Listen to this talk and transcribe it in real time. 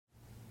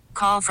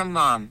call from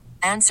mom.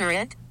 Answer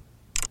it.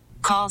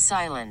 Call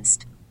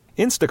silenced.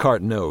 Instacart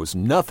knows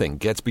nothing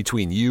gets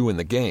between you and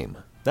the game.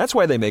 That's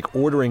why they make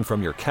ordering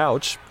from your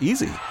couch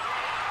easy.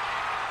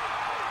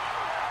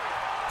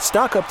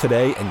 Stock up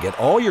today and get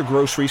all your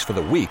groceries for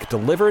the week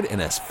delivered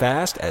in as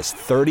fast as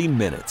 30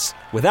 minutes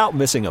without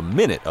missing a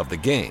minute of the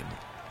game.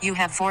 You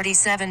have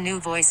 47 new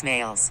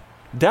voicemails.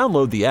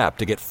 Download the app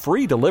to get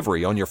free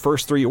delivery on your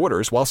first 3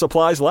 orders while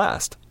supplies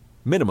last.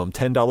 Minimum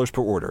 $10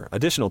 per order.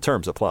 Additional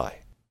terms apply.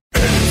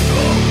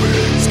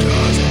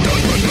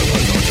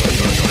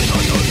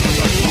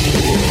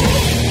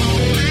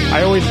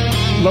 I always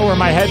lower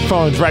my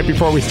headphones right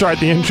before we start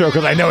the intro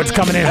because I know it's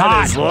coming in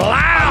hot. Is loud.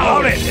 I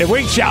love it. It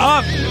wakes you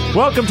up.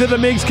 Welcome to the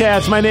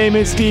Migs-Cast. My name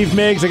is Steve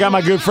Miggs. I got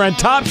my good friend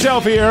Top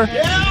Shelf here.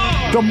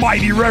 Yeah. The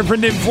mighty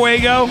Reverend in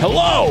Fuego.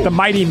 Hello. The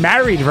mighty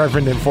married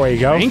Reverend in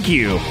Fuego. Thank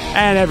you.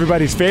 And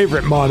everybody's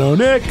favorite Mono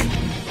Nick.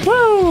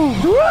 Woo!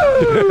 Woo!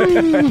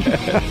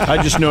 I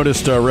just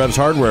noticed Rev's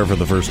hardware for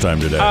the first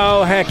time today.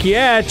 Oh, heck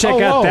yeah. Check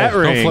out that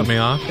ring. Don't flip me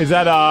off. Is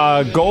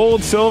that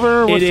gold,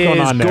 silver? What's going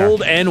on there? It is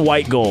gold and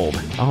white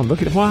gold. Oh,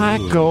 look at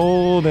white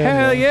gold. And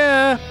Hell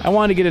yeah. I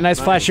wanted to get a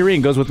nice flashy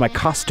ring. Goes with my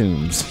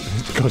costumes.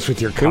 Goes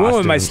with your It costume. went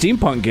with my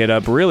steampunk get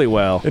up really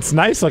well. It's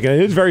nice looking.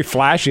 It is very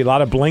flashy. A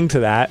lot of bling to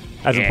that,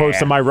 as opposed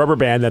to my rubber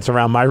band that's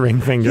around my ring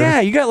finger.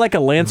 Yeah, you got like a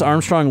Lance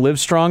Armstrong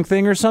Livestrong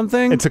thing or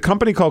something? It's a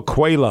company called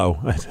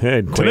Qualo.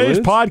 Today's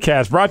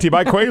podcast brought to you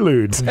by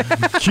Quaaludes.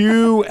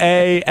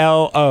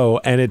 Qualo.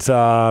 And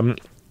it's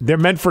they're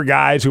meant for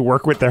guys who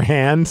work with their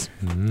hands.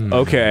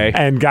 Okay.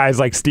 And guys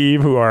like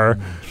Steve who are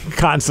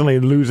constantly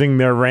losing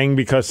their ring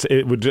because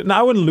it would just, no,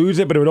 I wouldn't lose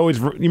it, but it would always,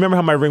 you remember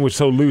how my ring was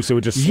so loose it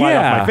would just slide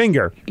off my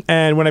finger.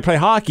 And when I play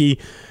hockey,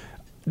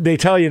 they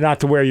tell you not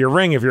to wear your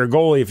ring if you're a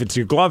goalie, if it's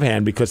your glove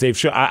hand, because they've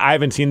I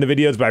haven't seen the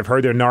videos, but I've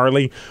heard they're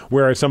gnarly,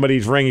 where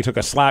somebody's ring, he took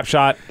a slap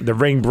shot, the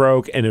ring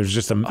broke, and it was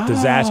just a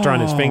disaster on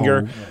his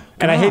finger.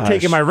 And I hate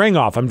taking my ring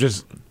off. I'm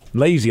just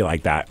lazy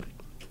like that.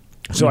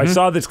 So I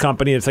saw this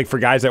company. It's like for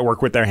guys that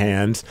work with their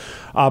hands.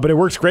 But it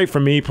works great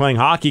for me playing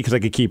hockey because I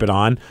could keep it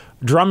on.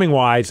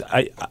 Drumming-wise,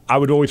 I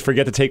would always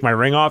forget to take my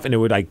ring off, and it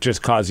would like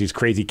just cause these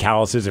crazy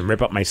calluses and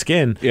rip up my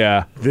skin.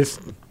 Yeah. This,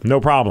 no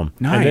problem.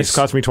 Nice. And this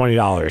cost me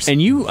 $20. And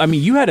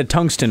you had a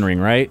tungsten ring,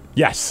 right?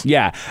 Yes.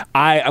 Yeah.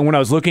 When I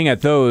was looking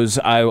at those,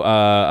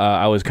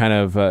 I was kind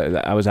of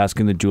I was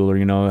asking the jeweler,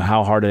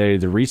 how hard are they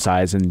to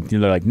resize, and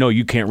they're like, no,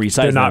 you can't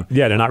resize They're not. them.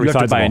 Yeah, they're not resizable. You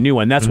have to buy a new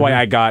one. That's why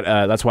I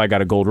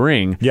got a gold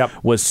ring.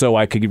 Yep. Was so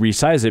I could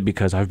resize it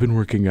because I've been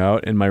working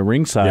out and my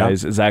ring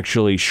size is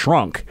actually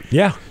shrunk.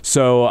 Yeah.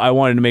 So I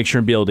wanted to make sure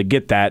and be able to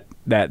get that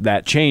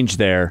change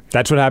there.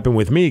 That's what happened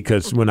with me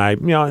because when I,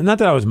 not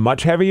that I was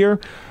much heavier,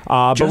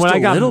 but Just when I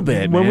got a little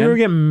bit, when man. we were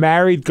getting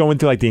married, going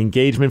through like the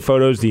engagement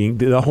photos,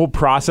 the whole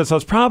process, I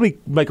was probably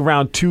like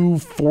around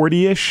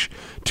 240-ish,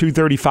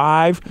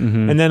 235,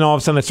 and then all of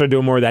a sudden I started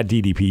doing more of that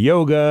DDP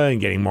yoga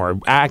and getting more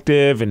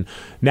active, and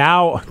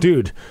now,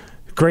 dude.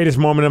 Greatest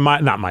moment of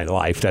not my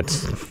life.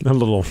 That's a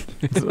little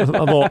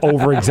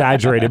over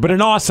exaggerated, but an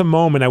awesome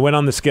moment. I went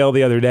on the scale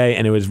the other day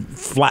and it was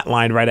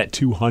flatlined right at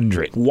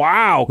 200.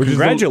 Wow!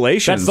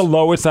 Congratulations. That's the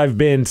lowest I've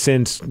been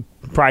since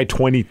probably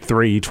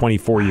 23,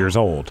 24 years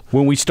old.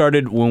 When we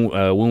started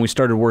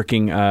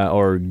working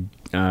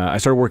I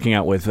started working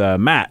out with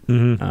Matt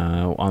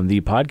on the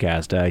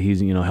podcast.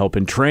 He's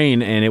helping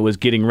train, and it was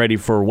getting ready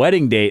for a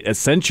wedding date.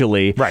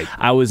 Essentially, right.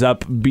 I was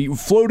up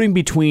floating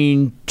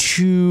between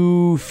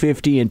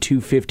 250 and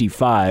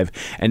 255,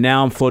 and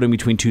now I'm floating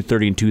between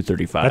 230 and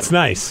 235. That's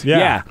nice.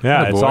 Yeah,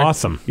 it's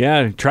awesome.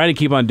 Yeah, trying to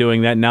keep on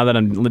doing that. Now that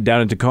I'm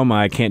down in Tacoma,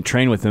 I can't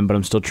train with him, but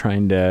I'm still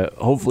trying to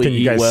hopefully Can you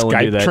eat guys well Skype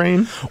and do that.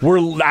 Train?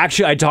 We're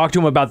actually, I talked to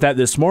him about that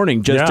this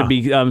morning, just to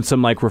be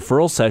some like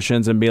referral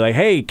sessions and be like,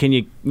 hey, can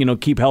you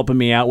keep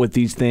helping me out with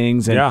these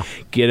things and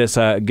get us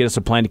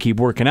a plan to keep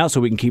working out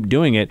so we can keep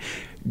doing it.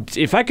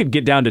 If I could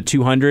get down to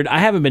 200, I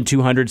haven't been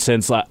 200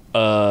 since like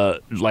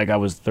I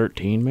was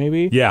 13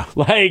 maybe. Yeah.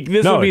 Like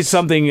this would be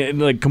something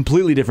like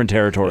completely different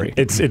territory.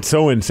 It's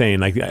so insane.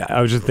 Like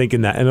I was just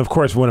thinking that, and of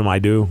course, what do I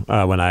do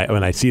when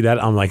I see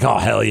that? I'm like, oh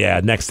hell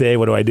yeah! Next day,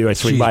 what do? I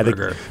swing by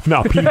the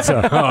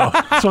pizza.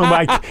 Swing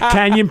by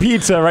Canyon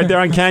Pizza right there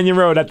on Canyon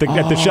Road at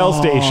the Shell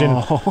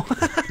station.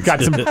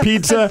 Got some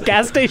pizza.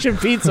 Gas station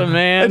pizza,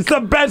 man. It's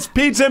the best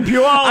pizza in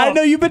Puyallup. I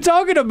know you've been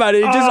talking about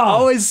it. It just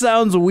always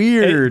sounds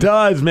weird. It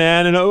does,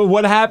 man. And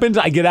what happens?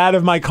 I get out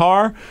of my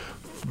car.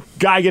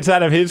 Guy gets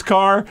out of his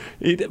car.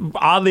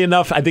 Oddly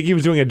enough, I think he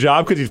was doing a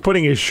job because he's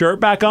putting his shirt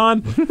back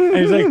on. And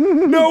he's like,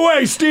 no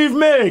way, Steve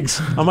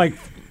Miggs. I'm like,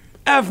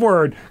 F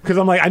word, because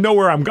I'm like, I know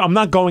where I'm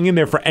not going in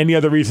there for any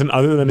other reason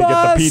other than to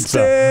get the pizza.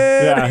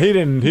 Yeah, he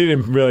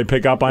didn't really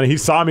pick up on it. He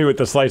saw me with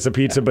the slice of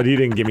pizza, but he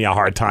didn't give me a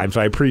hard time,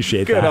 so I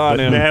appreciate that. Good on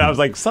but him. Man, I was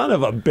like, son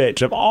of a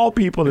bitch, of all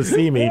people to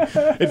see me,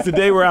 it's the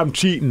day where I'm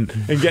cheating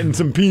and getting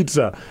some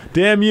pizza.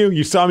 Damn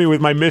you saw me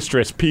with my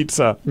mistress,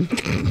 pizza.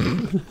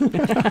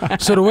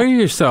 So to weigh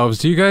yourselves,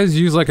 do you guys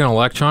use like an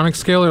electronic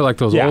scale or like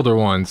those older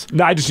ones?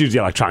 No, I just use the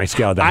electronic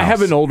scale. I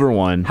have an older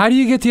one. How do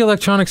you get the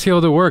electronic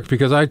scale to work?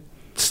 Because I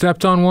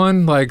stepped on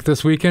one like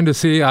this weekend to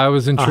see. I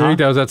was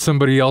intrigued. I was at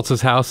somebody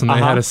else's house and they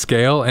had a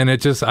scale, and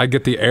I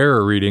get the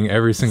error reading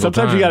every single time.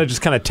 Sometimes you got to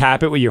just kind of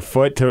tap it with your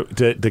foot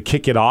to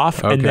kick it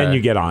off, and then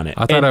you get on it.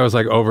 I thought I was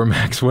like over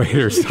max weight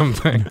or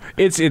something.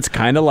 It's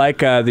kind of like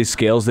the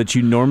scales that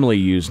you normally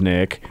use,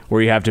 Nick,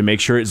 where you have to make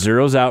sure it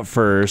zeroes out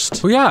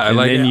first. Well, yeah, and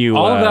like then you,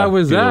 all of that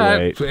was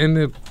that,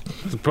 and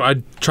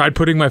I tried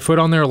putting my foot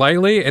on there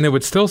lightly, and it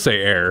would still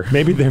say error.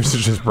 Maybe theirs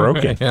is just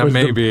broken. Yeah,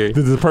 maybe.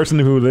 Is the person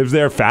who lives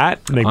there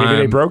fat? Maybe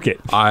they broke it.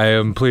 I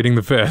am pleading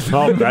the fifth.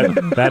 Oh,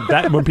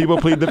 that when people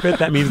plead the fifth,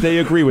 that means they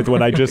agree with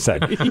what I just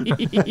said.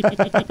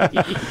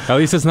 At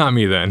least it's not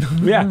me then.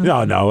 Yeah,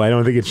 no, I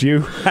don't think it's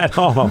you at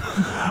all.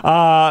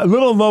 A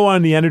little low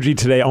on the energy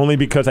today, only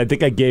because I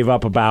think I gave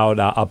up about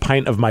a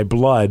pint of my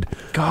blood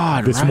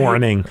this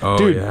morning. Oh,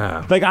 dude,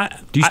 yeah. Like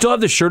do you still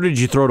have the shirt, or did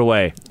you throw it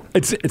away?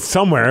 It's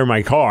somewhere in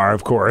my car,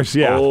 of course.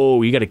 Yeah.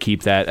 Oh, you got to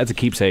keep that. That's a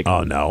keepsake.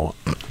 Oh no,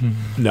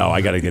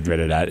 I got to get rid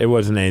of that. It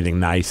wasn't anything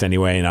nice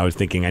anyway, and I was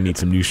thinking I need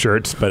some new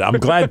shirts. But I'm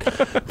glad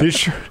this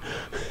shirt.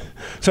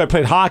 So I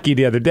played hockey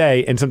the other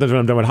day, and sometimes when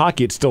I'm done with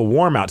hockey, it's still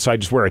warm out, so I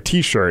just wear a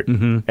T-shirt,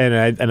 and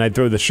I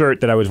throw the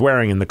shirt that I was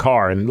wearing in the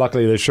car, and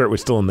luckily the shirt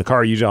was still in the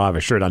car. Usually I'll have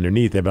a shirt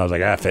underneath it, but I was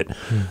like, F it.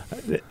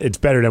 It's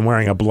better than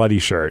wearing a bloody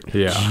shirt.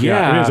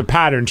 Yeah. It was a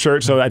patterned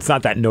shirt, so it's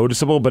not that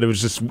noticeable, but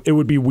it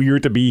would be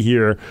weird to be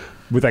here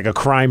with like a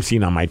crime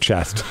scene on my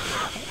chest.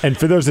 And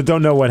for those that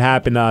don't know what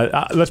happened,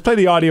 let's play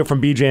the audio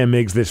from BJ and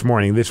Migs this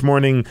morning. This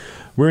morning,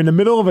 we're in the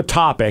middle of a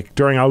topic,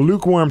 during our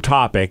lukewarm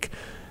topic,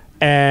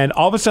 and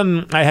all of a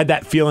sudden, I had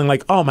that feeling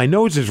like, oh, my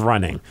nose is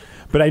running.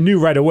 But I knew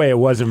right away it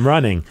wasn't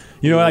running.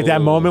 You know, like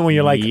that moment when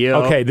you're like,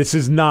 okay, this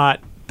is not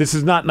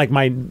like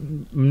my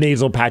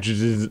nasal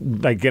patches is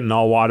like getting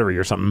all watery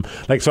or something.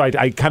 Like, so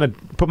I kind of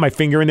put my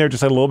finger in there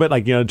just a little bit,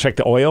 like, you know, check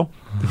the oil.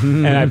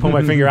 And I pull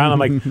my finger out,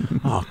 and I'm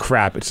like, oh,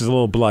 crap, it's just a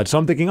little blood. So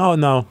I'm thinking, oh,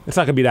 no, it's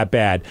not going to be that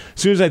bad.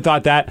 As soon as I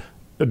thought that,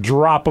 a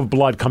drop of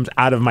blood comes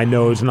out of my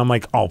nose, and I'm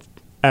like, oh,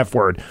 F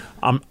word.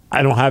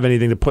 I don't have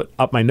anything to put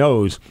up my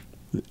nose.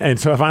 And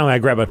so finally I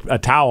grab a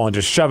towel and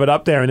just shove it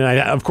up there. And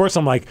then, of course,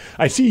 I'm like,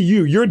 I see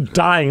you're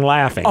dying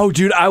laughing. Oh,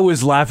 dude, I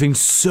was laughing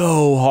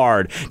so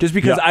hard just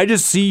because I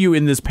just see you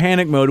in this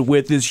panic mode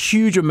with this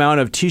huge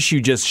amount of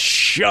tissue just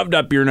shoved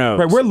up your nose.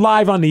 Right, we're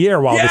live on the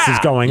air while this is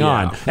going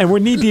on. And we're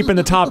knee deep in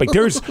the topic.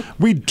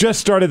 We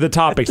just started the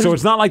topic, so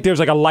it's not like there's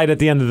like a light at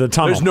the end of the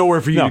tunnel. There's nowhere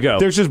for you to go.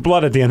 There's just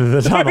blood at the end of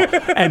the tunnel.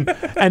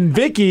 and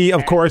Vicky,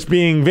 of course,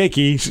 being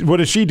Vicky, what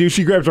does she do?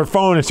 She grabs her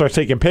phone and starts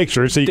taking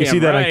pictures. So you can see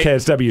that on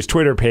KSW's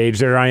Twitter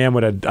page. There I am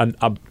with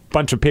a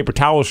bunch of paper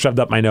towels shoved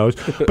up my nose.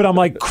 But I'm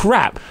like,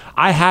 crap,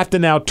 I have to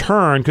now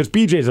turn, because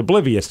BJ's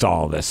oblivious to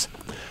all of this.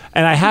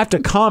 And I have to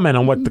comment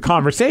on what the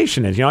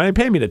conversation is. You know, they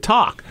pay me to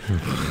talk.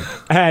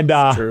 And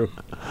true.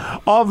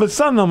 All of a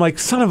sudden, I'm like,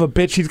 son of a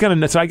bitch, he's going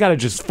to... So I got to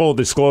just full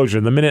disclosure.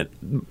 The minute,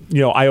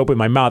 I open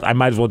my mouth, I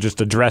might as well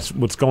just address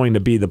what's going to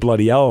be the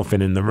bloody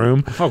elephant in the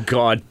room. Oh,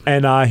 God.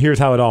 And here's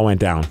how it all went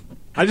down.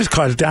 I just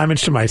caused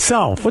damage to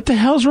myself. What the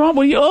hell's wrong?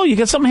 You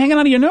got something hanging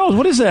out of your nose.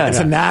 What is that? It's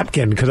a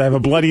napkin, because I have a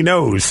bloody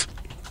nose.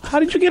 How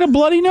did you get a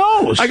bloody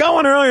nose? I got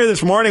one earlier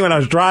this morning when I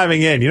was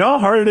driving in. You know how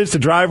hard it is to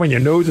drive when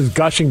your nose is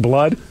gushing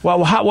blood? Well,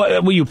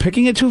 what, were you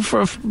picking it too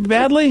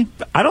badly?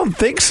 I don't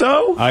think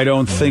so. I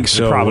don't think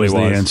so. Probably was the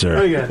answer.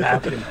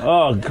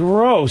 Oh,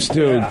 gross,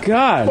 dude. Yeah.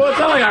 God. Well, it's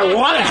not like I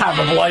want to have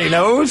a bloody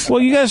nose.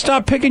 Well, you got to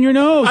stop picking your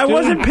nose. I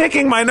wasn't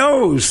picking my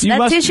nose.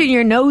 That tissue in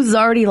your nose is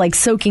already like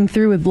soaking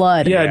through with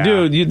blood. Yeah,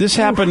 dude. This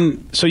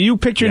happened. So you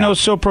picked your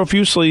nose so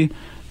profusely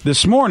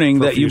this morning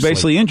that you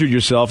basically injured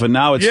yourself, and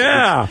now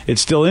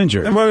it's still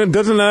injured. Well,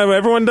 doesn't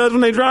everyone does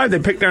when they drive? They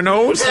pick their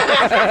nose. Or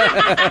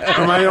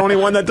am I the only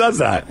one that does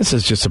that? This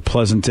is just a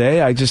pleasant day.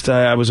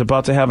 I was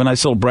about to have a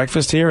nice little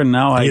breakfast here, and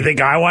now You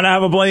think I want to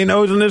have a bloody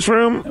nose in this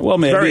room? Well,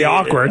 maybe. It's very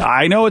awkward.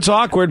 I know it's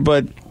awkward,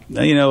 but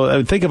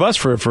think of us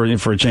for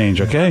a change,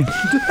 okay?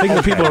 Think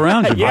of the people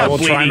around you. I will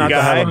try not to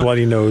have a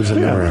bloody nose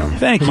in the room.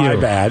 Thank you. My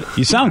bad.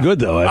 You sound good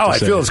though. It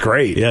feels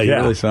great. Yeah, you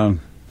really sound.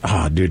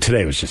 Oh, dude,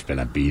 today was just been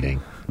a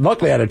beating.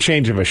 Luckily, I had a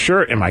change of a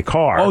shirt in my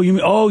car. So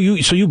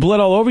you bled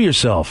all over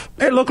yourself.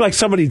 It looked like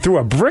somebody threw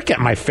a brick at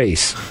my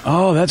face.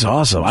 Oh, that's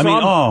awesome.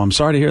 I'm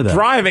sorry to hear that.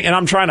 Driving, and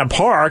I'm trying to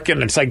park,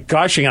 and it's like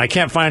gushing, and I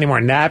can't find any more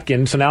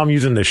napkins, so now I'm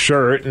using the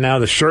shirt, and now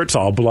the shirt's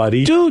all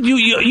bloody. Dude,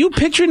 you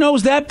picked your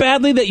nose that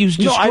badly that you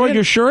destroyed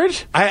your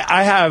shirt?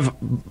 I have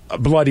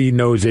bloody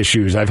nose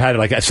issues. I've had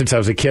it since I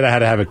was a kid. I had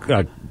to have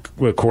a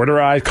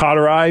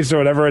cauterized or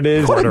whatever it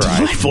is. What a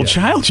delightful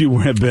child you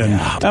have been.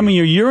 Yeah, I mean,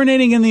 you're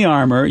urinating in the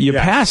armor, you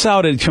pass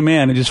out at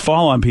command and just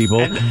fall on people,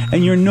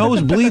 and your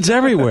nose bleeds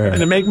everywhere. And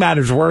to make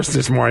matters worse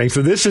this morning,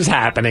 so this is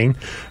happening.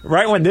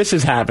 Right when this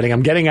is happening,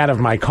 I'm getting out of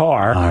my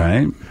car. All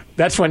right.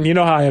 That's when, you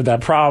know how I have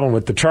that problem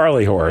with the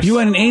Charlie horse. You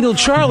had an anal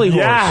Charlie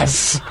horse.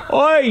 Yes.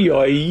 Oi,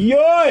 oi,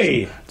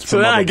 oi. So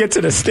then I get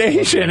to the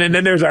station, and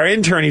then there's our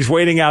intern. He's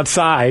waiting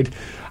outside.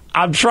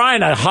 I'm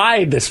trying to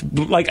hide this.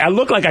 Like, I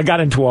look like I got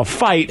into a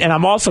fight, and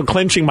I'm also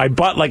clenching my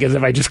butt like as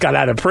if I just got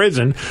out of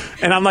prison.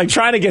 And I'm like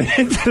trying to get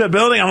into the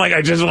building. I'm like,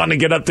 I just want to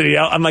get up to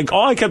I'm like,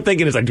 all I kept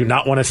thinking is, I do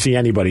not want to see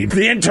anybody.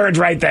 The intern's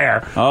right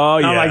there. Oh,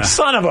 yeah. I'm like,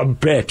 son of a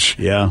bitch.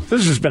 Yeah. This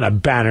has just been a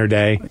banner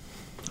day.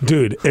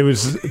 Dude, it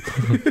was...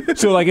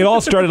 So, like, it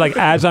all started, like,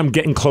 as I'm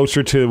getting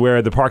closer to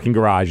where the parking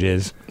garage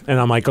is. And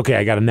I'm like, okay,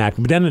 I got a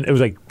napkin. But then it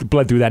was like,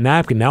 bled through that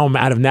napkin. Now I'm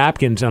out of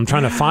napkins, and I'm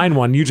trying to find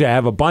one. Usually I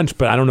have a bunch,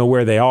 but I don't know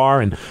where they are.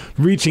 And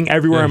reaching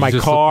everywhere in my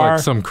just car. Look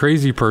like some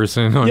crazy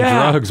person on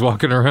drugs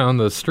walking around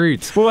the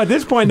streets. Well, at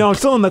this point, no, I'm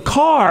still in the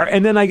car.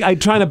 And then I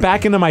trying to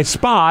back into my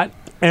spot.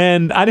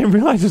 And I didn't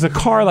realize there's a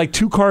car like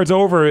 2 cars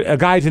over. A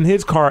guy's in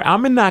his car.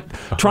 I'm in that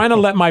trying to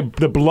let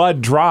the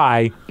blood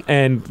dry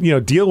and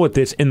deal with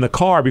this in the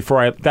car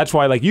before That's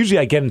why usually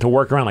I get into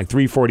work around like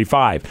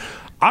 3:45.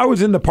 I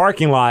was in the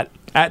parking lot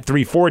at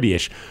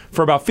 3:40ish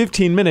for about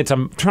 15 minutes.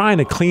 I'm trying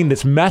to clean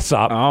this mess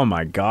up. Oh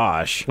my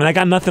gosh! And I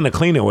got nothing to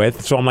clean it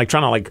with, so I'm like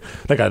trying to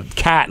like a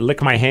cat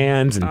lick my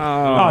hands and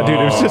dude,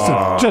 it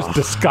was just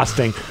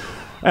disgusting.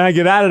 And I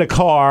get out of the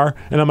car,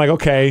 and I'm like,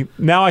 okay,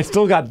 now I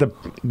still got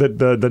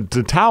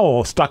the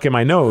towel stuck in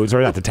my nose,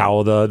 or not the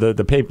towel,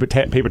 the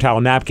paper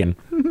towel napkin.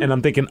 And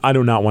I'm thinking, I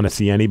do not want to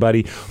see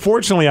anybody.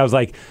 Fortunately, I was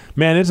like,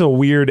 man, it's a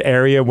weird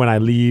area when I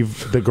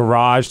leave the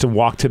garage to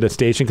walk to the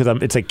station,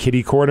 because it's a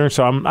kitty corner,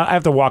 so I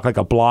have to walk like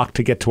a block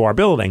to get to our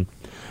building.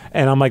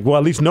 And I'm like, well,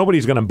 at least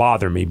nobody's going to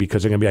bother me,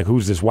 because they're going to be like,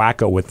 who's this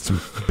wacko with some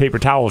paper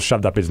towels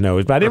shoved up his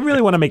nose? But I didn't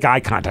really want to make eye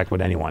contact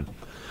with anyone.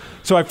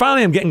 So I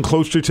finally am getting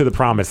closer to the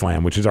promised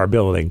land, which is our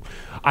building.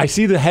 I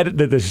see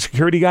the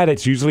security guy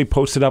that's usually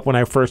posted up when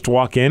I first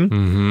walk in.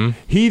 Mm-hmm.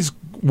 He's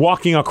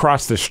walking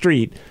across the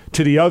street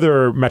to the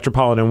other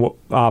Metropolitan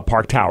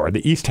Park Tower,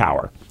 the East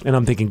Tower. And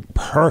I'm thinking,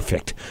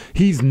 perfect.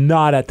 He's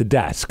not at the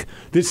desk.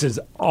 This is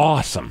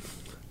awesome.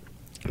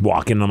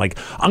 Walk in, and I'm like,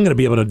 I'm going to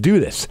be able to do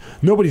this.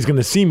 Nobody's going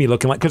to see me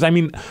looking like... Because, I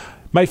mean...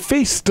 My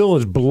face still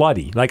is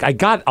bloody. Like, I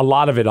got a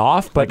lot of it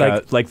off, but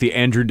like the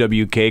Andrew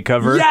WK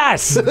cover.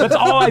 Yes, that's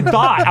all I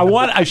thought.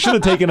 I should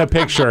have taken a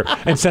picture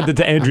and sent it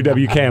to Andrew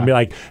WK and be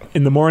like,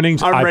 in the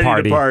mornings, I'm ready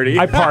party. to party.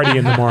 I party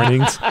in the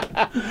mornings.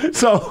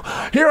 So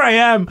here I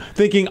am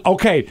thinking,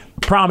 okay,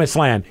 promised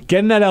land. Get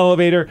in that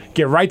elevator,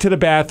 get right to the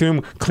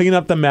bathroom, clean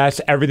up the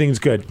mess. Everything's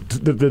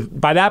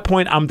good. By that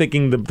point, I'm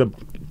thinking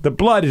the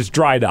blood is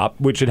dried up,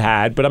 which it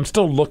had, but I'm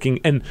still looking.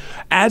 And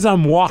as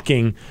I'm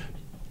walking,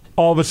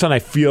 all of a sudden I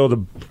feel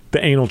the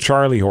anal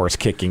Charlie horse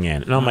kicking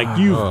in. And I'm like,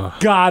 you've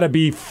got to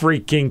be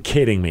freaking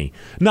kidding me.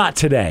 Not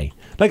today.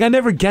 Like, I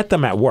never get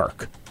them at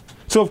work.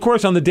 So, of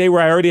course, on the day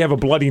where I already have a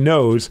bloody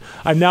nose,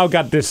 I've now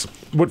got this,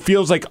 what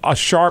feels like a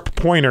sharp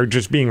pointer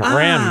just being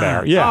rammed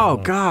there. Yeah. Oh,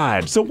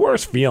 God. It's the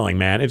worst feeling,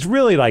 man. It's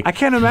really like... I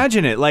can't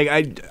imagine it. Like,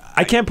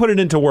 I can't put it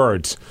into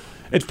words.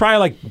 It's probably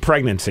like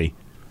pregnancy.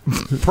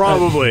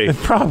 Probably.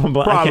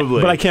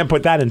 But I can't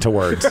put that into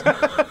words.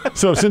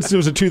 So since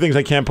those are two things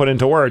I can't put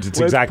into words, it's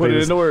exactly put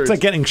it into words. It's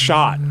like getting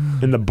shot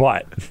in the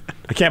butt.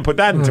 I can't put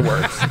that into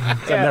words.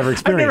 I've never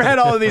experienced. I've never had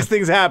all of these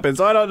things happen,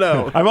 so I don't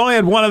know. I've only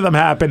had one of them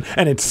happen,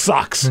 and it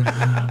sucks.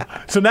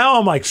 So now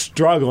I'm like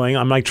struggling.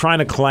 I'm like trying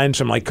to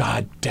clench. I'm like,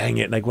 God dang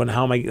it! Like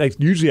how am I? Like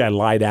usually I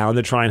lie down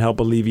to try and help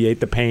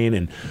alleviate the pain,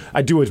 and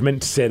I do as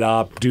meant to sit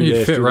up, you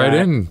this, fit do right that.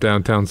 in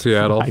downtown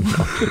Seattle. I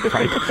know,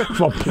 right?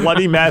 A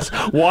bloody mess,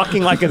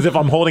 walking like as if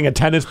I'm holding a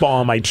tennis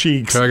ball on my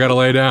cheeks. I gotta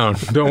lay down.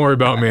 Don't worry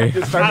about me.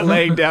 Start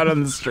laying down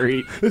on the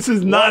street. This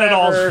is not at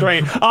all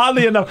strange.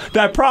 Oddly enough,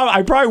 I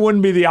probably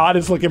wouldn't be the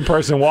oddest looking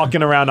person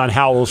walking around on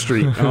Howell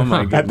Street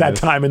at that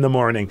time in the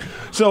morning.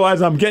 So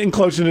as I'm getting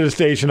closer to the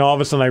station, all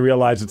of a sudden I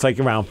realize it's like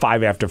around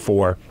 5 after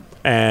 4,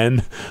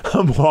 and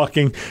I'm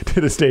walking to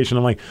the station.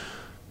 I'm like,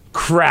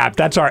 crap,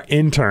 that's our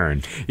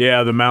intern.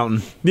 Yeah, the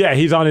mountain. Yeah,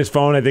 he's on his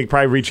phone, I think,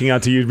 probably reaching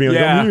out to you, being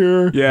like, I'm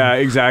here. Yeah,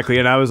 exactly.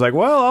 And I was like,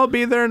 well, I'll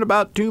be there in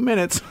about 2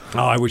 minutes. Oh,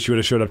 I wish you would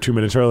have showed up 2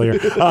 minutes earlier.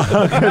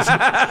 'Cause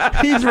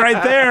he's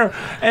right there.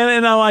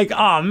 And I'm like,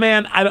 oh,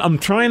 man, I'm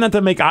trying not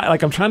to make eye,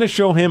 like, I'm trying to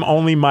show him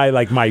only my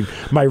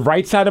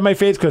right side of my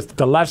face, because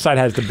the left side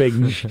has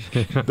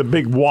the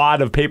big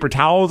wad of paper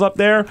towels up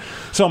there.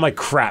 So I'm like,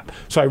 crap.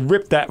 So I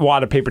ripped that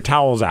wad of paper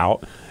towels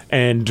out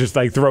and just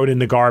like throw it in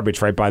the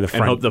garbage right by the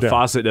front. And hope the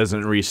faucet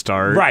doesn't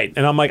restart. Right.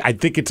 And I'm like, I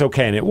think it's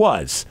okay. And it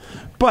was.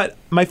 But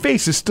my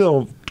face is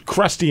still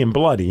crusty and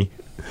bloody.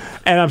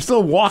 And I'm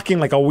still walking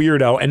like a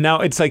weirdo. And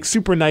now it's like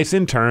super nice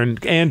intern,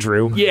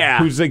 Andrew. Yeah.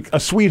 Who's like a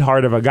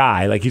sweetheart of a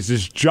guy. Like he's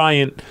this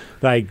giant,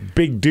 like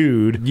big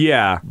dude.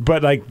 Yeah.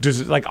 But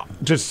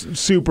just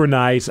super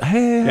nice.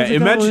 Hey, how's it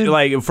imagine, going?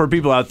 like, for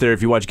people out there,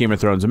 if you watch Game of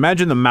Thrones,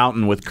 imagine the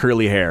mountain with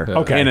curly hair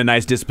and a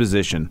nice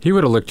disposition. He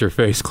would have licked your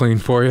face clean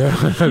for you.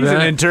 He's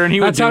an intern. He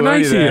would That's do how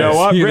nice he is. You know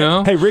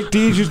what? Hey, Rick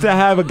Dees used to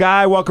have a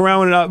guy walk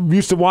around and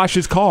used to wash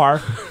his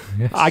car.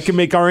 Yes. I can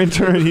make our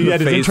intern. He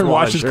had his intern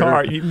wash his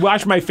car.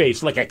 Wash my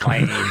face like a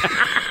clean.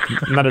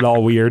 Not at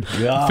all weird.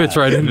 God. Fits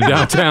right into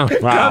downtown.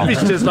 Wow.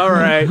 Tommy's just all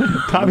right.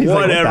 Tommy's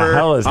whatever. Like, what the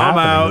hell is I'm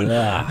happening?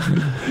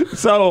 out.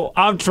 So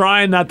I'm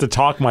trying not to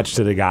talk much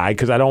to the guy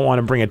because I don't want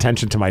to bring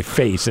attention to my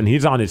face, and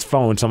he's on his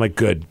phone. So I'm like,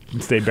 good,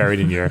 stay buried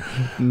in here.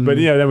 But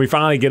then we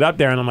finally get up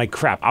there, and I'm like,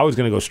 crap, I was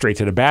gonna go straight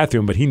to the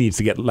bathroom, but he needs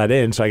to get let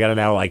in, so I gotta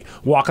now like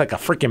walk like a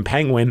freaking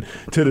penguin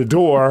to the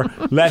door,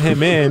 let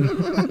him in,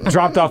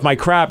 dropped off my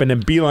crap, and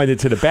then beelined it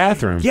to the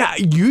bathroom. Yeah,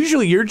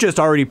 usually you're just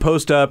already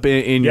post up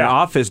in your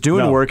office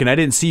doing work, and I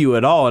didn't see you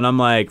at all, and I'm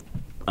like,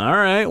 all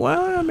right,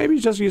 well, maybe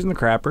he's just using the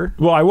crapper.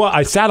 Well,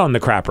 I sat on the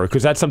crapper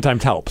because that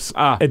sometimes helps.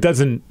 It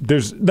doesn't.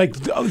 There's like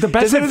the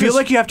best. Does it feel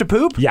like you have to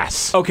poop?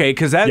 Yes. Okay,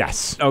 because that.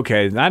 Yes.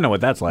 Okay, I know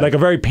what that's like. Like a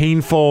very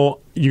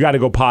painful, you got to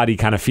go potty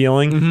kind of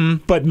feeling,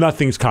 but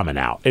nothing's coming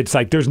out. It's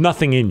like there's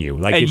nothing in you.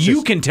 Like, and it's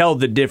you can tell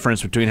the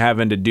difference between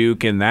having to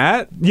duke and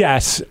that.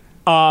 Yes.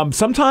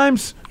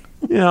 Sometimes.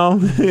 Well,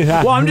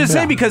 I'm just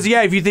saying because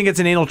if you think it's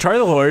an anal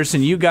Charlie horse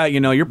and you got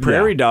your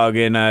prairie dog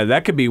and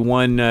that could be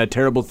one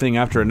terrible thing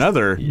after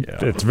another.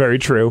 Yeah. It's very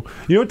true.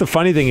 You know what the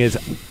funny thing is?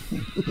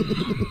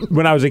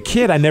 When I was a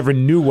kid, I never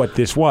knew what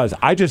this was.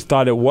 I just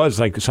thought it was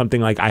like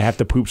something like I have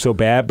to poop so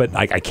bad, but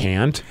like I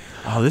can't.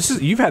 Oh,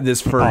 you've had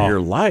this for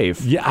your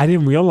life. Yeah, I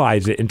didn't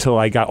realize it until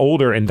I got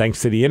older, and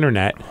thanks to the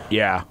internet,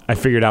 I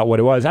figured out what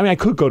it was. I mean, I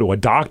could go to a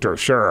doctor,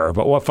 sure,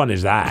 but what fun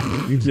is that?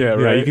 Yeah,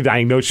 right. You can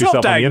diagnose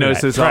yourself on the internet.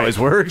 Self-diagnosis always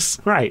works.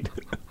 Right.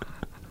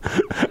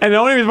 And the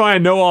only reason why I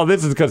know all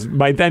this is because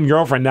my then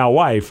girlfriend, now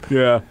wife,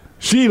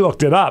 she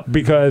looked it up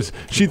because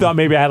she thought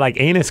maybe I had like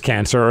anus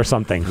cancer or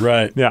something.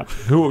 Right. Yeah.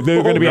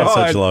 They're going to be at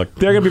such luck.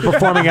 They're going to be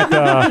performing at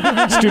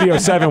the Studio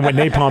 7 with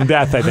Napalm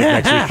Death, I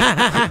think, next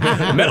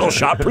week. Metal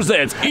Shop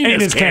presents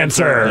Anus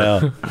Cancer.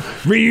 Yeah.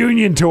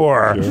 Reunion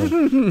tour.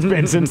 Sure. It's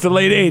been since the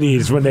late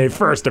 80s when they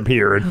first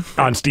appeared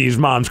on Steve's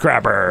Mom's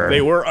Crapper.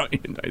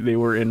 They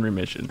were in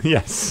remission.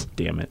 Yes.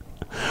 Damn it.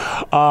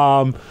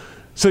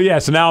 So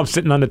now I'm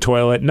sitting on the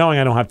toilet, knowing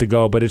I don't have to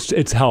go, but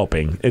it's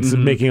helping. It's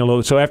making a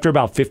little. So after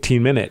about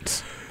 15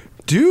 minutes,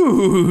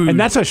 dude, and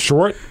that's a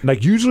short.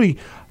 Like usually,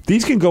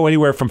 these can go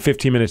anywhere from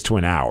 15 minutes to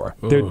an hour.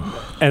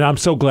 And I'm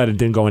so glad it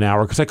didn't go an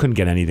hour because I couldn't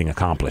get anything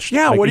accomplished.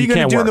 Yeah, like, what are you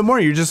going to do in the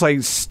morning? You're just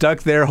like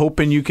stuck there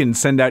hoping you can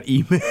send out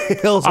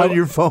emails on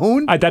your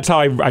phone? That's how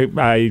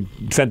I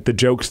sent the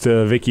jokes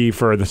to Vicky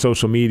for the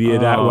social media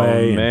that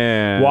way. Oh,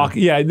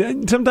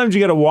 man. Sometimes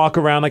you got to walk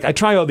around. Like I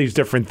try all these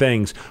different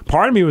things.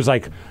 Part of me was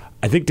like,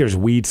 I think there's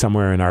weed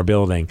somewhere in our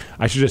building.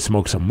 I should just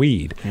smoke some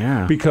weed.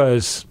 Yeah.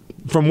 Because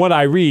from what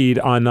I read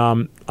on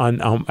I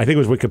think it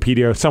was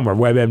Wikipedia or somewhere,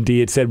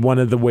 WebMD, it said one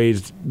of the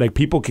ways like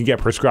people can get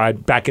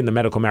prescribed back in the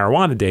medical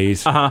marijuana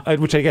days,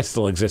 which I guess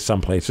still exists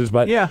some places,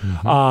 but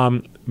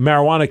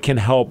marijuana can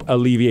help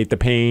alleviate the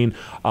pain.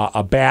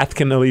 A bath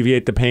can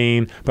alleviate the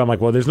pain. But I'm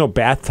like, well, there's no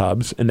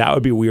bathtubs, and that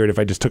would be weird if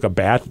I just took a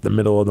bath in the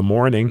middle of the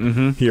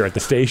morning here at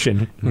the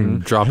station.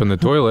 Drop in the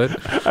toilet.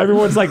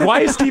 Everyone's like, why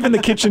is Steve in the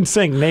kitchen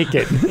sink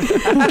naked?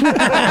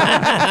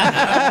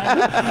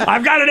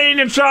 I've got an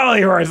 8-inch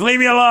Charlie horse. Leave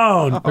me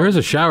alone. There is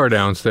a shower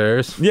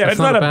downstairs. Yeah, That's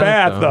it's not a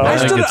bath, though. I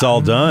think it's all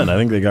done. I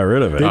think they got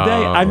rid of it. Did they?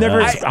 I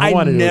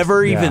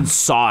never even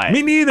saw it.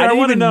 Me neither. I didn't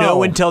want to even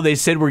know until they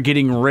said we're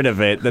getting rid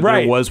of it that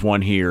there was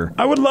one here.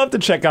 I would love to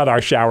check out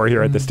our shower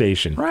here at the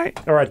station. Right.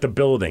 Or at the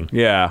building.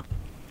 Yeah.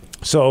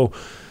 So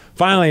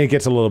finally it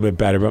gets a little bit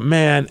better, but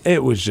man,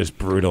 it was just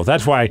brutal.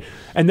 That's why.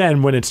 And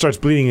then when it starts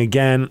bleeding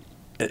again,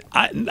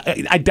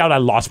 I doubt I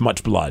lost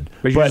much blood.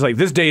 But you're just like,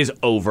 this day is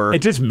over.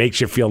 It just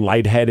makes you feel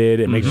lightheaded.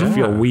 It makes you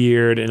feel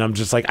weird. And I'm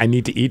just like, I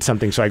need to eat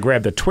something. So I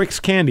grabbed a Twix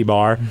candy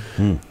bar.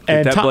 And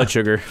that blood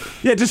sugar.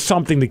 Yeah, just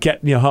something to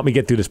get help me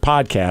get through this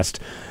podcast.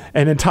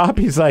 And then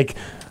Toppy's like,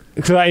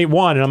 because I ate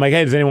one, and I'm like,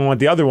 hey, does anyone want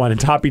the other one? And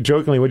Toppy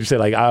jokingly, what'd you say?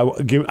 Like, I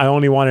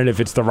only want it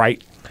if it's the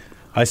right.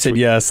 I said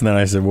yes, and then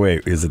I said,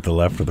 wait, is it the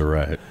left or the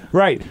right?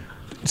 Right.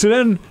 So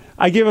then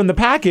I give him the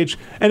package,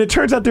 and it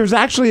turns out there's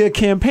actually a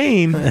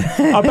campaign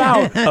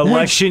about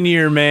election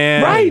year,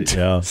 man. Right.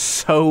 Yeah.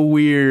 So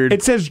weird.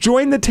 It says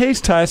join the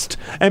taste test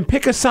and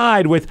pick a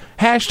side with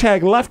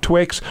hashtag left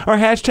Twix or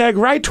hashtag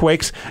right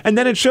Twix, and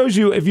then it shows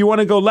you if you want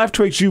to go left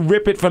Twix, you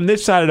rip it from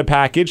this side of the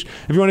package.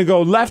 If you want to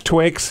go left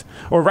Twix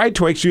or right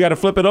Twix, you got to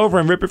flip it over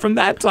and rip it from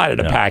that side of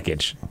the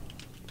package.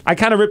 I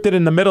kind of ripped it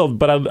in the middle,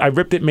 but I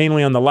ripped it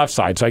mainly on the left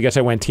side, so I guess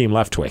I went team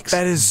left Twix.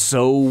 That is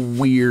so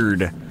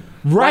weird.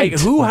 Right.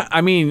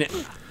 Like,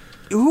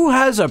 who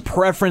has a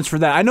preference for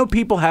that? I know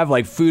people have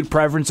like food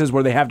preferences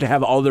where they have to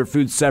have all their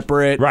food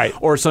separate. Right.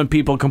 Or some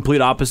people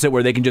complete opposite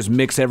where they can just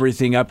mix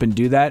everything up and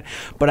do that.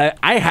 But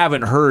I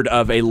haven't heard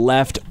of a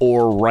left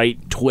or right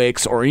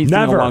Twix or anything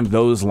along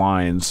those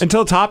lines.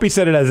 Until Toppy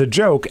said it as a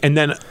joke, and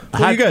then...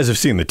 Well, you guys have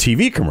seen the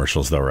TV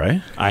commercials, though,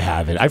 right? I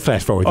haven't. I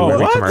flash forward through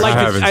every commercial.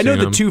 Like I know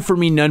the two for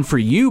me, none for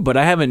you, but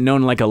I haven't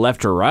known like a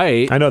left or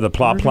right. I know the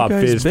plop, plop,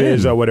 fizz,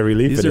 fizz, or whatever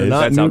leaf These it are is.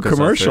 not That's new Alka-Seltzer.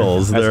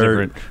 commercials. That's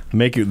They're different.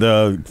 making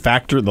the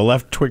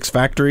left Twix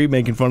factory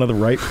making fun of the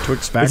right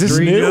Twix factory. Is this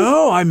new?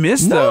 No, I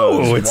missed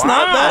those. No, it's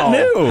not that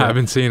new.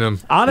 Haven't seen them.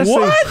 Honestly,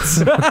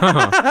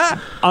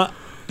 What?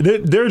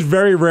 There's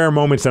very rare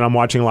moments that I'm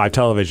watching live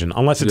television,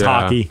 unless it's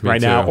hockey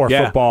right now or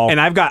football. And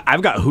I've got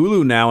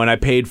Hulu now, and I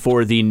paid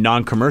for the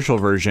non-commercial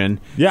version.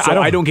 Yeah,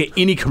 so I don't get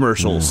any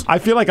commercials. I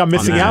feel like I'm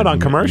missing out on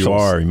commercials. You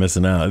are. You're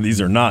missing out.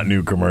 These are not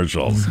new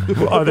commercials.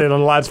 Are they in the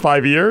last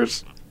 5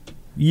 years?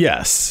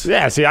 Yes.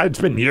 Yeah, see, it's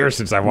been years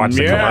since I watched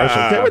the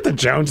commercial. Get with the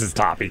Joneses,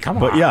 Toppy. Come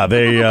on. But yeah,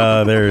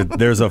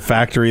 there's a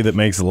factory that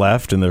makes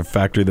left and there's a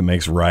factory that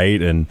makes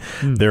right, and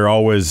they're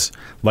always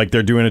like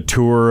they're doing a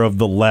tour of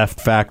the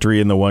left factory,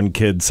 and the one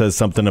kid says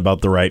something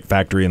about the right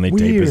factory, and they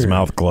tape his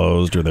mouth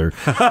closed, or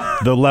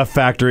the left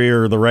factory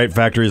or the right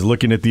factory is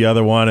looking at the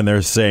other one, and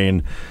they're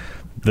saying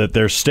that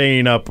they're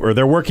staying up or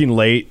they're working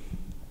late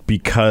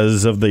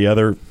because of the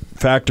other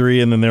factory,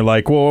 and then they're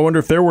like, well, I wonder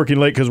if they're working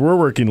late because we're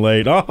working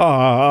late.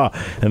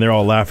 And they're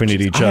all laughing at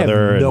each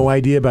other. I have no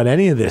idea about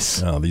any of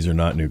this. No, these are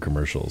not new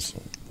commercials.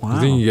 Wow. You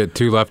think you get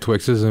 2 left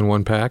Twixes in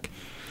one pack?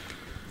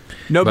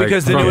 No,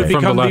 because then it would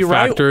become the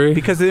right factory?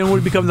 Because then it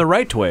would become the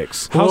right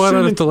Twix. Well, what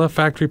if the left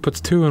factory puts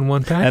 2 in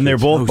one package? And they're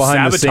both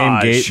behind the same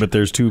sabotage. gate, but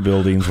there's 2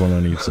 buildings, one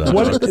on each side.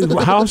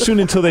 How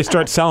soon until they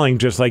start selling?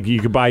 Just like you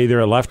could buy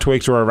either a left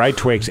Twix or a right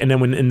Twix, and then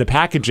when in the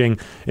packaging,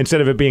 instead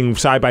of it being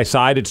side by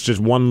side, it's just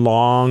one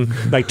long,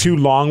 like 2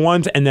 long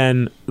ones, and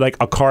then like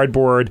a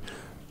cardboard,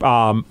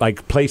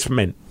 like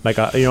placement, like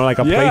a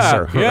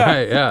placer.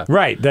 Yeah.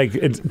 Right. Like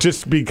it's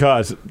just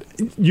because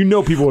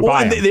people would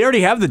buy and them. they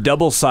already have the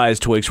double size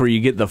Twix where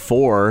you get the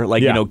 4,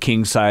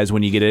 king size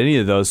when you get any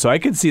of those. So I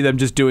could see them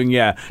just doing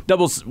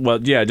doubles. Well,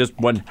 just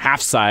one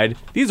half side.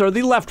 These are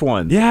the left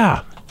ones.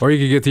 Yeah. Or you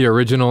could get the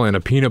original and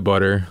a peanut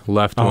butter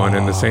left one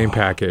in the same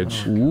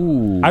package.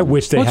 Ooh. I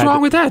wish they What's had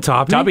wrong with that,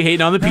 Toppy? Toppy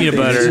hating on the peanut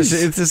butter. It's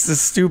just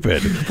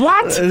stupid.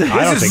 What?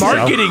 This is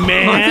marketing,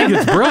 man. I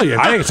think it's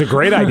brilliant. I think it's a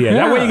great idea.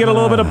 That way you get a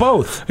little bit of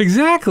both.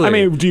 Exactly. I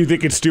mean, do you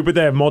think it's stupid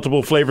to have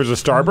multiple flavors of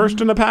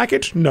Starburst in the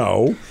package?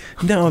 No.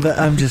 No,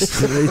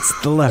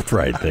 it's the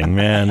left-right thing,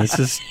 man. It's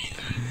just...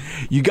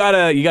 You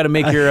gotta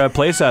make your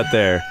place out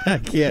there. I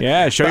can't.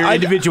 Yeah, show your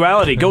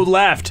individuality. Go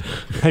left.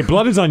 Hey,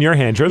 blood is on your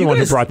hands. You're the one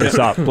who brought this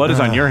up. Blood is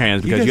on your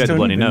hands because you got the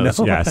bloody nose.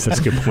 Yes, that's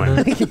a good point.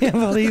 I can't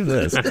believe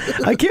this.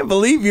 I can't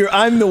believe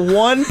I'm the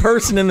one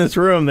person in this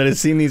room that has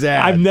seen these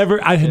ads.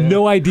 I had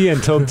no idea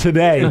until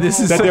today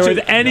that there was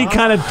any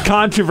kind of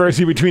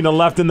controversy between the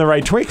left and the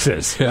right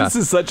Twixes. Yeah. This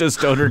is such a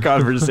stoner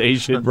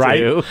conversation, Right?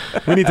 too.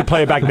 We need to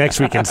play it back next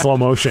week in slow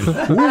motion.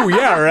 Ooh,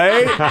 yeah,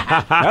 right?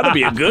 That'll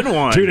be a good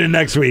one. Tune in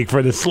next week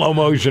for the slow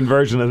motion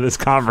version of this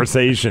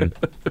conversation.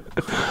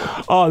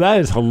 Oh, that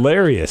is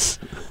hilarious.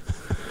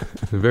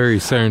 Very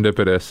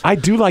serendipitous. I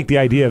do like the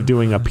idea of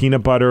doing a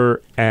peanut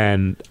butter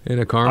and In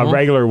a caramel? a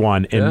regular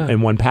one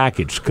in one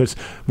package. Because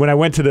when I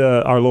went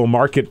to our little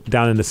market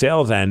down in the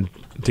sales end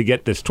to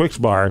get this Twix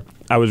bar,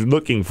 I was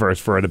looking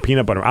first for the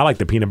peanut butter. I like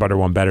the peanut butter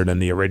one better than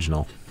the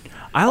original.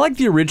 I like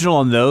the original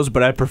on those,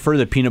 but I prefer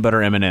the peanut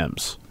butter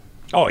M&Ms.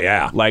 Oh,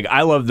 yeah. Like,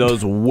 I love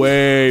those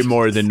way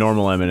more than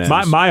normal M&Ms.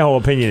 My whole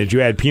opinion is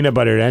you add peanut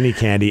butter to any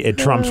candy, it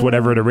trumps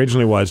whatever it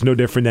originally was. No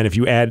different than if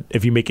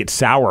you make it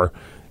sour,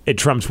 it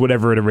trumps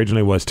whatever it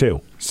originally was too.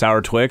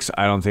 Sour Twix?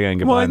 I don't think I can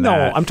get behind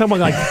that. I'm talking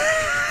about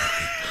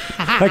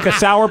like a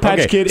Sour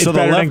Patch Kid is so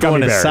better the than left gummy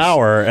one bears. is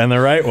sour, and the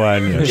right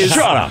one is... Shut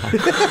up.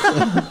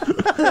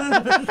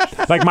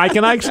 Like Mike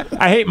and Ike's?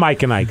 I hate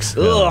Mike and Ike's.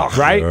 Ugh.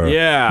 Right? Sure.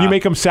 Yeah. You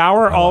make them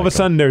sour, all of a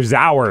sudden they're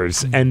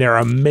Zours, and they're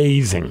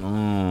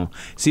amazing.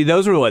 See,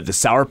 those are the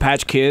Sour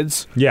Patch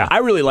Kids? Yeah. I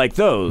really like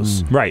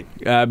those. Right.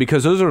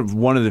 Because those are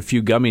one of the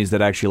few gummies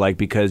that I actually like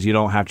because you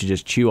don't have to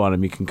just chew on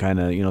them. You can kind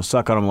of,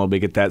 suck on them a little bit,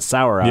 get that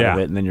sour out of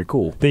it, and then you're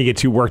cool. Then you get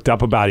too worked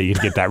up about it, you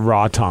get that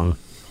raw tongue.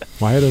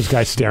 Why are those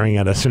guys staring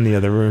at us in the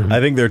other room? I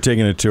think they're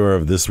taking a tour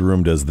of this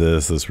room does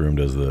this room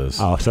does this.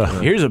 Oh, so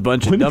Here's a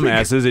bunch of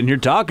dumbasses, and you're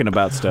talking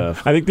about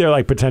stuff. I think they're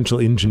like potential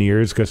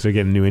engineers because they're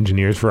getting new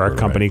engineers for our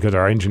company because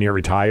our engineer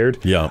retired.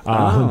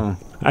 Yeah.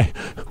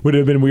 Would it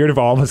have been weird if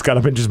all of us got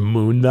up and just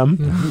mooned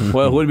them?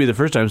 Well, it wouldn't be the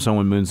first time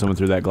someone mooned someone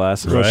through that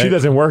glass. Well, she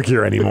doesn't work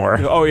here anymore.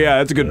 Oh, yeah,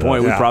 that's a good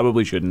point. We Yeah.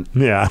 probably shouldn't.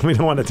 Yeah, we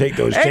don't want to take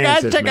those Hey,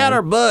 chances. guys, check out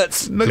our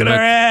butts. Look at our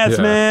ass,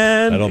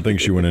 man. I don't think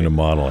she went into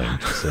modeling.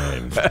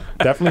 Same.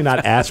 Definitely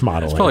not ass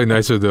modeling. It's probably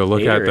nicer to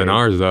look at than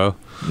ours, though.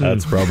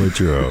 That's probably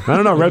true. I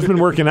don't know. Red's been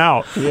working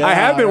out. I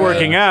have been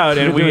working out,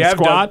 and You're we doing have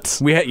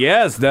squats?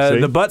 Yes, See?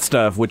 the butt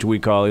stuff, which we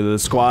call either the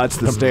squats,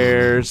 the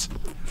stairs.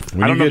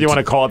 I don't know if you want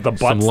to call it the butt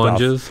Some stuff.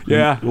 lunges.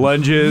 Yeah,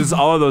 lunges,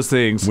 all of those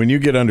things. When you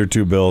get under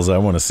 $2, I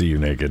want to see you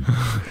naked.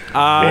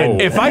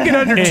 If I get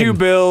under $2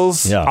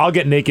 bills, Yeah. I'll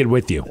get naked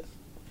with you.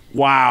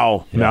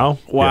 wow. No?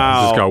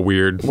 Wow. This got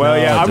weird. Well,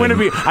 yeah, I'm going to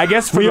didn't. be, I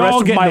guess for We the rest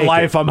all of get my naked.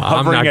 life, I'm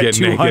hovering not at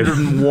getting naked.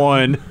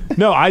 201.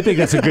 No, I think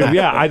that's a good.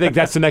 Yeah, I think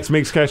that's the next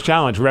Migs-Cast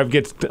challenge. Rev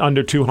gets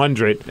under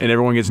 200, And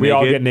everyone gets we naked.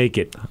 all get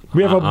naked.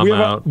 We have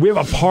I'm we have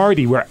a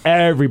party where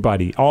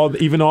everybody,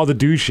 even all the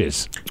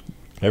douches.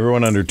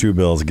 Everyone under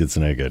 $2 gets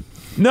naked.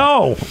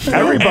 No,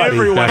 everybody.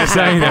 Everyone. That's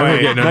saying that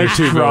we're getting under Nice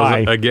 2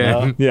 try. bills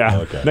again. Yeah.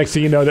 Okay. Next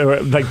thing you know,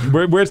 they're like,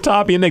 where's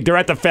Toppy and Nick? They're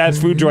at the fast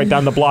food joint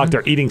down the block.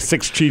 They're eating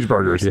 6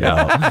 cheeseburgers.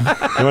 Yeah.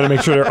 They want to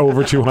make sure they're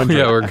over 200.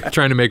 Yeah, we're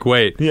trying to make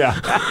weight. Yeah.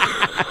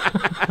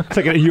 It's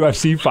like a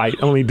UFC fight,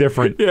 only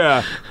different.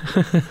 Yeah.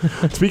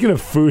 Speaking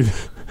of food,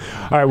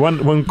 all right,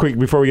 one quick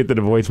before we get to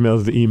the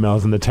voicemails, the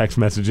emails, and the text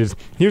messages.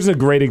 Here's a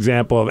great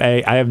example of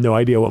A, I have no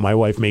idea what my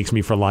wife makes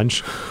me for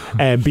lunch,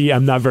 and B,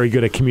 I'm not very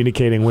good at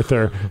communicating with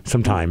her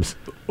sometimes.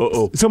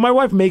 So my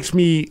wife makes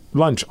me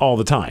lunch all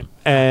the time,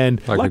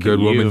 and like a good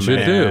woman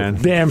should do.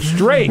 Damn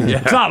straight.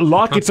 Yeah. It's not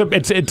luck. It's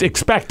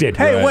expected.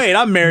 Hey, wait!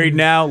 I'm married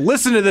now.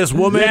 Listen to this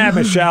woman. Yeah,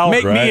 Michelle.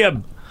 Make me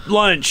a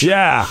lunch.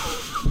 Yeah.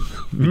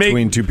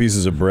 Between two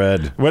pieces of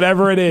bread.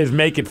 Whatever it is,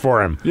 make it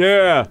for him.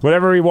 Yeah.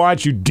 Whatever he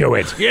wants, you do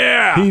it.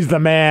 Yeah. He's the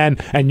man,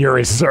 and you're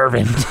his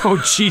servant. Oh,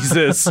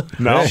 Jesus.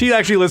 No. She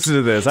actually listens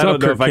to this. I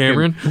don't know Kirk if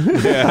Cameron? I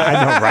can. Yeah. I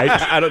know,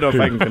 right? I don't know if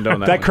I can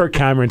condone that. That Kirk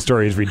Cameron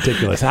story is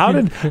ridiculous. How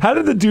did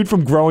the dude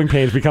from Growing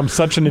Pains become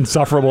such an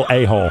insufferable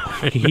a-hole?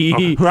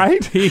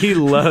 Right? He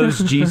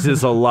loves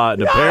Jesus a lot,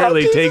 and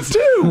apparently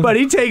but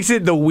he takes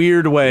it the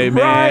weird way,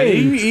 man. Right.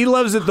 He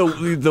loves it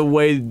the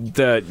way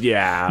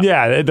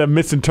that the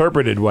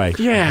misinterpreted way.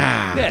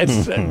 Yeah.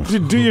 It's,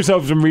 do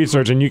yourself some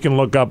research, and you can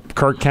look up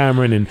Kirk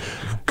Cameron and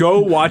go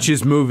watch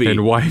his movie.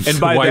 And wife, and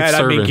by that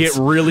servants. I mean get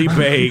really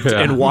baked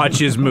and watch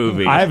his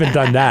movie. I haven't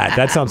done that.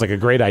 That sounds like a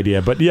great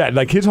idea. But yeah,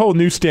 like his whole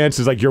new stance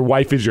is like your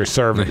wife is your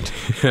servant.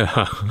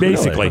 Yeah.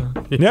 Basically.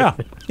 Really? Yeah.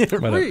 Might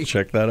have to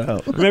check that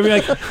out. Maybe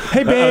like,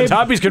 hey babe.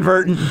 Toppy's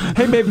converting.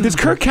 Hey babe, this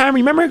Kirk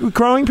Cameron, remember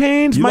Growing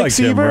Pains? You Mike liked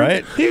Seaver? him,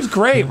 right? He's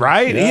great,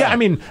 right? Yeah. I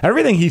mean,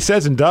 everything he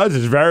says and does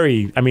is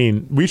very, I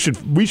mean, we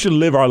should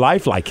live our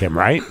life like him,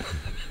 right?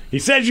 He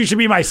says you should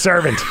be my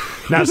servant.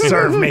 Now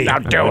serve me. Now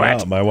do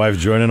it. My wife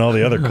joining all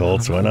the other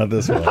cults. Why not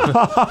this one?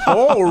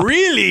 Oh,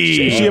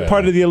 really? Is she a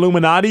part of the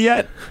Illuminati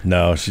yet?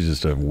 No, she's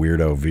just a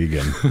weirdo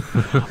vegan.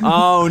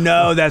 Oh,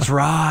 no, that's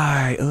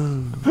right.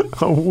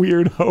 A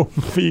weirdo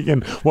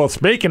vegan. Well,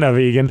 speaking of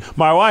vegan,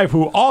 my wife,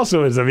 who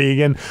also is a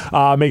vegan,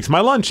 makes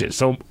my lunches.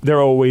 So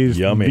they're always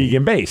Yummy.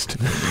 vegan-based.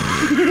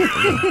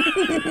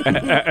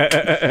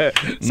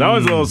 So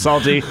it's a little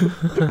salty.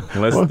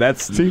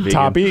 That's See, vegan.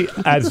 Toppy,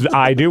 as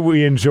I do,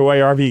 we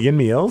enjoy our vegan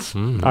meals.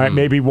 All right,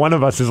 maybe one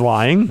of us is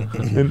lying.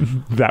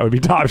 And that would be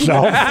top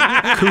shelf.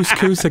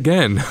 Couscous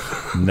again.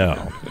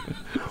 No.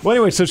 Well,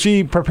 anyway, so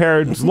she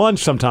prepares lunch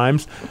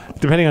sometimes,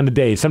 depending on the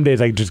day. Some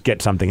days I just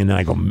get something, and then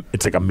I go,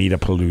 it's like a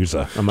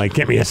meat-a-palooza. I'm like,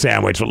 get me a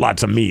sandwich with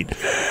lots of meat,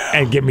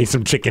 and give me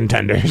some chicken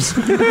tenders.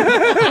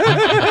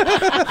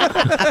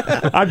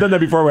 I've done that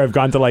before where I've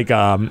gone to like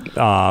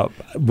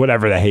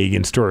whatever the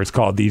Hagen store is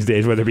called these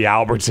days, whether it be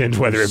Albertsons,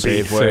 whether it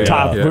be Safeway.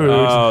 Top Foods.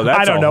 Oh, that's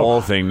I don't a know.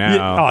 whole thing now.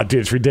 Yeah, oh, dude,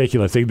 it's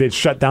ridiculous. They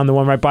shut down the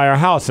one right by our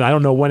house, and I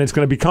don't know when it's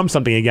going to become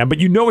something again, but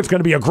you know it's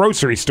going to be a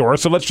grocery store,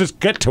 so let's just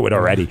get to it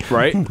already.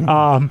 Right?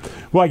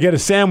 Well, I get a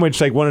sandwich,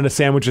 like one of the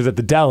sandwiches at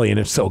the deli, and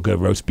it's so good,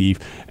 roast beef.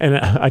 And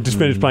I just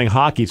finished playing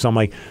hockey, so I'm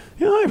like,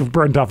 I've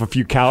burned off a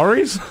few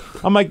calories.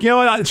 I'm like,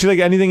 she's like,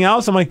 anything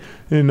else? I'm like,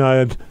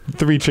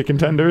 3 chicken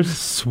tenders.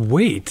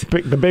 Sweet.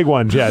 The big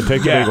ones, yeah.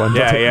 Take the big ones.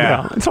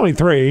 Yeah. It's only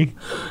 3.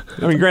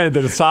 I mean, granted,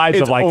 they're the size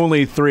It's of like...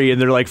 only 3,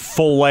 and they're like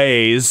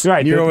fillets.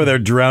 Right. You're over there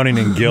drowning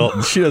in guilt,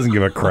 and she doesn't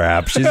give a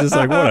crap. She's just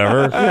like,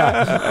 whatever.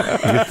 Yeah.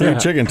 You get 3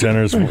 chicken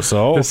tenders,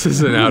 so. This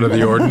isn't out of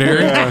the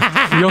ordinary.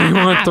 You only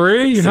want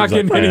 3? You're not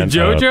Seems getting like any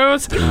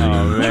JoJo's?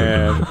 Oh,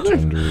 man.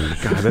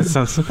 Tenders. God, that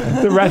sounds...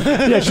 The rest,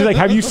 yeah, she's like,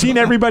 have you seen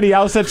everybody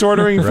else that's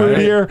ordering food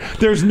here?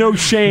 There's no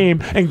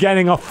shame in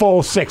getting a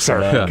full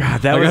 6er. Yeah.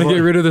 God, that I was gotta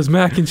get rid of this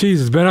mac and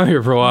cheese. It's been out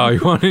here for a while. You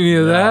want any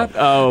of that?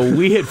 Oh,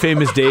 we hit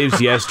Famous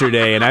Dave's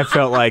yesterday, and I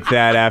felt like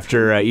that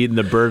after eating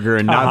the burger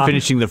and not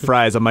finishing the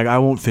fries. I'm like, I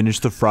won't finish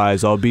the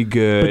fries. I'll be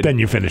good. But then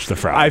you finish the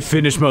fries. I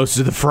finished most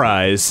of the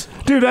fries.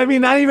 Dude, I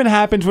mean, that even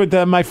happens with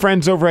my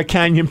friends over at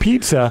Canyon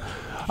Pizza.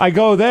 I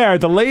go there.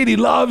 The lady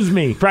loves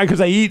me, right?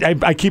 Because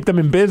I keep them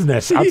in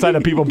business outside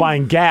of people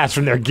buying gas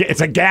from their. It's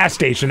a gas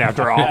station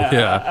after all.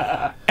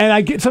 Yeah.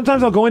 And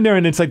sometimes I'll go in there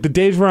and it's like the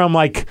days where I'm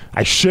like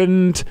I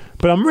shouldn't,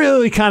 but I'm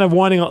really kind of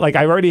wanting, like,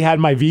 I already had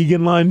my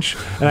vegan lunch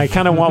and I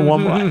kind of want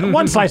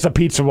one slice of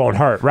pizza won't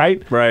hurt,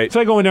 right? Right. So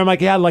I go in there. I'm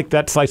like, yeah, I like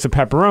that slice of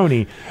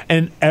pepperoni.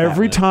 And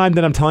every time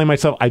that I'm telling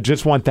myself I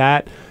just want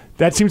that.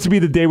 That seems to be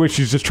the day where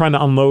she's just trying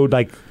to unload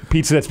like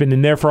pizza that's been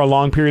in there for a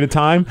long period of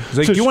time. It's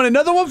like, so you want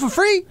another one for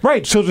free?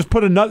 Right. She'll just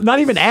put another, not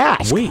even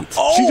ask. Sweet.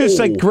 She just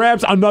like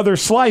grabs another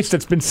slice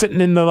that's been sitting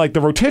in the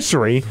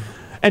rotisserie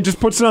and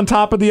just puts it on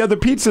top of the other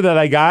pizza that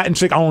I got. And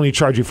she's like, I'll only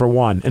charge you for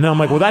one. And then I'm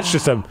like, well, that's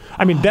just then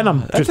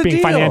I'm just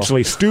being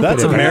financially stupid.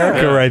 That's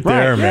America right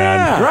there,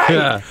 man. Yeah, right.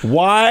 Yeah.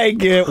 Why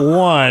get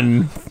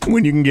one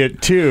when you can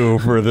get 2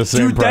 for the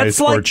same price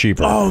or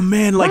cheaper? Oh,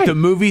 man, like the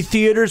movie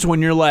theaters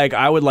when you're like,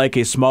 I would like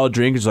a small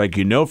drink. It's like,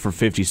 for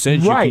 50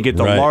 cents, you can get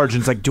the large.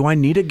 And it's like, do I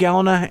need a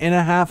gallon and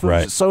a half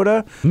of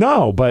soda?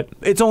 No, but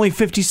it's only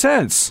 50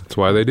 cents. That's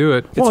why they do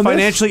it. It's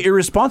financially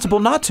irresponsible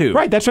not to.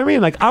 Right, that's what I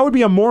mean. Like, I would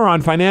be a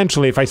moron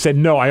financially if I said,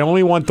 no, I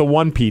only want the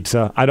one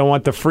pizza. I don't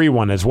want the free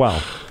one as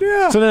well.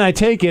 Yeah. So then I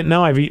take it.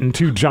 Now I've eaten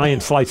 2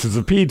 giant slices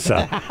of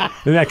pizza.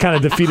 And that kind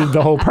of defeated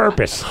the whole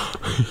purpose.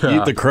 You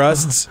eat the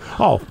crusts?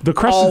 Oh, the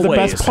crust is the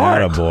best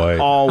part. Attaboy.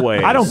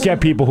 Always. I don't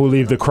get people who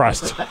leave the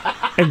crust.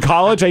 In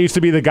college, I used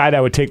to be the guy that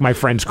would take my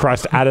friend's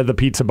crust out of the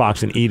pizza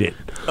box and eat it.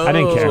 I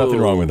didn't care. Nothing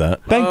wrong with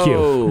that. Thank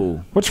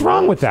you. What's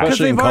wrong with that? Because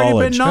they've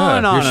already been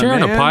gnawing on You're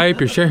sharing it, a pipe.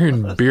 You're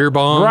sharing beer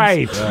bombs.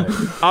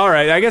 Right. All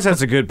right, I guess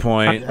that's a good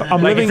point.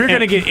 If you're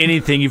going to get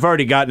anything, you've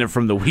already gotten it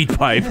from the weed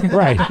pipe.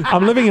 Right.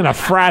 I'm living in a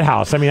frat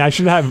house. I mean, I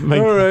should have.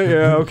 Like, all right,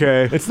 yeah,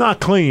 okay. It's not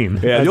clean.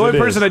 Yeah, the only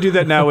person I do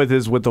that now with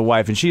is with the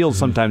wife, and she'll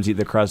sometimes eat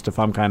the crust if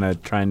I'm kind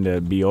of trying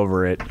to be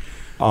over it.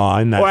 Oh,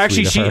 and that's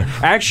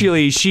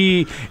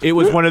it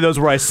was one of those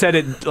where I said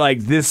it like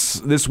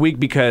this week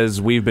because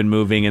we've been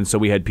moving, and so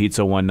we had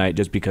pizza one night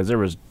just because there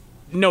was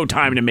no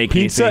time to make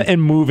pizza anything.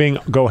 and moving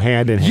go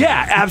hand in hand.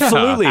 Yeah,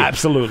 absolutely,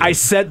 absolutely. I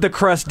set the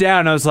crust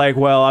down. I was like,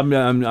 "Well,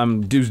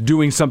 I'm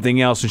doing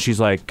something else," and she's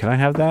like, "Can I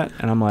have that?"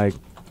 And I'm like,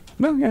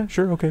 "No, yeah,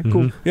 sure, okay,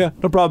 cool, yeah,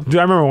 no problem." Dude,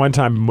 I remember one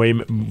time way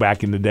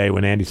back in the day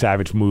when Andy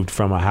Savage moved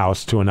from a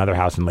house to another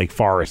house in Lake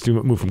Forest. He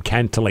moved from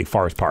Kent to Lake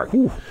Forest Park.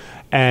 Ooh.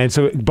 And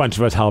so a bunch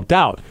of us helped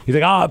out. He's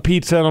like,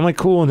 pizza. And I'm like,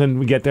 cool. And then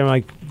we get there,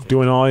 like,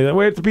 doing all. He's like,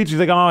 where's the pizza? He's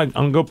like, I'm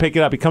going to go pick it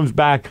up. He comes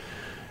back.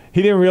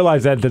 He didn't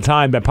realize that at the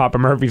time that Papa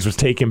Murphy's was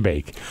take and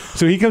bake.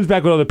 So he comes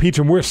back with all the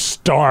pizza, and we're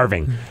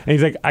starving. And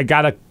he's like, I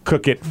got to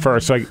cook it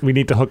first. So we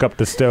need to hook up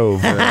the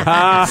stove.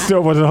 The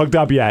stove wasn't hooked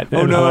up yet. Oh,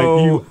 and no. I'm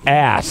like, you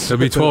ass. It'll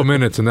be 12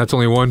 minutes, and that's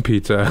only one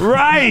pizza.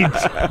 Right.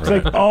 It's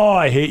like,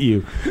 I hate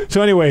you.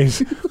 So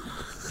anyways,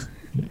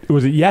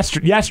 was it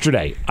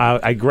yesterday?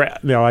 I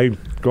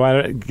go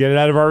out, get it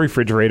out of our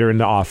refrigerator in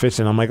the office,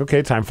 and I'm like,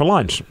 okay, time for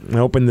lunch. I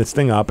open this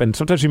thing up, and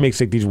sometimes he makes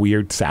like these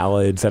weird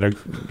salads that are.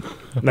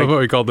 Like,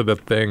 he called it a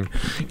thing.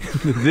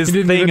 This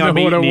didn't thing even I'm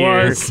know what eating it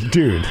here, was.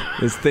 Dude.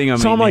 This thing I'm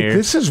So eating I'm like, here.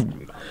 this is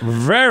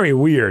very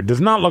weird.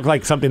 Does not look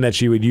like something that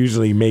she would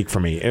usually make for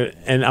me.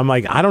 And I'm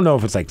like, I don't know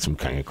if it's like some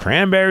kind of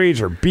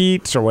cranberries or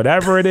beets or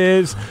whatever it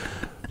is,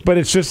 but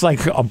it's just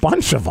like a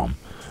bunch of them.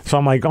 So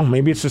I'm like,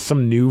 maybe it's just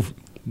some new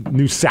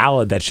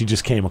salad that she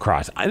just came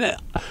across.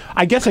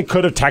 I guess I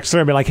could have texted her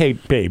and been like, hey,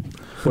 babe,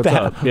 what the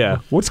hell? Yeah.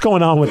 What's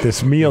going on with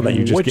this meal that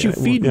you just What you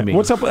feeding me?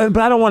 What's up? But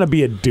I don't want to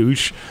be a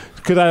douche.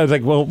 Because I was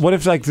like, well, what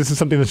if like this is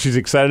something that she's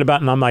excited about?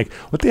 And I'm like,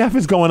 what the F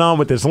is going on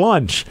with this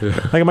lunch?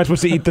 Like, am I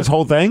supposed to eat this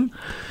whole thing?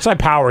 So I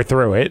power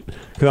through it.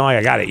 Because I'm like,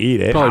 I got to eat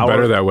it. Probably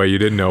better that way. You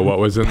didn't know what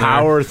was in there.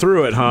 Power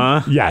through it,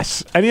 huh?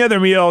 Yes. Any other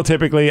meal,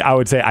 typically, I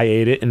would say I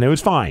ate it and it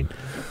was fine.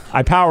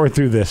 I powered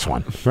through this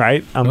one,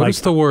 right? I'm Notice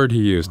the word he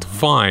used.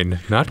 Fine.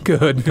 Not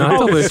good. Not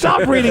delicious.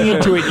 Stop reading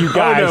into it, you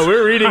guys. Oh, no,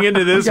 we're reading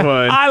into this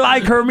one. I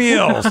like her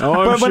meals.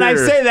 But when I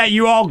say that,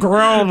 you all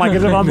groan like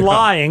as if I'm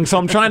lying. So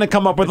I'm trying to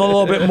come up with a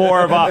little bit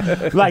more of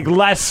a, like,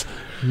 less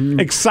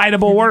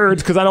excitable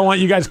words because I don't want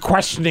you guys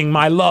questioning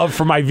my love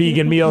for my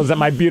vegan meals that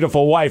my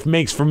beautiful wife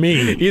makes for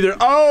me. Either,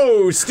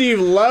 Steve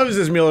loves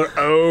this meal, or,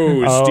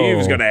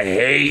 Steve's going to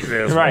hate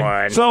this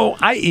one. So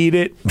I eat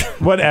it.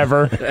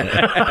 Whatever.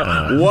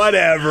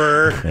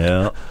 Whatever.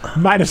 Yeah.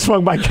 Might have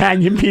swung by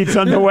Canyon Pizza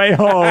on the way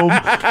home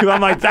because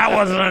I'm like, that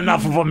wasn't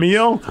enough of a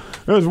meal.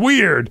 It was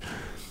weird.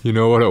 You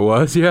know what it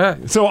was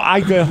yet? So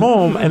I get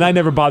home and I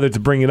never bothered to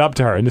bring it up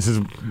to her. And this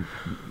is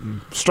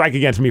strike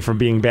against me from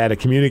being bad at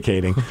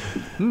communicating.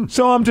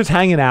 So I'm just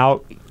hanging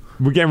out.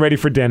 We're getting ready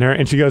for dinner.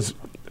 And she goes,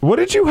 what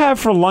did you have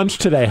for lunch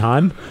today,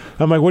 hon?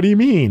 I'm like, what do you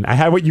mean? I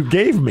had what you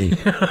gave me.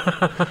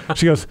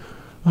 She goes,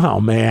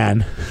 oh,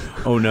 man.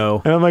 Oh,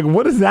 no. And I'm like,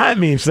 what does that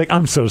mean? She's like,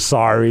 I'm so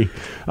sorry.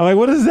 I'm like,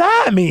 what does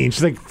that mean?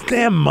 She's like,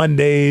 damn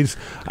Mondays.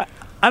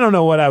 I don't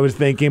know what I was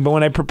thinking, but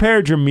when I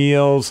prepared your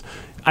meals,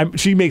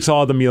 she makes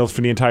all the meals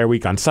for the entire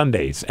week on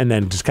Sundays and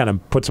then just kind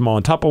of puts them all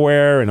in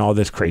Tupperware and all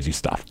this crazy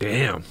stuff.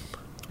 Damn.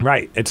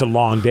 Right. It's a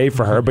long day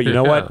for her, but you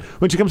know what?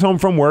 When she comes home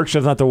from work, she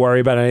doesn't have to worry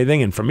about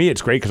anything. And for me,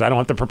 it's great because I don't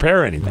have to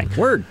prepare anything.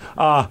 Word.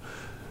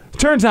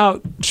 Turns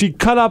out she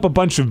cut up a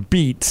bunch of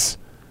beets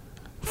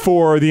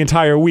for the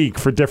entire week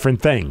for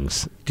different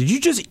things. Did you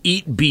just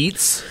eat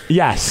beets?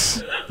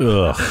 Yes.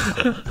 Ugh.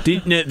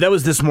 That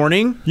was this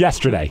morning?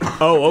 Yesterday.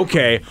 Oh,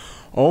 okay.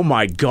 Oh,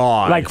 my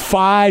God. Like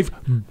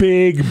 5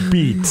 big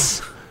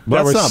beets.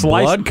 That's not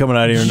blood coming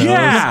out of your nose.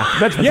 Yeah,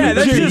 that's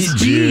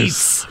just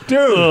beets.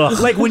 Dude.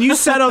 Like when you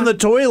sat on the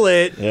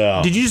toilet,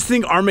 Yeah. did you just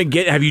think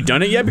Armageddon? Have you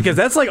done it yet? Because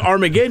that's like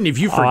Armageddon if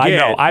you forget. I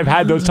know. I've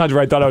had those times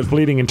where I thought I was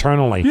bleeding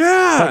internally.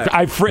 Yeah. Like,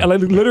 I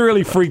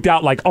literally freaked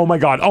out like, oh my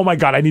God,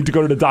 I need to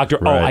go to the doctor.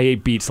 Right. Oh, I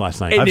ate beets last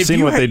night. And I've if seen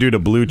you what had- they do to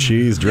blue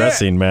cheese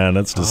dressing, man.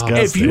 That's disgusting.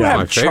 If you my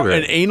have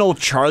favorite. an anal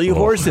Charlie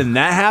horse and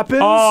that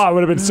happens, I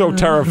would have been so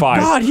terrified.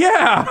 God,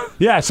 yeah.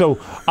 Yeah, so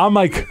I'm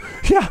like,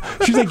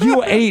 she's like,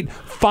 you ate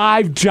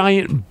 5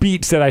 giant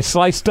beets that I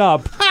sliced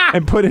up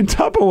and put in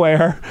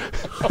Tupperware.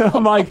 And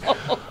I'm like,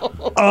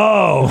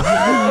 oh.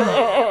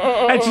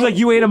 And she's like,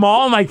 you ate them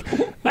all? I'm like,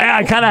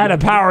 I kind of had to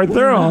power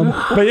through them.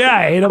 But yeah,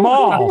 I ate them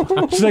all.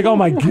 She's like, oh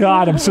my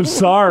God, I'm so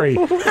sorry.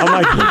 I'm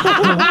like,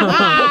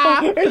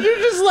 And you're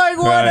just like,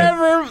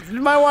 whatever. Right.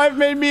 My wife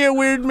made me a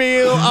weird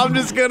meal. I'm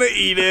just going to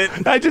eat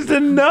it. I just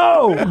didn't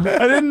know.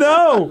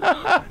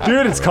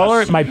 Dude, it's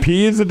color. My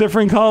pee is a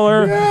different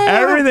color. Yeah.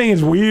 Everything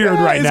is weird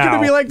right now. It's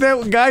going to be like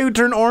that guy who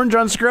turned orange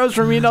on Scrubs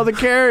from eating all the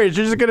carrots.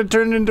 You're just going to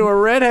turn into a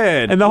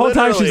redhead. And the whole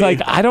time she's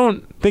like, I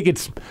don't think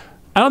it's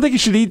I don't think you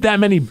should eat that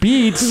many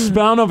beets,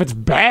 but I don't know if it's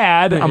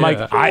bad. I'm like,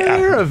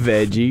 you're a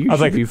veggie. You I was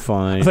should be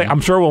fine. I was like,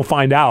 I'm sure we'll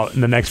find out in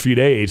the next few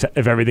days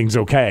if everything's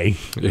okay.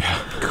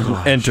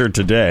 Yeah. Enter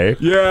today.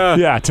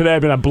 Yeah, today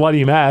I've been a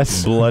bloody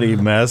mess. Bloody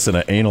mess and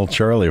an anal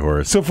Charlie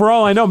horse. So for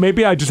all I know,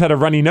 maybe I just had a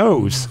runny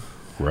nose.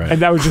 Right.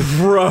 And that was just,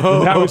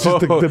 that was just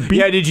the beet.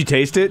 Yeah, did you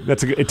taste it?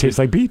 It tastes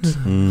like beets.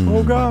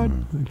 Oh,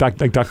 God.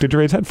 Like Dr.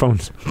 Dre's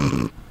headphones.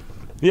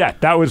 Yeah,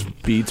 that was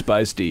Beats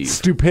by Steve.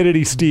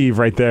 Stupidity Steve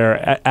right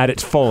there at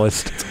its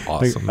fullest. It's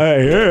awesome. Like,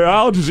 hey,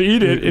 I'll just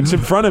eat it. It's in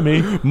front of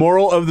me.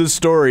 Moral of the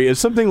story: if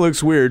something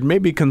looks weird,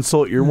 maybe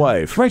consult your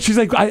wife. Right? She's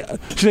like,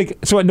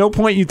 so at no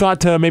point you thought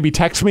to maybe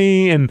text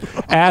me and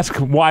ask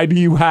why do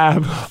you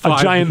have a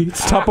giant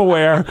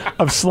Tupperware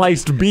of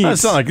sliced beets?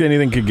 It's not like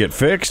anything could get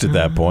fixed at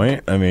that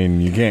point. I mean,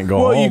 you can't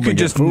go home you could and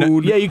just get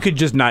food. you could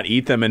just not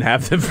eat them and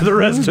have them for the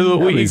rest of the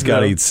week. He's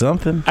got to eat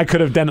something. I could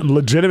have then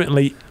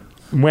legitimately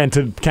went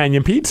to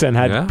Canyon Pizza and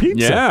had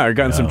pizza. Yeah, or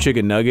gotten some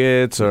chicken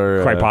nuggets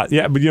or quite pot.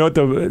 Yeah, but you know what?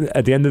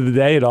 At the end of the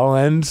day, it all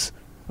ends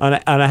on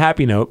a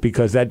happy note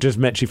because that just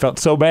meant she felt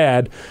so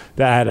bad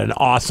that I had an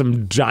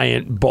awesome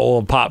giant bowl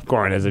of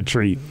popcorn as a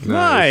treat.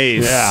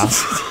 Nice. Yeah.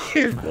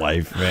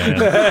 Life, man.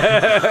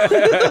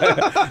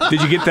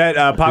 Did you get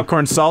that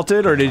popcorn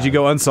salted or did you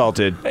go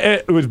unsalted?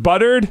 It was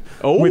buttered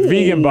with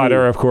vegan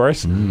butter, of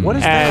course. What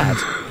is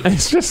that?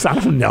 It's just, I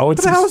don't know.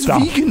 It's How's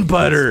stuff. vegan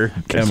butter?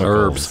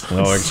 Chemicals.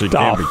 No, actually, it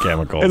can't be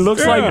chemicals. It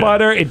looks like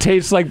butter. It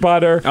tastes like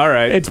butter. All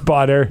right. It's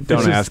butter.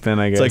 Don't ask then,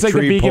 I guess. It's like the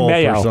tree vegan pulp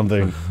mayo. or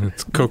something.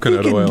 It's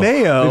coconut Vegan oil.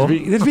 mayo?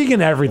 It's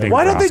vegan everything.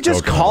 Why don't they Ross.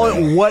 just call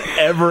it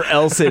whatever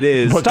else it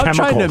is? What Stop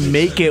trying to chemicals?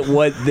 make it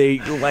what they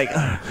like.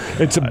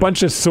 It's a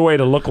bunch of soy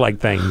to look like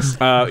things.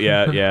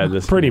 Yeah.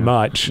 This Pretty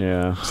much.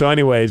 Yeah. So,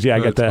 anyways, I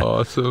got That's that.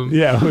 awesome.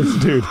 Yeah, it was,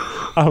 dude.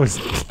 I was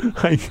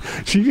like,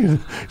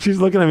 she's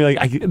looking at me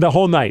like the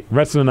whole night,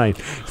 rest of the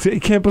night. I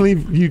can't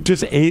believe you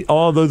just ate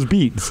all those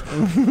beets.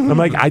 I'm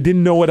like, I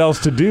didn't know what else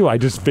to do. I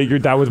just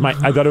figured I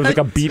thought it was like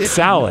a beet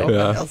salad.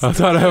 Yeah. I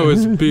thought I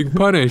was being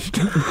punished.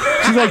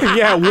 She's like,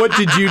 yeah, what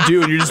did you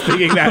do? And you're just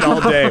thinking that all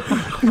day.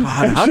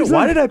 God,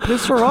 why did I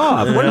piss her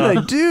off? What did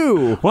I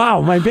do?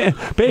 Wow, babe,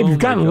 you've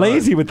gotten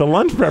lazy with the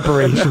lunch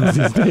preparations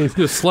these days.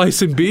 Just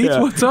slicing beets?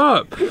 Yeah. What's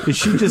up? Is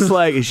she just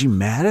like, is she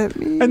mad at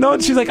me? And then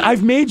she's like,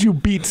 I've made you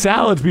beet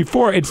salads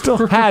before. It still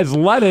has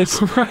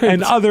lettuce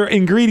and other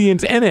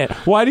ingredients in it.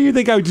 Why do you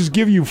think I would just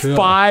give you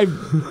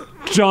 5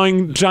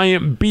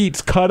 giant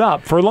beets cut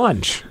up for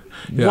lunch?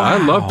 Yeah, I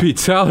love beet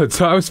salad,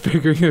 so I was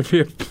figuring it'd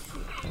be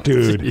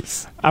Dude,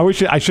 Jeez. I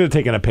should have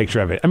taken a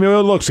picture of it. I mean, it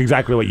looks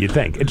exactly what you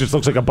think. It just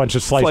looks like a bunch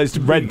of sliced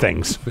red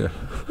things. Yeah.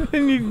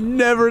 And you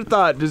never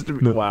thought just to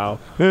be, wow.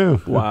 Yeah.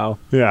 Wow.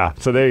 Yeah,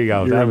 so there you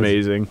go. You're That was-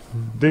 amazing.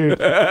 dude.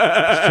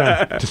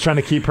 Just trying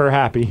to keep her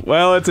happy.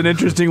 Well, it's an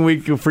interesting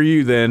week for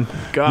you then.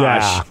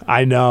 Gosh. Yeah,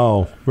 I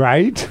know,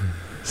 right?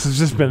 This has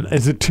just been.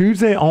 Is it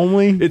Tuesday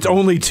only? It's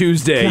only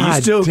Tuesday.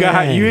 God You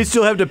dang.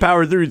 still have to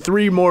power through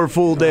 3 more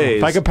full days.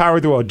 If I could power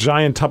through a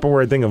giant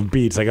Tupperware thing of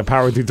beets, I could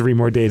power through 3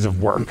 more days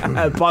of work.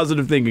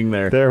 Positive thinking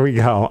there. There we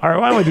go. All right,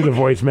 why don't we do the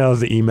voicemails,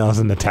 the emails,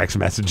 and the text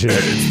messages?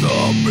 It's the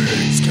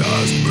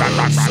Migs-Cast.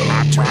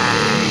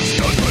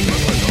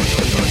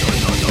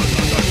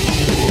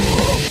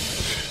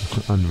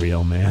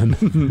 Unreal, man.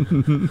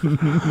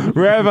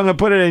 Rev, I'm going to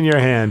put it in your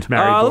hand,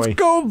 married boy. Let's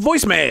go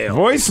voicemail.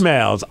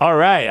 Voicemails. All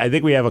right. I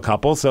think we have a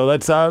couple, so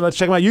let's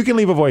check them out. You can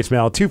leave a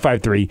voicemail,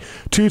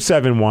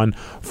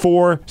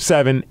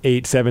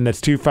 253-271-4787.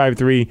 That's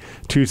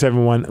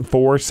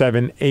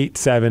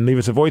 253-271-4787. Leave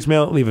us a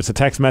voicemail, leave us a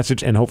text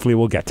message, and hopefully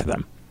we'll get to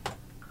them.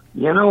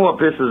 You know what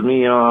pisses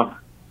me off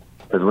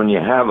is when you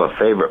have a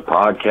favorite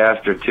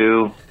podcast or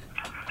two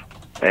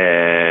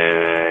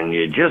and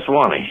you just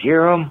want to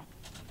hear them,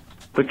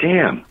 but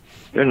damn,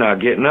 they're not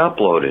getting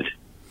uploaded.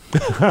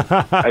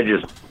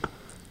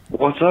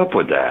 What's up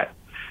with that?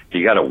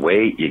 You got to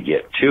wait, you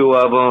get 2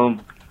 of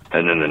them,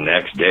 and then the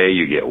next day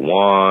you get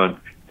 1,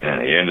 and at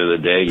the end of the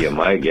day you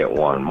might get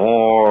 1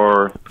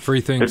 more.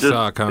 Free things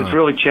suck, huh? It's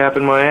really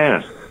chapping my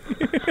ass.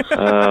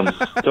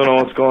 Don't know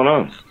what's going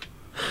on.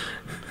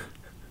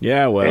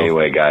 Yeah, well.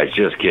 Anyway, guys,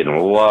 just kidding.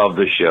 Love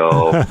the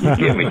show. You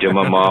get me to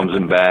my mom's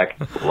and back.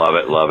 Love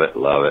it, love it,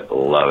 love it,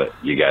 love it.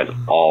 You guys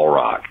all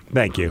rock.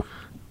 Thank you.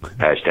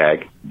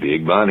 Hashtag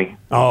Big Bunny.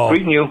 Oh.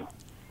 Tweeting you.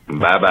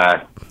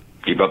 Bye-bye.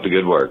 Keep up the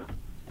good work.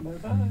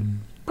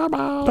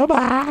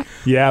 Bye-bye.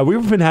 Yeah,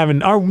 we've been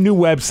having our new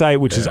website,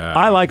 which is,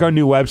 I like our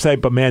new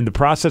website, but man, the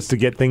process to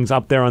get things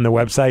up there on the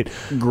website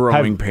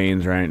Growing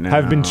pains right now.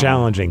 have been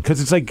challenging because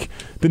it's like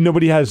that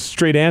nobody has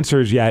straight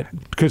answers yet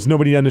because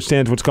nobody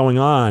understands what's going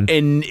on.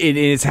 And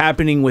it's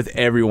happening with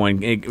everyone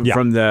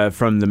from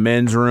the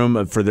men's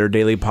room for their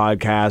daily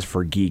podcast,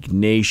 for Geek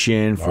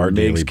Nation, for Our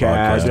daily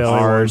Migs-Cast, podcast.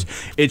 ours.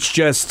 It's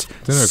just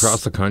Isn't it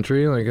across the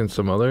country, like in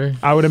some other?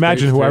 I would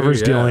imagine states, whoever's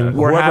too? dealing.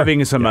 we're whoever-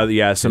 having some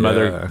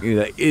other.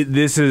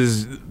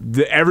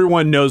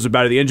 everyone knows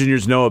about it. The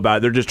engineers know about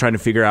it. They're just trying to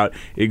figure out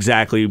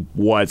exactly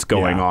what's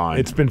going on.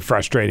 It's been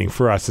frustrating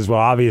for us as well.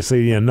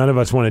 Obviously, none of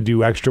us want to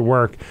do extra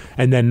work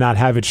and then not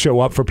have it show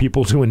up for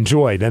people to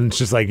enjoy. Then it's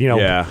just like,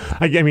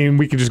 I mean,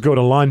 we could just go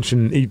to lunch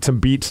and eat some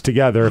beets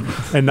together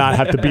and not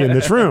have to be in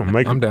this room.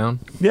 Like, I'm down.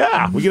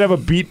 Yeah, we could have a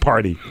beet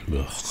party.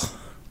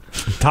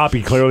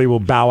 Toppy clearly will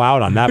bow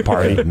out on that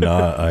party.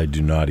 I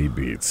do not eat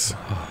beets.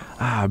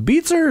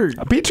 Beets are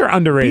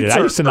underrated. Beets I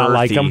used to not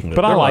like them,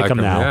 but I like them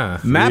now. Yeah.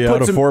 Matt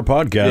puts 4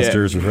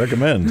 podcasters would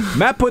recommend.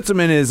 Matt puts them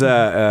in his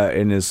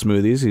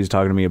smoothies. He's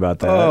talking to me about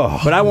that.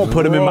 But I won't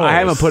put them in. I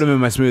haven't put them in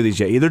my smoothies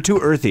yet. They're too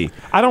earthy.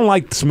 I don't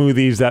like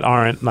smoothies that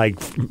aren't like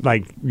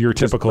your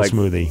typical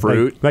smoothie.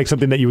 Fruit, like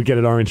something that you would get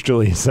at Orange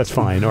Julie's. That's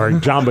fine. Or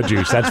Jamba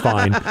Juice. That's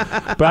fine.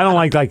 But I don't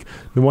like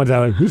the ones that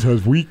are like, this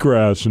has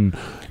wheatgrass and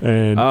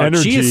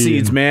energy. Chia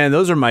seeds, man.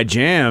 Those are my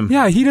jam.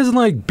 Yeah, he doesn't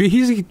like.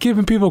 He's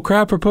giving people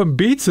crap for putting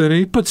beets in.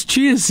 He puts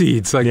chia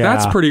seeds.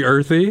 That's pretty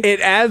earthy. It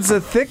adds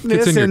a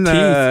thickness in your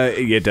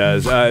teeth. It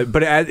does,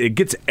 but it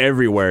gets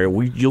everywhere.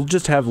 You'll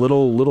just have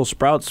little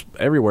sprouts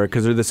everywhere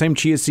because they're the same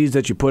chia seeds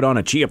that you put on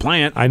a chia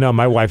plant. I know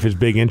my wife is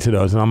big into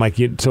those, and I'm like,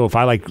 so if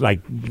I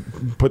like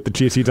put the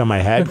chia seeds on my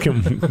head,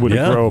 would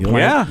it grow a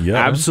plant? Yeah,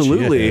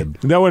 absolutely.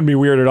 That wouldn't be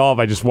weird at all if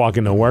I just walk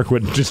into work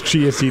with just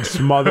chia seeds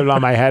smothered on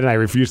my head and I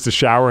refuse to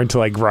shower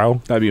until I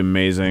grow. That'd be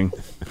amazing.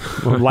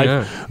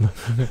 I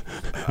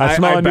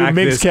smell a new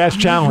Migs-Cast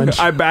challenge.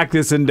 I back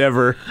this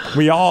endeavor.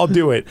 We all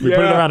do it. We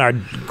put it around our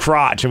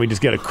crotch and we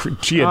just get a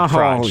chia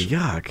crotch. Oh,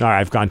 yuck. All right,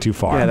 I've gone too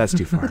far. Yeah, that's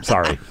too far.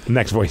 Sorry.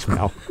 Next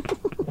voicemail.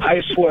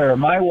 I swear,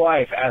 my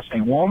wife asked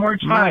me one more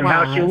time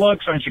how she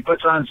looks when she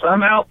puts on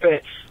some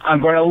outfit.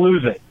 I'm going to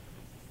lose it.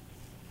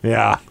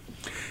 Yeah.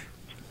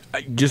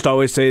 I just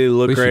always say they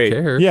look great.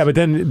 Yeah, but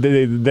then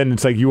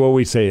it's like you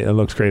always say it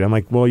looks great. I'm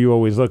like, well, you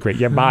always look great.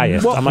 You're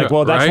biased. I'm like,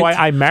 well, that's why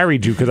I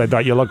married you because I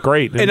thought you looked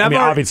great. And I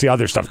mean, obviously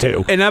other stuff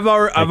too. And I've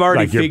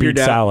already your figured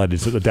beet out salad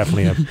is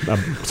definitely a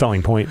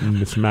selling point in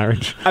this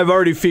marriage. I've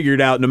already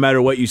figured out no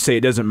matter what you say,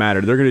 it doesn't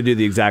matter. They're going to do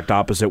the exact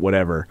opposite,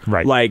 whatever.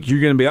 Right. Like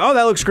you're going to be, oh,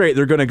 that looks great.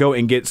 They're going to go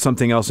and get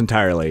something else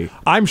entirely.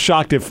 I'm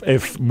shocked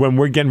if when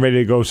we're getting ready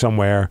to go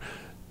somewhere,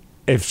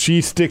 if she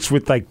sticks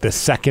with like the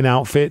second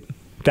outfit.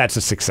 That's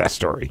a success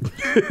story.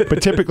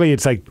 But typically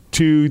it's like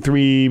 2,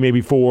 3,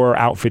 maybe 4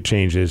 outfit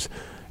changes.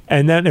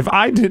 And then if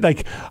I did,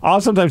 like, I'll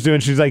sometimes do it,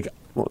 and she's like,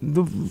 well,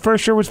 the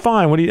first shirt was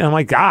fine. What do you? I'm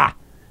like,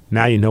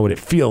 now you know what it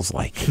feels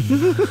like. Turn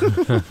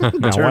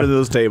to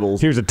those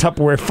tables. Here's a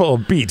Tupperware full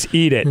of beets.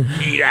 Eat it.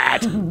 Eat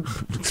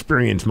it.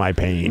 Experience my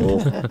pain. All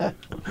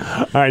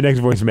right, next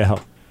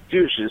voicemail.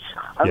 Douches.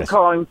 I'm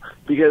calling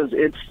because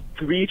it's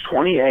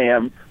 3:20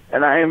 a.m.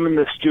 and I am in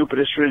the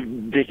stupidest,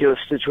 ridiculous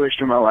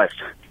situation of my life.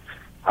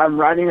 I'm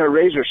riding a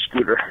Razor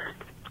scooter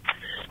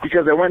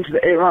because I went to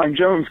the Aaron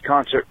Jones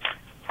concert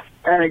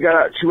and I got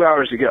out 2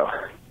 hours ago.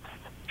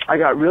 I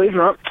got really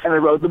drunk and I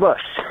rode the bus.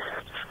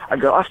 I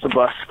got off the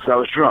bus because I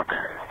was drunk.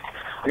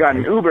 I got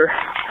an Uber.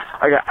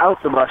 I got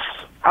out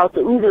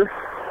the Uber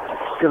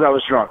because I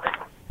was drunk.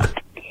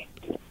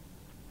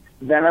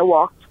 Then I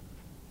walked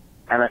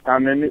and I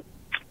found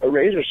a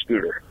Razor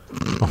scooter.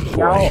 Oh,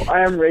 now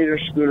I am Razor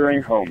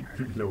scootering home.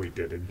 No, we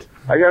didn't.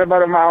 I got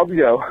about a mile to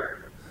go.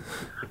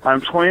 I'm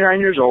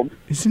 29 years old.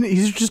 Isn't it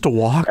easier just to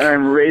walk? And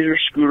I'm Razor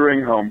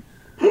scootering home.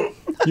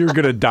 You're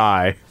going to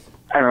die.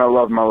 And I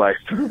love my life.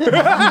 Couldn't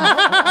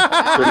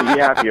be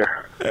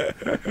happier.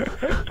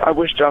 I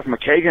wish Duff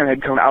McKagan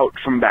had come out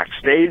from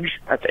backstage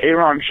at the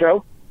Aaron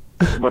show,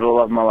 but I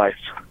love my life.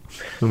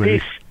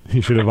 Peace.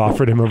 You should have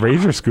offered him a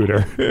Razor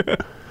scooter.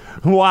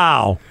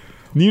 Wow.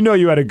 You know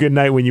you had a good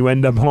night when you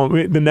end up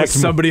home. The next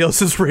somebody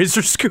else's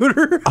Razor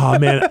scooter? Oh,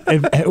 man.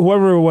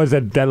 Whoever it was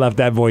that left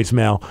that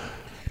voicemail,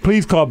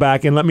 please call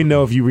back and let me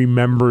know if you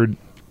remembered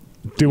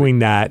doing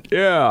that.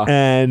 Yeah.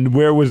 And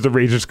where was the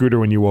Razor scooter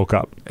when you woke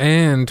up?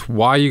 And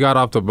why you got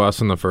off the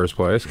bus in the first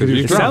place. Because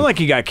it sounded like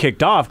he got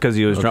kicked off because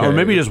he was drunk. Or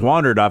maybe he just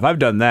wandered off. I've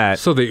done that.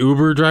 So the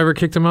Uber driver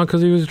kicked him out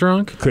because he was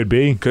drunk? Could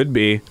be. Could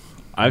be.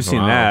 I've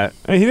seen that.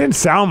 He didn't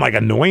sound like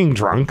annoying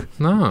drunk.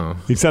 No.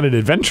 He sounded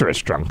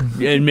adventurous drunk.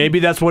 And maybe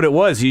that's what it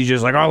was. He's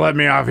just like, oh, let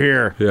me off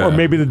here. Yeah. Or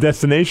maybe the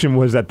destination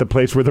was at the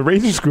place where the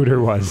Razor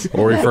scooter was.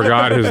 Or he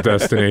forgot his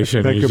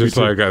destination. He's just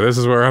like, this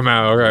is where I'm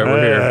at. All right,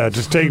 we're here.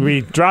 Just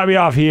drop me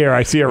off here.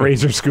 I see a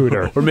Razor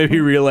scooter. Or maybe he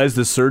realized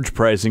the surge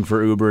pricing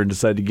for Uber and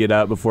decided to get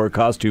out before it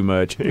cost too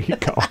much. There you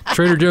go.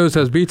 Trader Joe's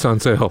has beets on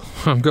sale.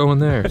 I'm going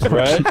there.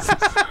 Right?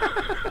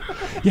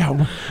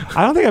 Yeah,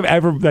 I don't think I've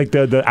ever like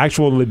the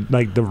actual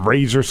like the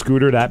Razor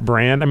scooter, that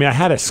brand. I mean, I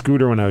had a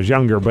scooter when I was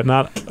younger, but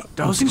not.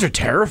 Those things are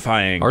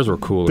terrifying. Ours were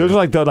cool. Those are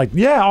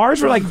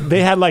ours were like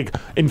they had like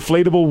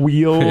inflatable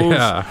wheels,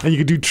 and you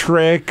could do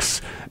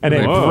tricks and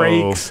it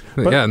brakes.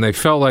 Yeah, and they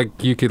felt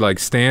like you could like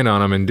stand on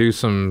them and do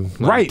some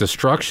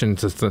destruction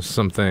to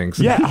some things.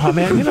 Yeah, oh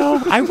man,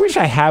 I wish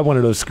I had one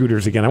of those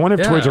scooters again. I wonder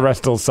if Toys R Us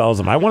still sells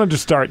them. I wanted to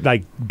start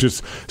like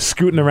just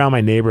scooting around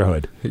my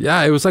neighborhood.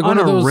 Yeah, it was like on one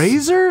of those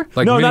Razor.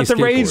 Like no, mini not the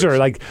skateboards. Razor.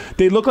 Like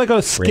They look like a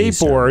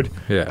skateboard.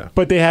 Yeah.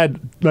 But they had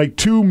like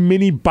 2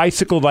 mini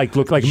bicycle,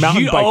 look like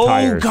mountain bike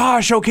tires. Oh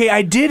gosh, okay,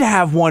 I did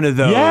have one of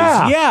those.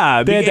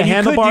 Yeah. They had the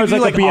handlebars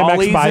like a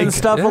BMX bike and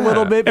stuff a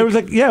little bit. It was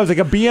like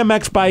a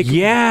BMX bike.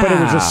 Yeah. But it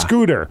was a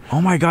scooter.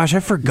 Oh my gosh, I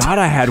forgot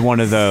I had one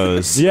of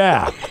those.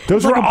 Yeah.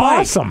 Those were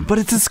awesome. But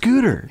it's a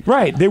scooter.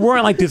 Right. They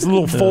weren't like this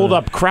little fold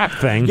up crap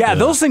thing. Yeah,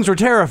 those things were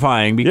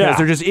terrifying because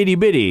they're just itty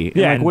bitty.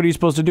 Yeah. Like, what are you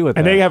supposed to do with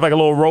that? And they have like a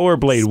little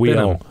rollerblade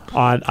wheel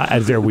on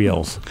as their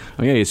wheels.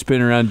 Oh yeah, you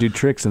spin around, do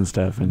tricks and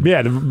stuff. And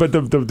but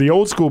the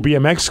old school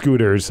BMX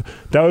scooters,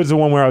 that was the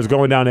one where I was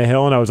going down a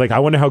hill and I was like, I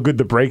wonder how good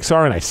the brakes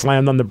are, and I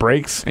slammed on the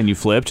brakes. And you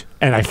flipped?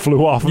 And I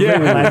flew off of it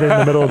and landed in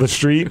the middle of the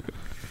street.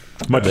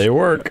 But they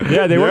work.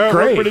 Yeah, they work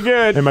great. Pretty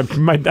good. And I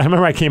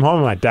remember I came home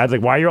and my dad's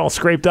like, "Why are you all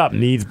scraped up?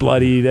 Knees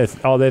bloody,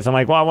 all this." I'm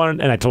like, "Well, I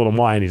wanted," and I told him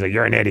why, and he's like,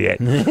 "You're an idiot."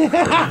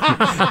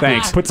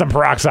 Thanks. Put some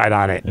peroxide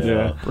on it.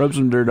 Yeah. Rub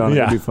some dirt on it.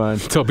 It'll be fine.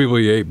 Tell people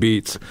you ate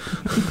beets.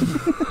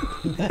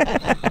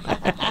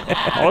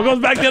 All goes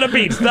back to the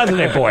beats, doesn't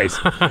it, boys?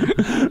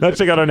 Let's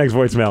check out our next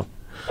voicemail.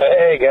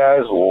 Hey,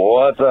 guys.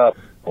 What's up?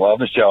 Love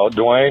the show.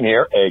 Dwayne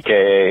here,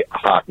 a.k.a.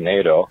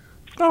 Hawknado.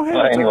 Oh,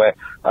 hey. Anyway,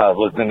 I was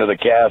listening to the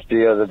cast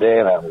the other day,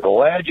 and I'm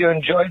glad you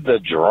enjoyed the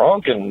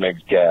drunken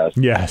Migs-Cast.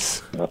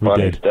 Yes,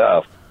 funny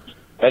stuff.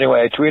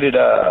 Anyway, I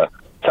tweeted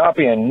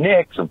Toppy and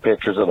Nick some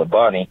pictures of the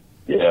bunny.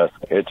 Yes,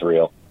 it's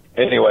real.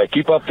 Anyway,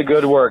 keep up the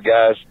good work,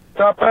 guys.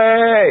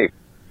 Toppy!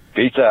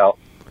 Peace out.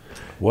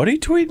 What did he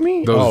tweet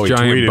me? Those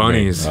giant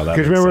bunnies.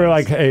 Because remember,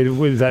 like, hey,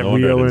 was that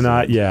real or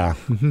not? Yeah.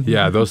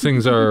 Yeah, those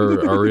things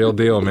are a real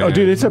deal, man. Oh,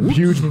 dude, it's a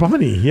huge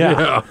bunny.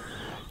 Yeah.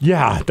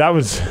 Yeah, that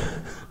was...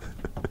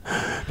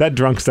 That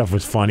drunk stuff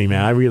was funny,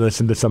 man. I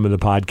re-listened to some of the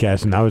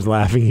podcasts, and I was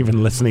laughing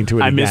even listening to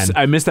it again.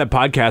 I missed that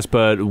podcast,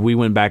 but we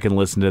went back and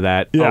listened to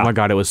that. Yeah. Oh, my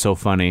God, it was so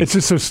funny. It's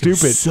just so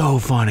stupid. It's so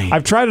funny.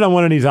 I've tried it on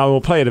one of these. I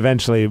will play it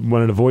eventually,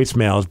 one of the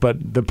voicemails.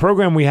 But the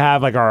program we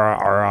have, like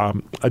our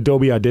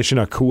Adobe Audition,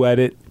 our Cool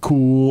Edit,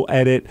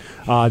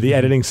 the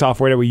editing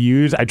software that we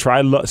use, I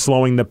tried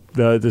slowing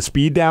the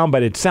speed down,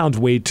 but it sounds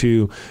way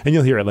too, and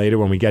you'll hear it later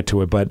when we get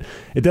to it, but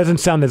it doesn't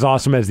sound as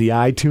awesome as the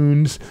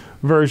iTunes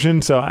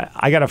version, so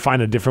I got to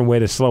find a different way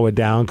to slow it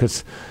down,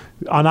 because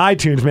on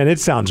iTunes, man, it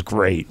sounds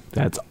great.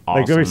 That's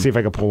awesome. Like, let me see if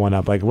I can pull one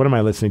up. Like, what am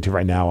I listening to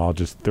right now? I'll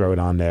just throw it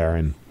on there,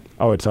 and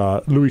it's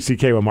Louis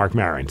C.K. with Mark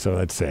Maron, so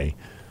let's see.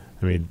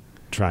 Let me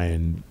try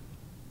and...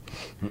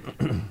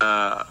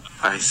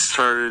 I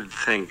started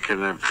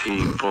thinking of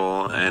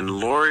people, and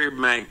Laurie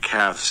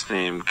Metcalf's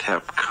name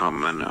kept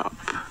coming up.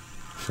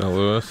 St.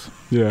 Louis?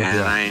 Yeah. And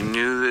I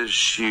knew that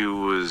she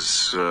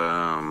was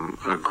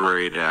a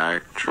great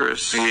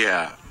actress.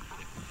 Yeah.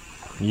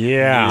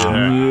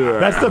 Yeah.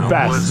 That's the best.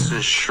 I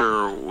wasn't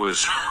sure it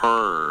was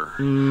her.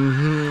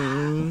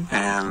 Mm-hmm.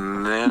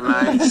 And then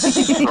I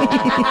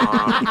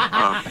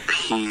saw a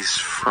piece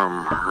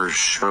from her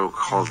show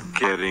called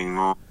Getting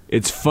On.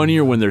 It's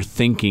funnier when they're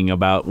thinking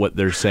about what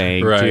they're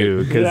saying,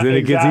 too, because then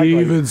it gets exactly.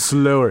 even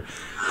slower.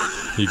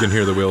 You can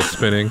hear the wheels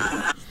spinning.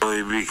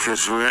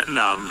 Because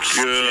I'm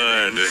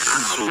good.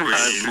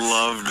 I'd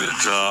love to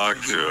talk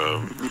to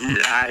him.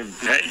 Yeah, I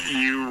bet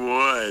you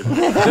would.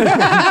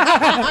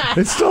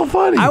 It's still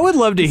funny. I would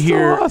love to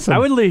hear. Awesome. I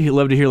would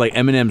love to hear like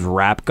Eminem's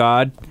Rap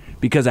God,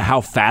 because of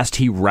how fast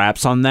he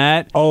raps on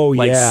that. Oh,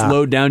 like, yeah.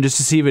 slowed down just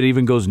to see if it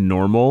even goes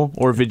normal,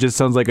 or if it just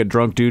sounds like a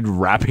drunk dude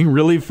rapping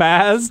really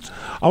fast.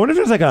 I wonder if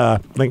there's like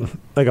a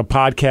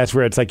podcast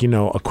where it's like,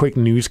 a quick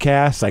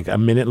newscast, like a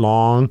minute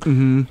long.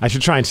 Mm-hmm. I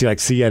should try and see like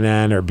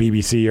CNN or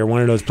BBC or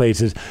one of those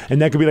places, and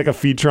that could be like a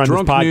feature on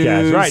Drunk this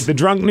podcast. news. Right, the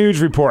Drunk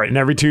News Report. And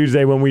every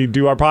Tuesday when we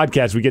do our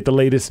podcast, we get the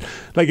latest.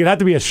 Like, it'd have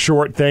to be a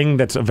short thing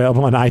that's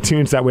available on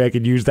iTunes. That way I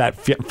could use that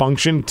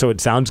function so it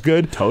sounds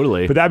good.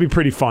 Totally. But that'd be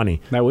pretty funny.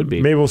 That would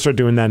be. Maybe we'll start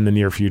doing that in the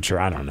near future.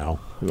 I don't know.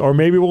 Or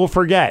maybe we'll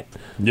forget.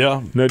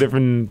 Yeah. No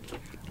different...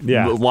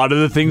 Yeah. A lot of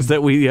the things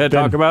that we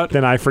talk about.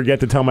 Then I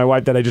forget to tell my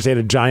wife that I just ate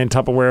a giant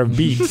Tupperware of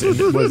beets.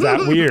 Was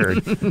that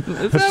weird?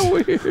 Is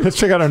that weird? Let's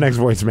check out our next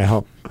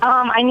voicemail.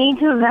 I need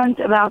to vent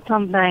about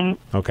something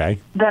Okay.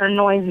 that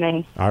annoys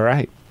me. All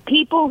right.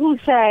 People who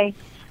say,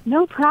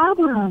 no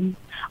problem,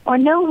 or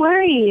no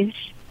worries,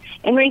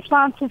 in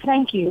response to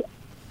thank you.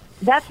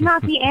 That's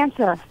not the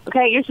answer.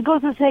 Okay, you're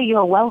supposed to say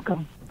you're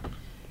welcome.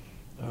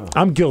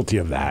 I'm guilty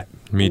of that.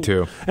 Me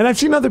too. And I've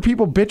seen other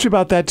people bitch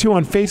about that too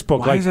on Facebook.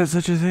 Why is that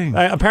such a thing?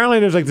 Apparently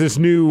there's like this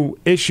new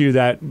issue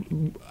that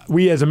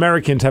we as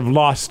Americans have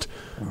lost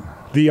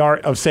the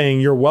art of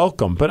saying you're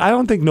welcome. But I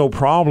don't think no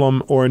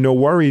problem or no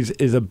worries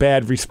is a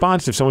bad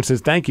response if someone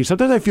says thank you.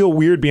 Sometimes I feel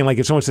weird being like,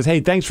 if someone says, hey,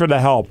 thanks for the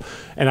help,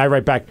 and I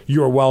write back,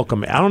 you're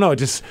welcome. I don't know, it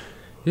just...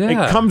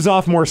 Yeah. It comes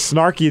off more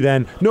snarky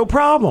than no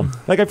problem.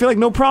 Like, I feel like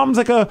no problem's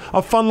like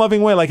a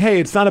fun-loving way. Like, hey,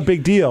 it's not a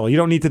big deal. You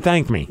don't need to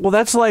thank me. Well,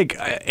 that's like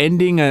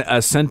ending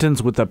a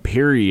sentence with a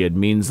period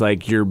means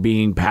like you're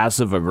being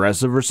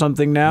passive-aggressive or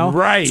something now.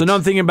 Right. So now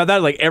I'm thinking about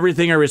that. Like,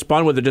 everything I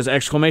respond with are just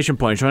exclamation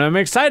points. Showing I'm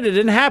excited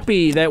and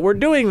happy that we're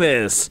doing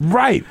this.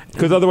 Right.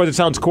 Because otherwise it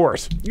sounds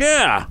coarse.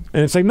 Yeah.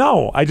 And it's like,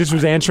 no, I just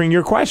was answering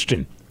your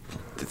question.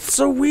 It's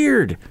so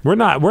weird. We're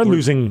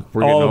losing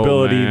we're all getting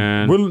ability.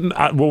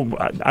 old,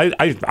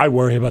 I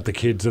worry about the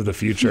kids of the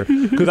future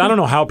because I don't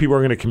know how people are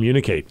going to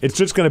communicate. It's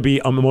just going to be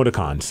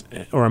emoticons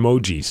or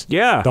emojis.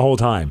 Yeah. The whole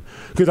time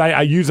because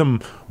I use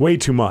them way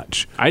too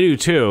much. I do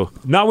too.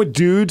 Not with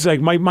dudes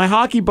like my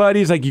hockey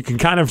buddies. Like you can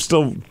kind of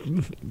still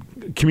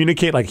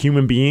communicate like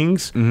human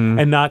beings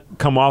and not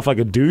come off like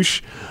a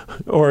douche,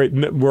 or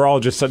we're all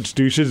just such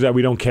douches that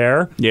we don't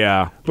care.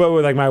 Yeah. But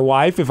with like my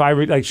wife, if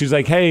I she's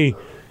like, hey,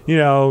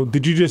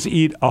 did you just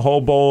eat a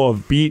whole bowl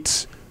of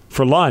BEETS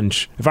for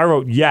lunch? If I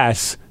wrote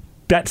yes,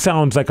 that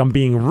sounds like I'm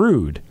being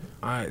rude.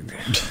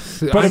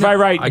 But if I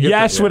write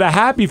yes with a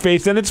happy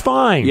face, then it's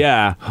fine.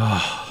 Yeah.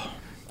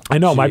 I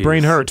know, my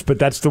brain hurts, but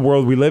that's the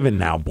world we live in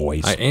now,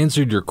 boys. I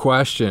answered your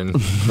question.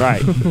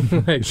 Right.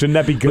 Shouldn't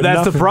that be good But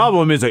enough? that's the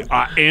problem is like,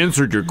 I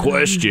answered your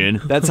question.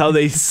 That's how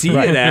they see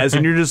it as,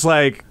 and you're just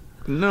like,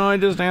 no, I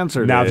just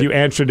answered it. Now, if you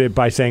answered it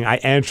by saying, I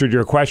answered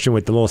your question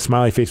with the little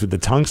smiley face with the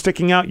tongue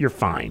sticking out, you're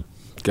fine.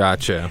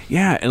 Gotcha.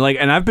 Yeah,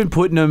 and I've been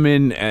putting them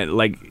in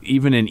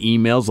even in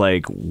emails,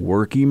 like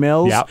work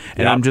emails,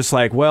 and I'm just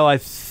like, well, I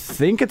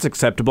think it's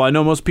acceptable. I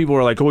know most people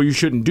are like, oh, you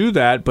shouldn't do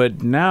that,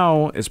 but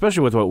now,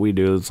 especially with what we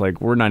do, it's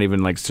like we're not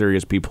even like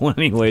serious people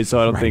anyway,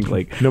 so I don't think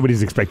like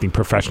nobody's expecting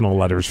professional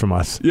letters from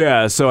us.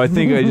 Yeah, so I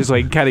think I just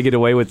like kind of get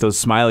away with those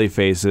smiley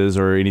faces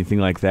or anything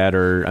like that.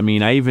 Or I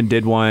mean, I even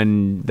did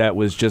one that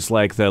was just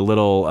like the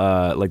little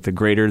like the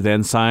greater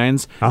than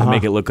signs to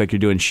make it look like you're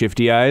doing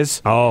shifty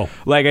eyes. Oh,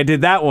 like I did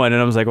that one,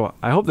 and I was like, well,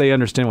 I hope they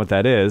understand what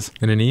that is.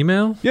 In an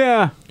email?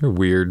 Yeah. You're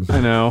weird.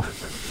 I know.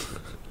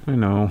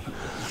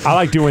 I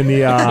like doing the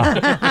yeah.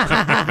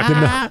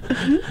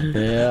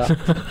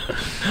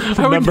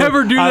 I would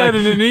never do that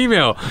in an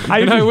email.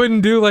 I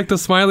wouldn't do like the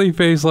smiley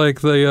face, like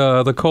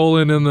the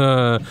colon and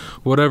the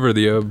whatever,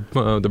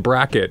 the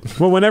bracket.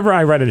 Well, whenever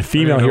I write a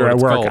female here at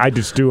work, called. I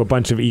just do a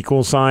bunch of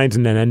equal signs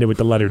and then end it with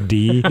the letter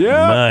D.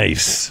 Yeah.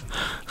 Nice.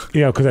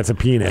 Because that's a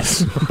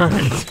penis.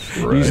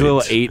 Use a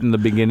little 8 in the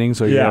beginning,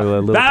 so you have a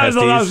little I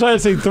was trying to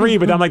say 3,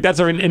 but I'm like, that's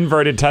an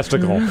inverted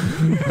testicle.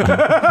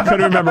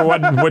 Couldn't remember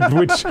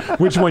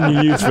which one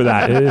you use for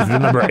that. It is the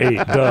number 8.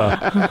 Duh.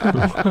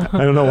 I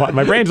don't know what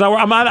my brain's not.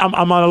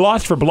 I'm on a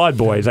loss for blood,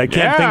 boys. I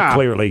can't think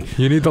clearly.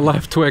 You need the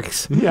left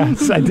Twix.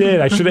 Yes, I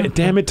did. I should have.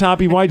 Damn it,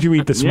 Toppy. Why'd you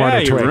eat the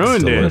smarter Twix? You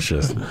ruined it.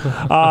 Delicious.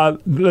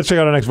 Let's check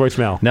out our next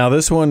voicemail. Now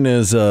this one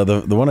is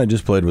the one I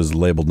just played was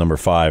labeled number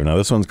 5. Now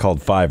this one's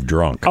called 5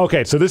 Drunk.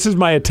 Okay, so this is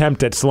my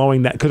attempt at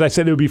slowing that because I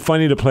said it would be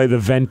funny to play the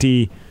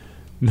venti.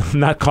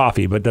 Not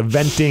coffee, but the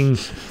venting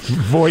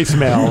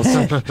voicemails.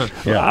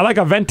 I like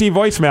a venti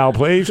voicemail,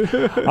 please.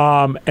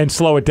 And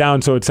slow it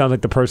down so it sounds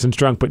like the person's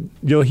drunk, but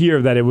you'll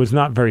hear that it was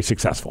not very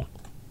successful.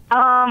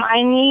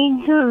 I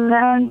need to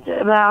vent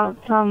about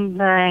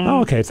something.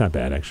 Oh, okay, it's not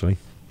bad, actually.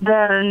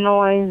 That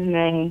annoys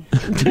me.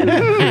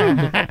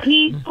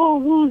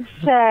 People who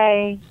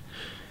say,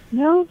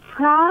 no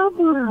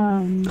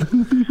problem,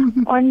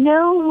 or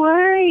no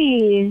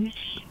worries,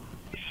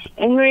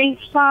 in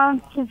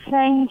response to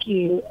thank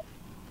you.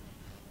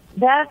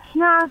 That's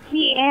not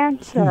the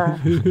answer.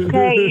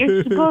 Okay,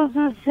 you're supposed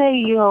to say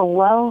you're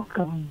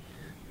welcome.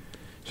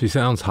 She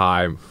sounds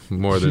high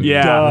more than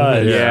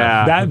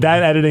yeah.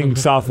 That editing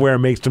software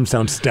makes them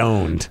sound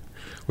stoned,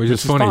 which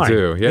is funny fine.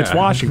 too. Yeah, it's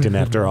Washington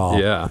after all.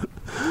 Yeah,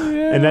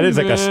 and that is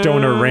like a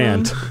stoner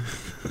rant.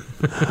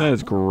 That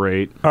is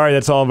great. All right,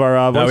 that's all of our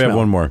voicemail. Now we have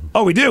one more.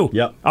 Oh, we do?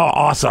 Yep. Oh,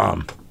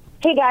 awesome.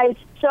 Hey, guys.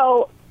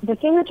 So the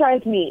thing that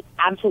drives me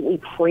absolutely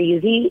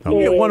crazy is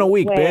get one a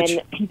week, when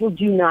bitch. people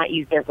do not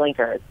use their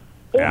blinkers.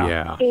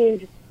 Yeah. It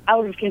is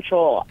out of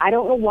control. I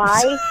don't know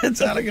why. It's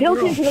out of built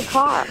control. into the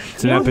car.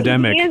 It's an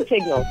epidemic. Hand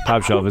signals.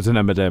 Top shelf, it's an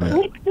epidemic.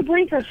 Click the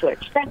blinker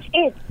switch. That's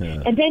it.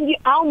 Yeah. And then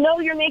I'll know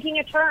you're making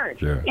a turn.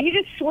 Sure. If you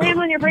just slam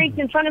on your brakes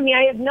in front of me,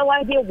 I have no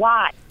idea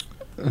why.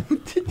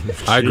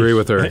 I agree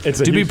with her.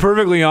 To be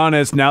perfectly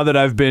honest, now that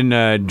I've been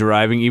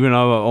driving, even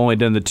though I've only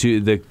done the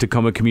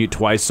Tacoma commute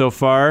twice so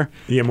far,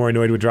 you get more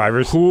annoyed with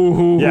drivers?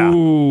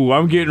 Ooh,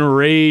 I'm getting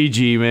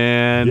ragey,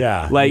 man.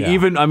 Yeah.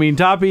 Even, I mean,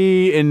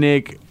 Toppy and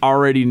Nick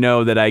already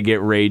know that I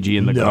get ragey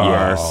in the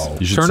car.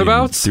 You should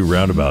Turnabouts? do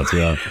roundabouts,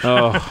 yeah.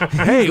 Oh,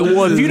 hey,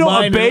 well, if you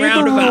don't obey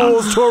the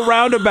rules to a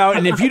roundabout,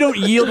 and if you don't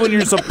yield when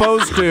you're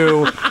supposed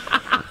to,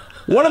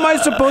 what am I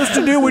supposed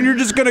to do when you're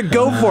just going to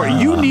go for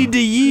it? You need to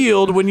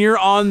yield when you're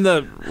on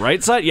the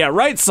right side? Yeah,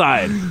 right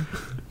side.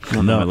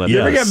 No, You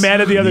ever get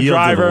mad at the other Yield to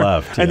driver, the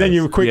left, and then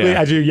yes. you quickly,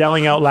 as you're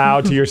yelling out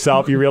loud to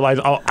yourself, you realize,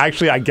 oh,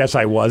 actually, I guess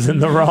I was in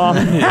the wrong.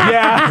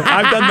 Yeah,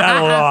 I've done that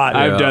a lot.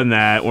 I've done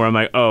that where I'm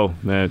like, oh,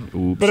 man,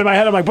 oops. But in my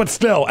head, I'm like, but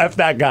still, F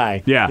that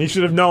guy. Yeah. He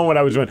should have known what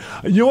I was doing.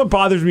 You know what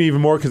bothers me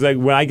even more? Because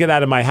when I get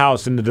out of my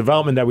house in the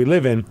development that we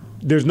live in,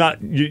 there's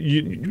not,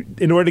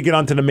 in order to get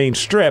onto the main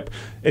strip,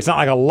 it's not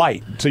like a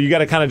light. So you got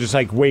to kind of just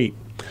like wait.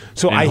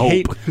 So And I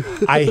hope.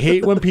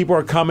 hate when people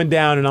are coming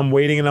down and I'm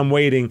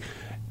waiting,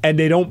 and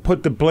they don't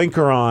put the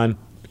blinker on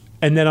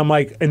And then I'm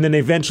like, and then they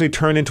eventually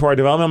turn into our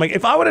development. I'm like,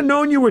 if I would have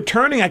known you were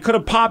turning, I could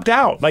have popped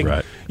out.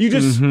 Like, you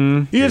just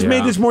made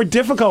this more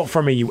difficult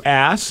for me, you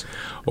ass.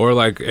 Or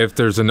like if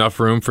there's enough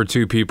room for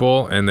 2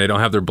 people and they don't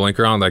have their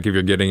blinker on, like if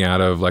you're getting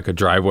out of like a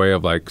driveway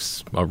of like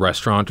a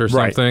restaurant or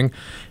something,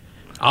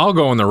 I'll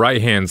go on the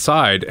right-hand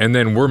side and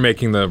then we're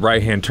making the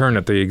right-hand turn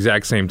at the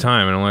exact same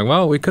time. And I'm like,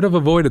 well, we could have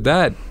avoided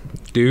that,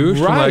 douche.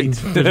 Right.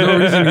 Like, there's no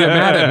reason to get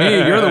mad at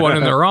me. You're the one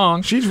in the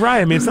wrong. She's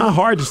right. I mean, it's not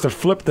hard just to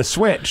flip the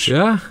switch.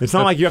 Yeah. It's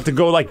not like you have to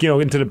go like,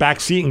 into the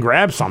back seat and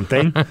grab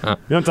something. You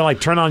don't have to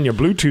like turn on your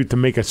Bluetooth to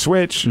make a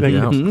switch.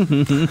 Damn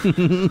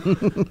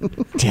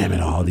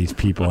it, all these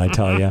people, I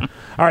tell you.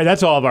 All right,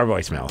 that's all of our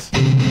voicemails.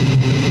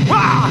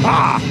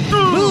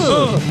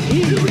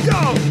 Here we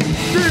go.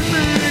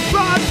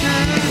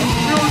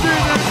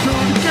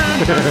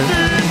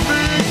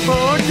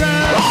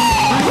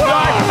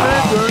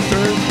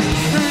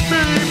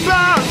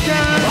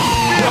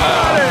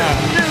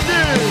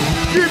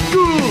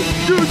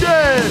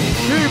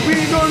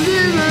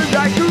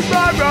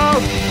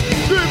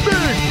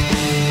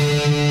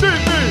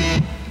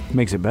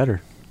 Makes it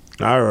better.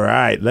 All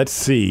right, let's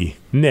see.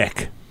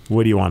 Nick,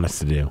 what do you want us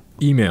to do?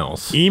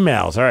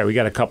 Emails. All right, we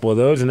got a couple of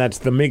those, and that's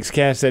the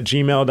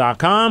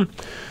Migs-Cast@gmail.com.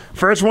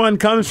 First one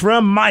comes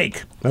from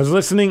Mike. I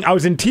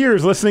was in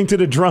tears listening to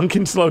the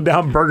drunken slow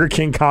down Burger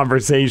King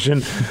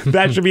conversation.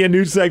 That should be a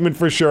new segment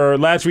for sure.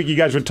 Last week you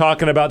guys were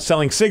talking about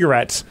selling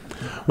cigarettes.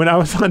 When I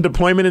was on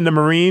deployment in the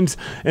Marines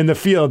in the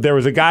field, there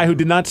was a guy who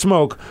did not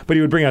smoke, but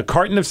he would bring a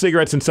carton of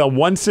cigarettes and sell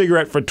one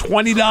cigarette for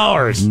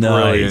 $20.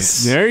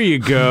 Nice. There you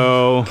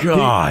go.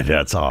 God,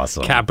 that's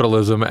awesome.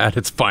 Capitalism at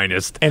its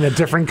finest. In a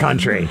different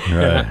country.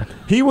 Right.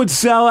 He would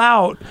sell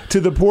out to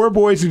the poor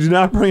boys who do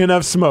not bring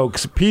enough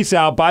smokes. Peace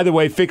out. By the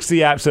way, fix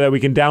the app so that we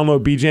can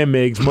download BJ and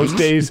Migs. Most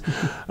days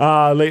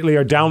lately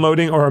are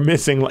downloading or are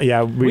missing.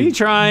 Yeah, We're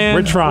trying.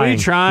 We're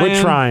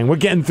trying. We're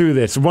getting through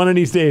this. One of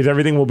these days,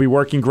 everything will be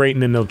working great,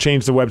 and then they'll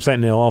change the website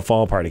and it'll all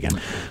fall apart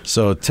again.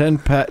 So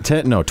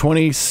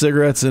 20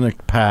 cigarettes in a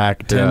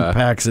pack, 10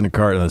 packs in a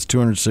carton. That's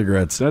 200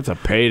 cigarettes. That's a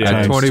payday.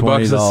 At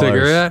 $20 a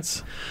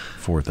cigarette?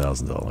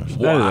 $4,000.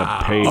 That is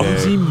a payday.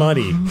 Easy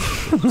money.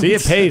 See,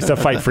 it pays to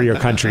fight for your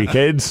country,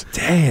 kids.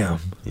 Damn.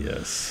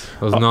 Yes.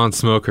 Those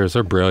non-smokers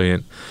are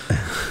brilliant.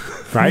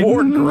 Right?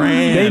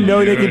 $4,000. They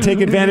know they can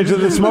take advantage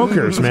of the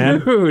smokers,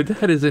 man. Dude,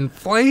 that is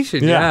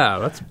inflation. Yeah,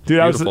 that's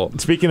beautiful.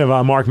 Speaking of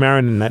Mark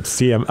Maron in that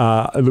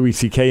Louis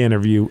C.K.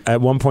 interview,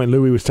 at one point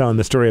Louis was telling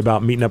the story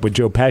about meeting up with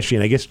Joe Pesci,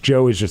 and I guess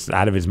Joe is just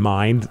out of his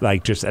mind,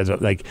 like just as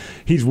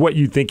he's what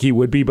you think he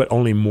would be, but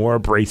only more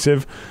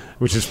abrasive.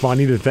 Which is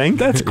funny to think.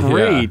 That's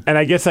great. Yeah. And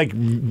I guess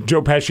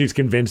Joe Pesci's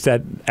convinced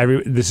that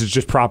this is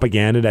just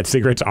propaganda, that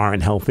cigarettes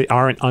aren't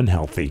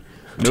unhealthy.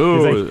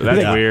 Ooh,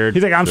 that's weird.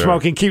 He's like, I'm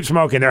smoking, keep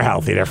smoking. They're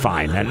healthy. They're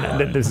fine.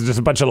 And this is just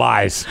a bunch of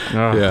lies.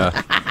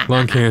 Yeah.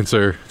 Lung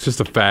cancer. It's just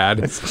a fad.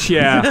 It's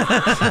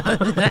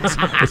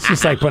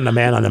just like putting a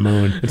man on the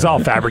moon. It's all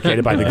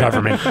fabricated by the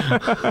government.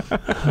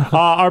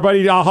 Our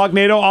buddy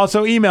Hognado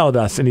also emailed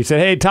us, and he said,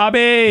 hey, Tobby.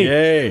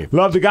 Yay.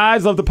 Love the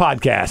guys. Love the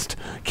podcast.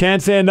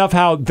 Can't say enough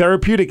how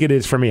therapeutic it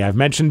is for me. I've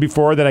mentioned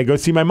before that I go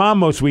see my mom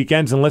most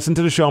weekends and listen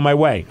to the show on my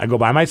way. I go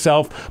by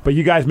myself, but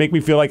you guys make me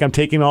feel like I'm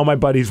taking all my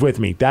buddies with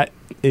me. That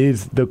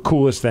is the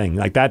coolest thing.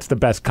 Like, that's the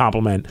best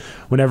compliment.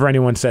 Whenever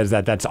anyone says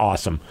that, that's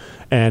awesome.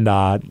 And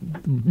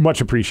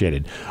much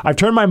appreciated. I've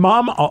turned my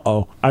mom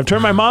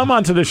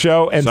onto the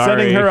show and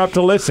setting her up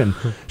to listen.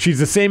 She's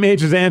the same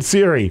age as Aunt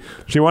Siri.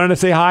 She wanted to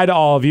say hi to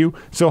all of you.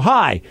 So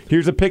hi.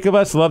 Here's a pic of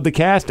us. Love the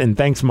cast and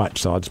thanks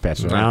much. So I'll just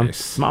pass it around.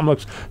 Nice. Mom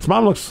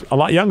looks a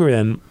lot younger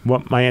than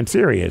what my Aunt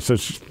Siri is. So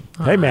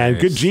hey man,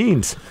 good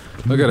genes.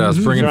 Look at us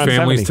bringing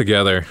families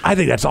together. I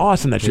think that's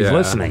awesome that she's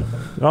listening.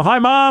 Oh, hi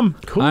mom.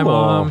 Cool. Hi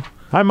mom.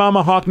 Hi,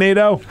 Mama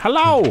Hawknado.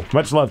 Hello.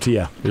 Much love to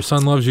you. Your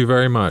son loves you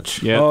very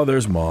much. Yep. Oh,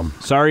 there's Mom.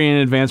 Sorry in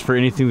advance for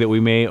anything that we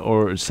may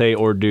or say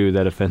or do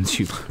that offends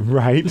you.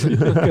 Right.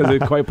 Because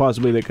quite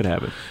possibly that could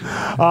happen.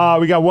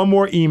 We got one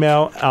more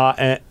email.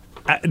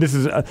 This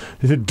is a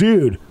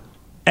dude,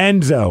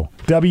 Enzo,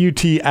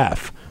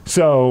 WTF.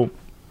 So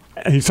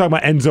he's talking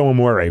about Enzo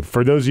Amore.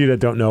 For those of you that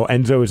don't know,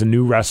 Enzo is a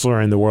new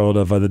wrestler in the world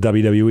of the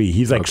WWE.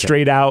 He's like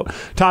straight out.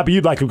 Toppy,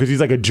 you'd like him because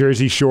he's like a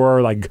Jersey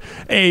Shore, like,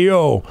 hey,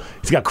 yo.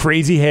 He's got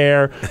crazy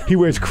hair. He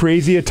wears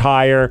crazy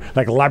attire,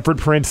 like leopard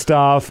print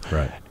stuff.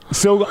 Right.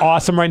 So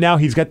awesome right now.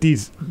 He's got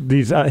these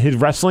his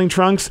wrestling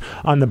trunks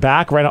on the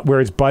back, right up where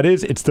his butt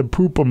is. It's the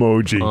poop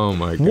emoji. Oh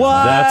my god,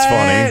 what?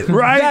 That's funny,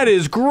 right? That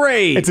is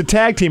great. It's a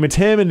tag team. It's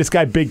him and this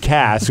guy Big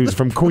Cass, who's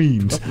from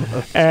Queens.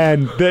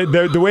 And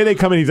the way they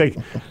come in, he's like,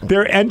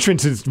 their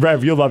entrance is,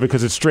 Rev, you'll love it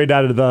because it's straight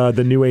out of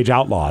the New Age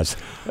Outlaws.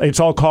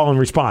 It's all call and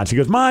response. He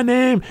goes, my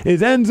name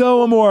is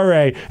Enzo Amore,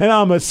 and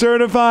I'm a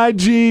certified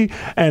G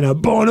and a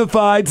bona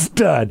fide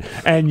stud,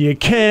 and you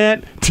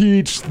can't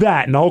teach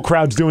that. And the whole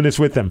crowd's doing this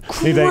with him.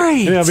 He's like,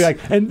 and they'll be like,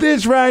 and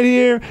this right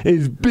here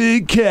is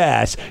Big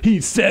Cass.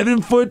 He's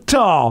 7 foot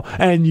tall,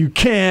 and you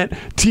can't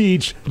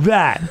teach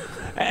that.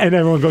 And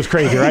everyone goes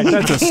crazy, right?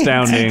 That's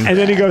astounding. And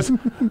then he goes,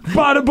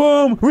 bada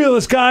boom,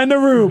 realest guy in the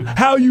room.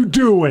 How you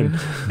doing?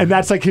 And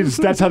that's like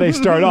that's how they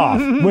start off.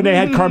 When they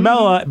had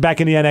Carmella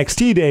back in the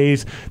NXT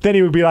days, then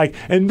he would be like,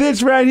 and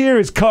this right here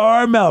is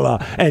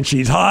Carmella, and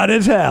she's hot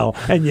as hell,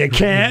 and you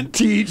can't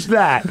teach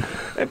that.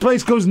 The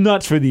place goes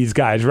nuts for these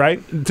guys,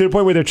 right? To the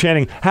point where they're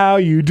chanting, how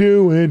you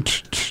doing?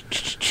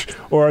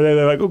 Or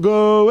they're like,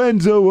 go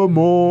Enzo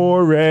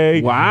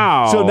Amore.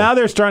 Wow. So now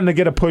they're starting to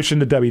get a push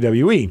into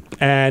WWE,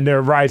 and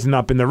they're rising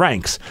up in the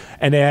ranks.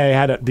 And they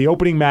had the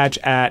opening match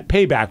at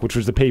Payback, which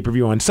was the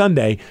pay-per-view on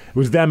Sunday. It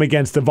was them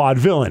against the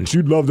Vaudevillains.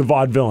 You'd love the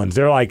Vaudevillains.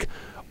 They're like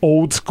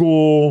old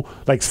school,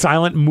 like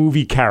silent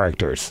movie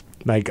characters.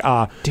 Like,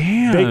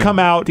 damn, they come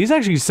out. These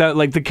actually sound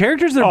like the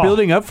characters they're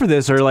building up for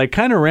this are like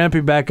kind of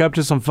ramping back up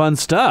to some fun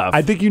stuff.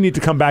 I think you need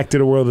to come back to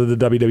the world of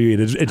the WWE.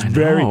 It's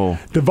very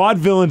the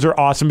Vaudevillains are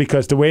awesome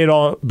because the way it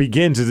all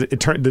begins is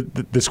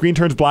the screen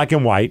turns black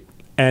and white,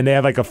 and they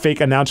have like a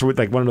fake announcer with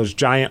like one of those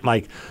giant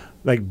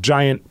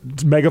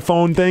giant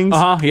megaphone things.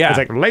 Yeah. It's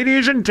like,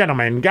 ladies and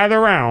gentlemen, gather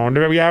around.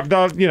 We have the,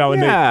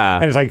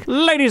 and it's like,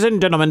 ladies and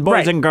gentlemen,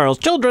 boys and girls,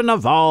 children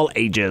of all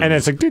ages. And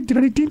it's like, like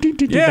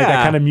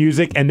that kind of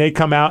music. And they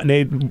come out and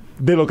they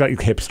look like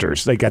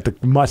hipsters. They got the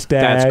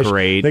mustache. That's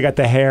great. They got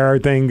the hair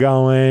thing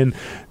going.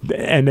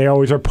 And they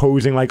always are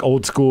posing like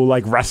old school,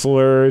 like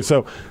wrestlers.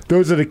 So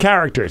those are the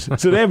characters.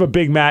 So they have a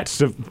big match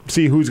to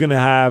see who's going to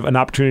have an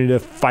opportunity to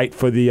fight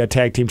for the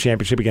tag team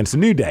championship against the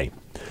New Day.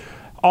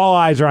 All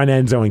eyes are on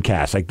Enzo and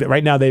Cass. Like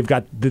right now, they're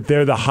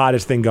the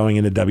hottest thing going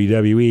in the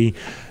WWE.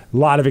 A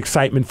lot of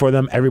excitement for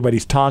them.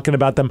 Everybody's talking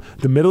about them.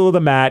 The middle of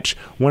the match,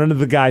 one of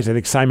the guys, I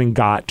think Simon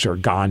Gotch or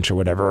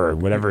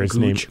whatever his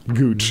name,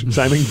 Gooch,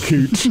 Simon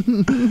Gooch,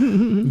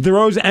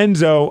 throws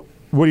Enzo.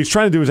 What he's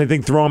trying to do is, I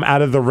think, throw him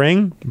out of the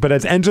ring. But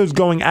as Enzo's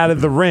going out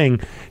of the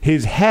ring,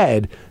 his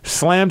head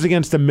slams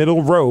against the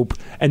middle rope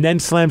and then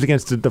slams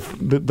against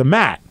the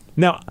mat.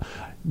 Now,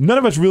 none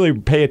of us really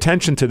pay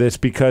attention to this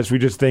because we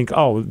just think,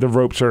 oh, the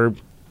ropes are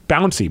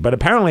bouncy. But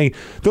apparently,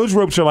 those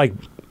ropes are like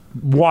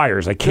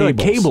wires, like cables.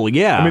 They're like cable,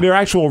 yeah. I mean, they're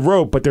actual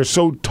rope, but they're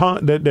so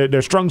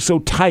they're strung so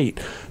tight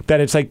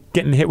that it's like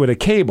getting hit with a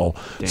cable.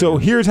 Damn. So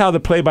here's how the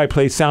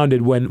play-by-play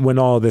sounded when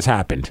all of this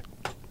happened.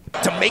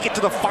 To make it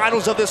to the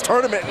finals of this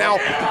tournament now,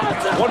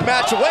 one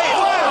match away.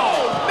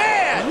 Wow,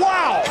 man!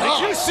 Wow!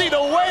 Did you see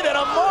the way that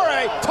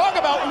Amore, talk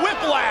about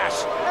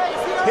whiplash?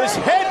 His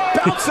head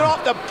bouncing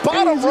off the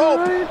bottom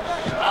rope.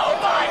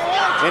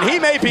 And he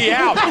may be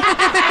out.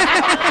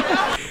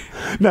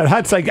 No,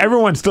 that's like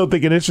everyone's still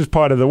thinking it's just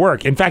part of the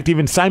work. In fact,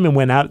 even Simon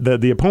went out,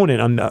 the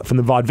opponent from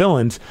the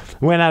Vaudevillains,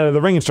 went out of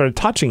the ring and started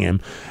touching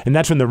him. And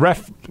that's when the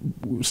ref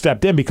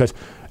stepped in because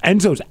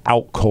Enzo's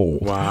out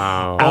cold.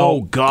 Wow.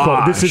 Oh,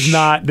 God. This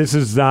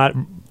is not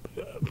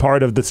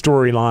part of the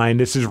storyline.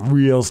 This is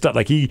real stuff.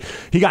 Like he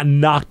got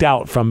knocked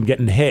out from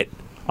getting hit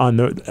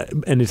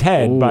in his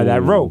head by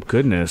that rope.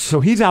 Goodness. So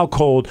he's out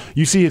cold.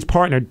 You see his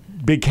partner,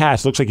 Big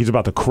Cass, looks like he's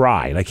about to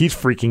cry. Like he's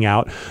freaking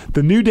out.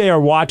 The New Day are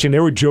watching. They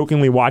were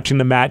jokingly watching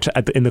the match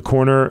in the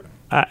corner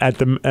at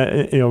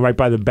the right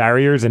by the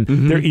barriers, and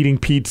they're eating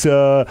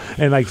pizza,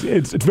 and like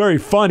it's very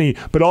funny.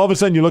 But all of a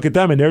sudden, you look at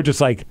them, and they're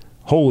just like,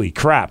 holy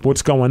crap,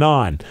 what's going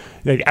on?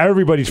 Like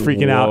everybody's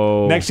freaking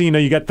out. Next thing you know,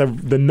 you got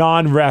the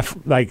non-ref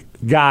like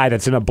guy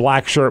that's in a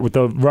black shirt with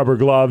the rubber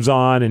gloves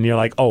on, and you're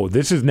like, oh,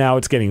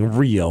 it's getting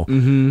real.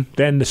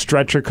 Then the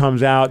stretcher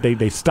comes out.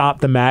 They stop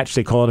the match.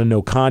 They call it a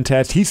no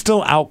contest. He's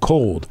still out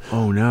cold.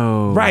 Oh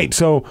no. Right.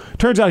 So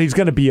turns out he's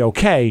going to be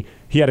okay.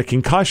 He had a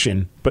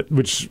concussion,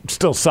 which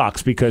still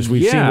sucks because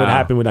we've seen what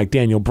happened with like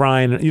Daniel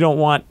Bryan. You don't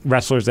want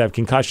wrestlers to have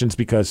concussions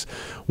because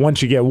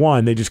once you get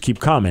one, they just keep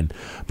coming.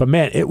 But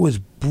man, it was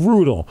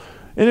brutal.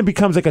 And it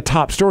becomes like a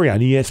top story on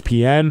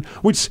ESPN,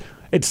 which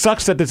it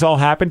sucks that this all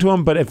happened to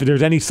him. But if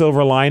there's any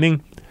silver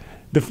lining,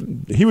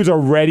 he was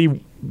already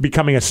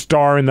becoming a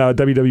star in the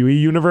WWE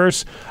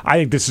universe. I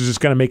think this is just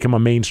going to make him a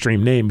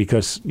mainstream name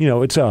because,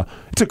 it's a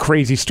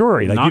crazy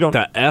story. Like Knock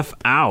the F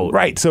out.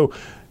 Right. So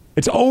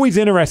it's always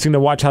interesting to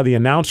watch how the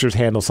announcers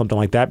handle something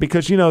like that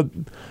because,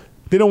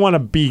 they don't want to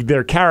be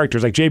their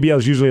characters. Like JBL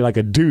is usually like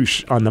a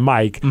douche on the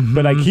mic,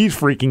 but like he's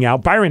freaking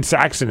out. Byron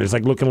Saxton is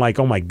like looking like,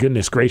 oh my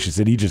goodness gracious,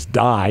 did he just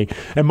die?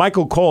 And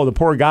Michael Cole, the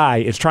poor guy,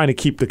 is trying to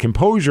keep the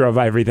composure of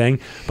everything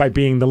by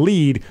being the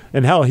lead.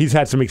 And hell, he's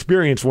had some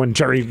experience when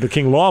Jerry the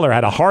King Lawler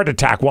had a heart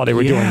attack while they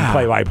were doing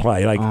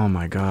play-by-play. Like, oh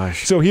my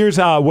gosh. So here's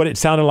what it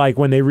sounded like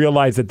when they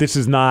realized that this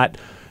is not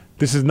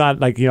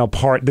like,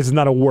 this is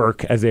not a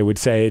work, as they would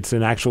say. It's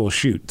an actual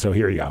shoot. So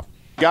here you go.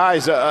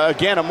 Guys,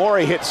 again, Amore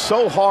hit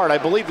so hard, I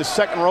believe the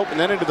second rope and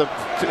then into the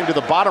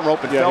bottom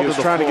rope and fell to the floor. He was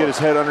trying to get his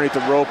head underneath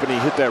the rope, and he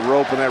hit that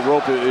rope, and that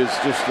rope is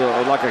just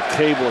like a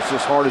cable. It's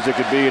as hard as it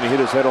could be, and he hit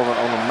his head on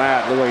the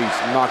mat. Look like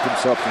he's knocked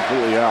himself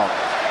completely out.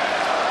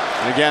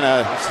 And again,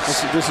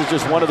 this is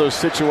just one of those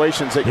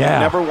situations that you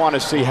never want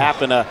to see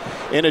happen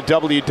in a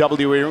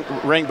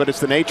WWE ring, but it's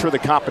the nature of the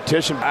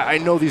competition. I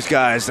know these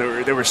guys,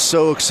 they were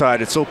so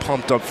excited, so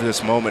pumped up for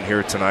this moment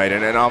here tonight,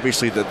 and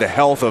obviously the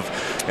health of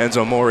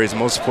Enzo Amore is the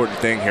most important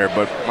thing here,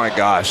 but my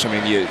gosh, I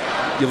mean,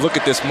 you look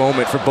at this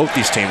moment for both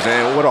these teams,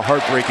 and what a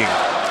heartbreaking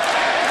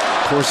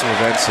course of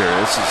events here.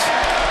 This is...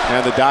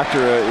 And the doctor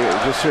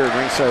just here at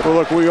ringside. Well,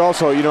 look, we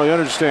also, you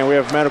understand, we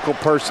have medical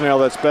personnel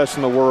that's best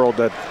in the world.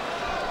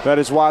 That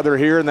is why they're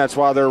here, and that's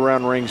why they're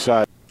around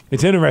ringside.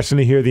 It's interesting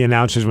to hear the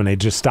announcers when they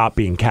just stop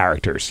being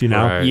characters,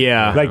 Right.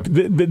 Yeah. Like,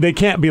 they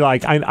can't be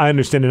like, I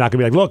understand they're not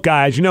going to be like, look,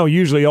 guys,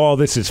 usually all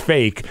this is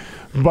fake,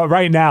 but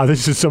right now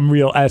this is some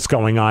real S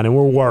going on, and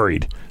we're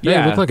worried.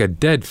 Yeah, it looked like a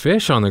dead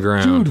fish on the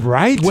ground. Dude,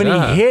 right? When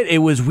he hit, it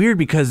was weird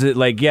because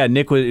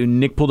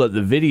Nick pulled up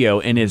the video,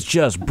 and it's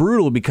just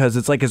brutal because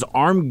it's like his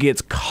arm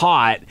gets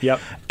caught,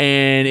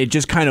 and it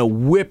just kind of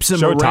whips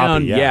him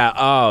around.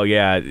 Oh,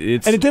 yeah.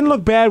 And it didn't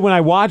look bad when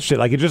I watched it.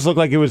 Like, it just looked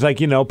like it was like,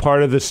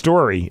 part of the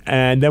story.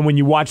 And then when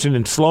you watch it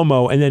in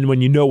slow-mo, and then when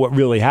you know what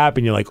really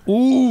happened, you're like,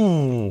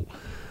 ooh,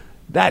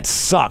 that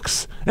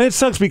sucks. And it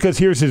sucks because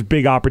here's his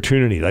big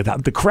opportunity.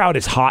 Like, the crowd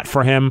is hot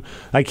for him.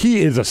 Like,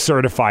 he is a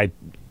certified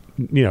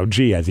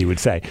G, as he would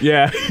say.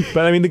 Yeah.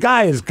 But, I mean, the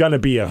guy is going to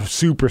be a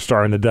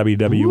superstar in the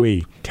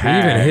WWE. He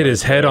even hit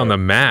his head on the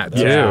mat,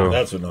 too. Yeah,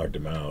 that's what knocked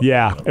him out.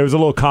 Yeah. It was a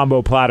little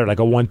combo platter, like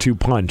a 1-2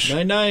 punch.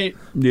 Night-night.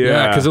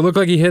 Yeah, because it looked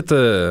like he hit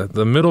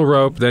the middle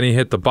rope, then he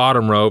hit the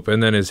bottom rope,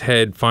 and then his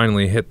head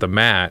finally hit the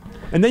mat.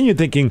 And then you're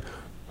thinking,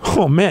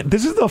 oh, man,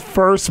 this is the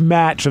first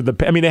match of the...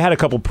 I mean, they had a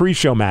couple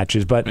pre-show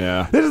matches, but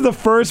this is the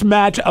first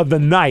match of the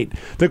night.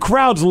 The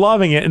crowd's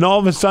loving it, and all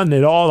of a sudden,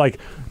 it all, like...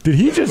 Did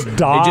he just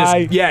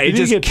die? It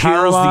just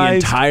kills the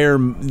entire,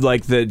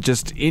 like, and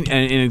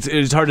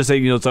it's hard to say,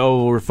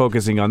 we're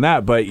focusing on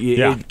that, but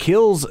it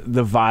kills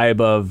the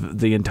vibe of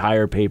the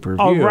entire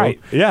pay-per-view. Oh, right,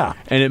 yeah.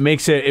 And it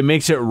makes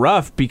it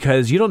rough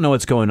because you don't know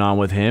what's going on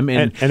with him.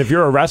 And if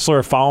you're a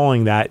wrestler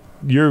following that,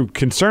 your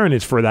concern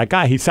is for that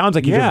guy. He sounds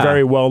like he's a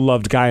very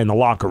well-loved guy in the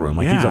locker room.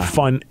 Like,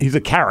 he's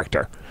a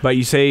character. But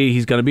you say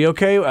he's going to be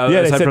okay?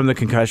 Aside from the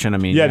concussion, I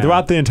mean. Yeah,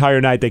 throughout the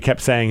entire night, they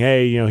kept saying,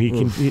 hey,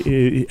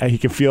 he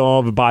can feel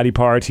all the body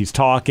parts. He's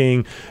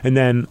talking. And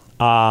then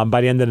by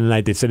the end of the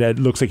night, they said it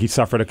looks like he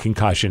suffered a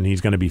concussion. He's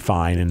going to be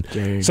fine.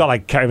 And saw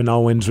like Kevin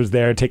Owens was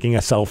there taking a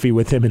selfie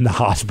with him in the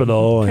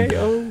hospital. And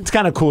it's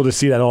kind of cool to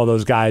see that all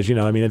those guys,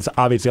 it's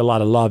obviously a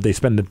lot of love. They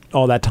spend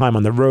all that time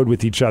on the road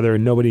with each other.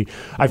 And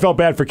I felt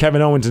bad for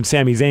Kevin Owens and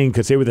Sami Zayn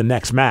because they were the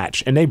next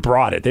match. And they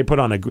brought it. They put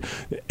on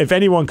if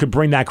anyone could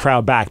bring that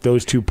crowd back,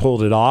 those two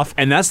pulled it off.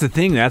 And that's the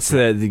thing.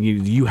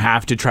 You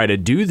have to try to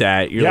do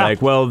that. You're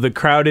like, well, the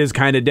crowd is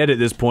kind of dead at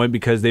this point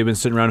because they've been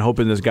sitting around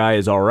hoping this guy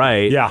is all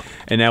right. Yeah.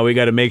 And now we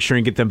got to make sure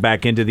and get them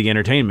back into the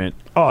entertainment.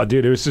 Oh,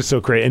 dude, it was just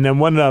so great. And then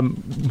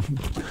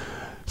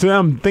so now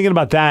I'm thinking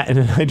about that,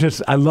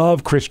 and I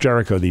love Chris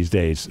Jericho these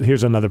days.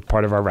 Here's another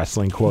part of our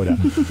wrestling quota.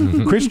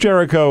 Chris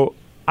Jericho,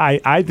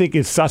 I think,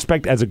 is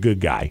suspect as a good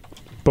guy.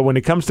 But when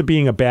it comes to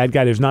being a bad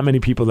guy, there's not many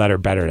people that are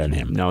better than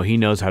him. No, he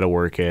knows how to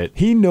work it.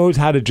 He knows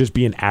how to just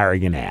be an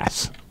arrogant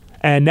ass.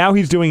 And now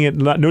he's doing it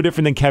no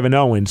different than Kevin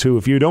Owens, who,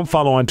 if you don't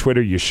follow on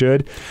Twitter, you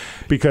should,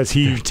 because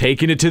They're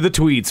taking it to the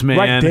tweets, man.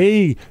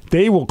 Right,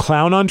 they will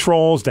clown on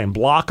trolls, then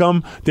block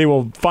them. They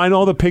will find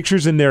all the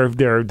pictures in their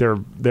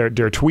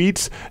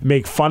tweets,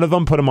 make fun of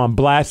them, put them on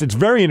blast. It's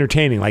very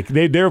entertaining. Like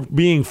they're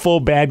being full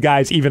bad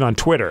guys even on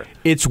Twitter.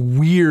 It's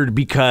weird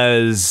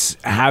because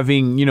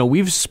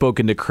we've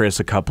spoken to Chris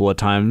a couple of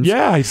times.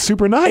 Yeah, he's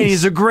super nice. And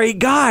he's a great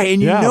guy,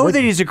 and you know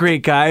that he's a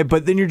great guy,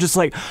 but then you're just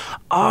like,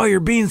 oh, you're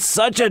being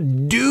such a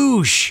douche.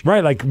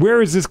 Right, like,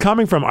 where is this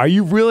coming from? Are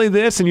you really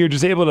this? And you're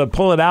just able to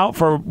pull it out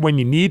for when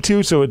you need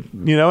to, so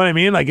you know what I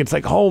mean? Like, it's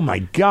like, oh my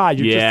God,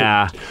 you're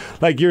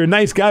just you're a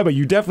nice guy, but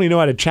you definitely know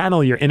how to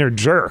channel your inner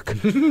jerk.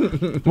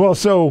 Well,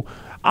 so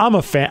I'm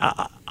a fan.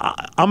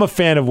 I'm a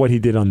fan of what he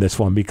did on this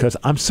one because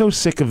I'm so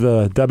sick of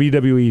the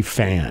WWE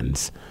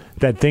fans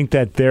that think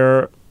that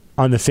they're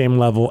on the same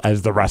level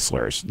as the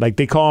wrestlers. Like,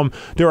 they call them,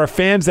 there are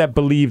fans that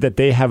believe that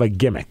they have a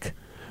gimmick,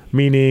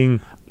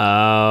 meaning,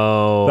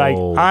 like,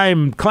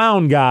 I'm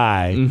clown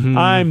guy,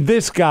 I'm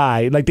this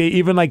guy. Like, they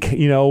even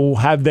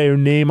have their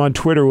name on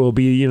Twitter will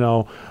be,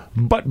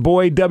 butt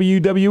boy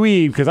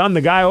WWE because I'm the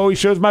guy who always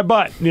shows my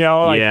butt.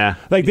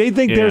 Like they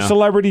think they're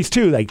celebrities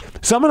too. Like,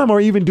 some of them are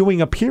even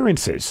doing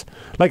appearances.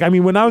 Like, I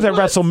mean, when I was at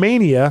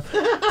WrestleMania,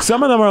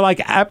 some of them are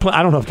like, I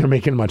don't know if they're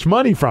making much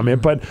money from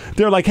it, but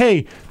they're like,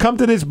 hey, come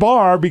to this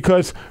bar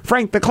because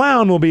Frank the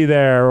Clown will be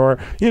there, or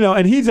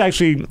and he's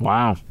actually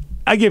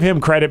I give him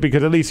credit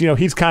because at least,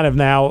 he's kind of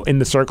now in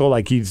the circle.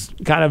 Like, he's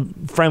kind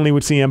of friendly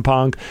with CM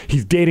Punk.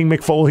 He's dating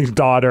Mick Foley's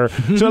daughter.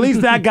 So at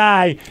least that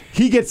guy,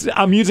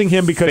 I'm using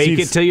him because Fake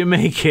it till you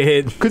make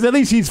it. Because at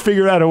least he's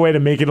figured out a way to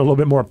make it a little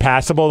bit more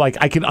passable. Like,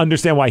 I can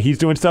understand why he's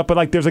doing stuff. But,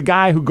 like, there's a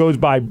guy who goes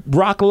by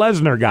Brock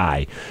Lesnar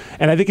guy.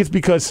 And I think it's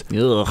because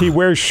he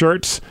wears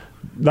shirts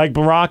like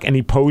Brock and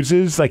he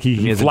poses. Like,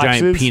 he has flexes. A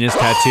giant penis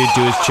tattooed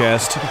to his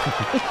chest.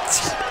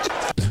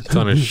 It's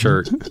on his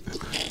shirt.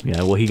 Yeah,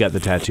 well, he got the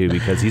tattoo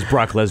because he's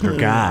Brock Lesnar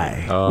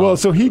guy. Well,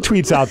 so he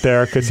tweets out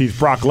there because he's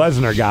Brock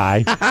Lesnar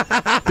guy.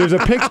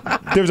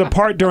 There's a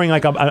part during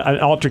like an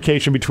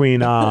altercation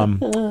between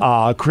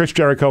Chris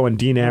Jericho and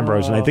Dean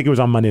Ambrose, and I think it was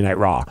on Monday Night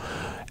Raw.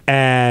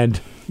 And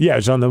yeah, it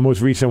was on the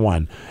most recent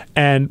one.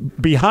 And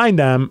behind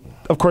them,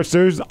 of course,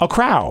 there's a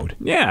crowd.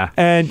 Yeah.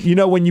 And, you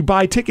know, when you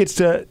buy tickets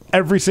to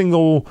every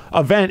single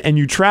event and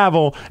you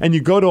travel and you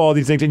go to all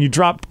these things and you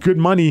drop good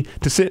money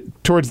to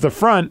sit towards the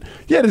front,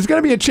 yeah, there's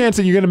going to be a chance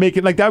that you're going to make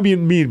it. Like, that would be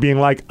me being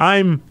like,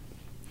 I'm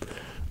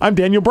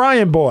Daniel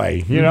Bryan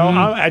boy. You know,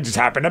 I just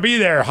happen to be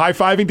there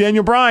high-fiving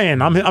Daniel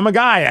Bryan. I'm a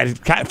guy.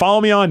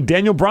 Follow me on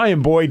Daniel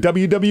Bryan boy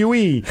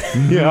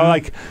WWE. You know,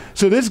 like,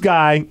 so this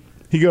guy...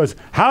 He goes,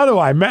 how do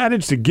I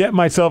manage to get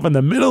myself in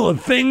the middle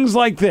of things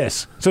like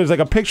this? So there's like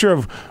a picture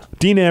of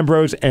Dean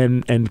Ambrose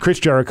and Chris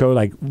Jericho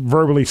like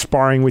verbally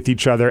sparring with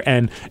each other.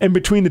 And in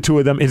between the two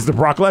of them is the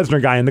Brock Lesnar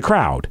guy in the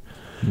crowd.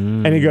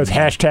 And he goes,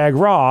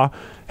 #Raw,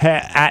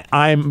 at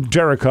I'm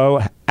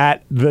Jericho,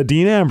 at the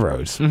Dean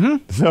Ambrose.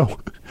 So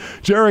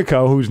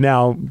Jericho, who's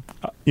now,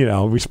 you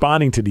know,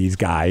 responding to these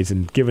guys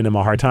and giving them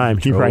a hard time,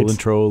 he writes...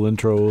 Trolling.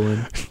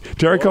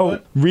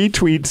 Jericho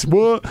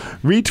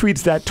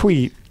retweets that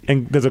tweet.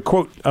 And there's a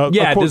quote.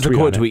 There's a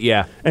quote tweet.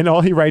 Yeah, and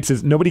all he writes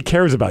is, "Nobody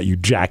cares about you,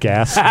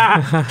 jackass."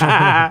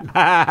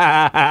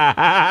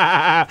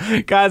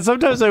 God,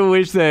 sometimes I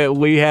wish that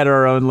we had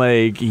our own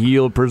like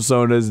heel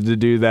personas to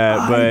do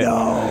that. But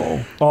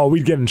oh,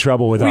 we'd get in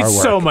trouble with our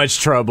work. So much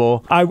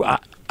trouble. I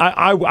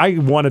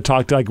want to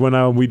talk to, like,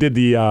 when we did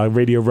the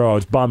Radio Row, I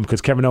was bummed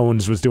because Kevin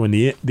Owens was doing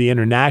the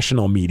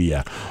international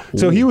media.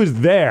 So he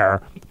was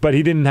there, but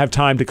he didn't have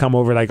time to come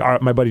over. Like,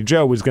 my buddy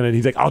Joe was going to,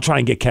 he's like, I'll try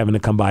and get Kevin to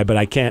come by, but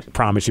I can't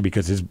promise you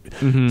because his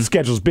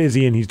schedule's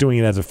busy and he's doing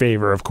it as a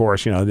favor, of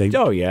course. You know,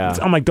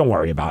 I'm like, don't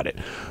worry about it.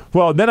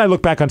 Well, then I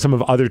look back on some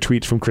of other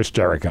tweets from Chris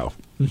Jericho.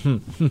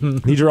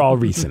 These are all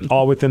recent,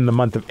 all within the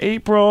month of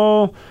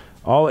April.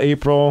 All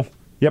April.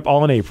 Yep,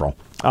 all in April.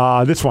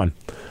 This one.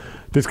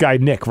 This guy,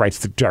 Nick, writes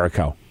to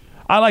Jericho,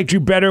 I liked you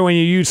better when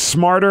you used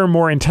smarter,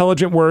 more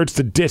intelligent words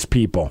to diss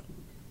people.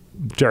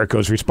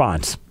 Jericho's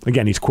response.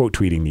 Again, he's quote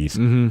tweeting these.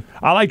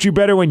 I liked you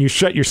better when you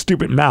shut your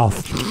stupid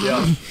mouth.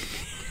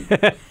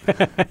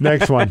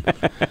 Next one.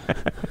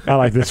 I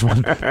like this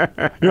one.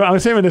 You know, I'm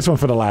saving this one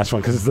for the last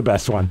one because it's the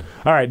best one.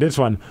 All right, this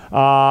one.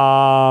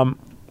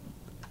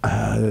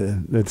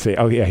 Let's see.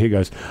 Oh, yeah, here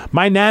goes.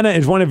 My Nana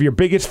is one of your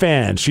biggest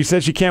fans. She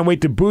says she can't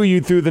wait to boo you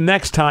through the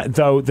next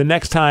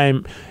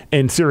time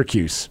in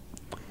Syracuse.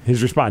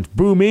 His response,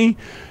 boo me?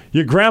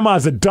 Your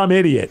grandma's a dumb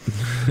idiot.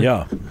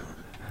 Yeah.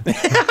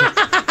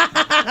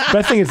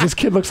 Best thing is this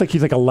kid looks like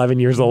he's like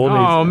 11 years old.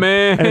 Oh,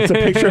 man. And it's a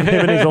picture of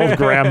him and his old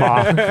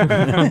grandma.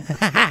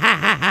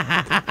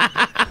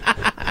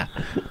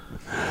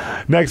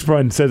 Next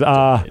one says,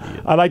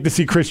 I like to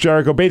see Chris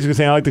Jericho, basically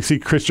saying I like to see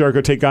Chris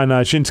Jericho take on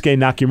Shinsuke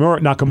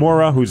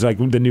Nakamura, who's like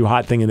the new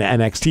hot thing in the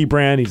NXT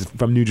brand. He's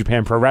from New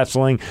Japan Pro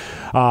Wrestling.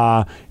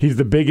 He's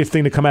the biggest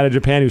thing to come out of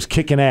Japan who's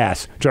kicking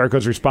ass.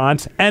 Jericho's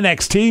response,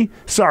 NXT?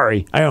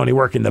 Sorry, I only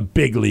work in the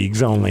big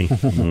leagues only.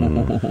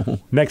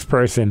 Next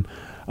person,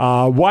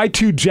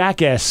 Y2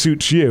 Jackass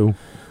suits you.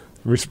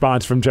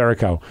 Response from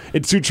Jericho.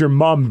 It suits your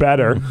mum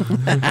better.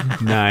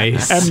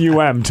 Nice.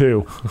 MUM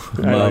too.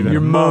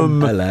 Your mum.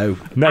 Hello.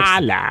 Next,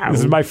 Hello. This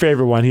is my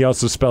favorite one. He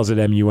also spells it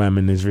MUM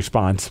in his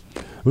response.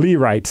 Lee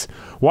writes,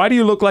 why do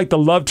you look like the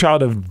love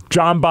child of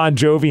John Bon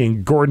Jovi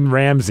and Gordon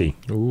Ramsay?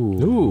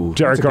 Ooh.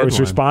 Jericho's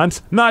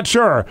response, not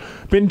sure.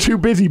 Been too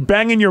busy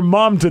banging your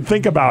mom to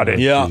think about it.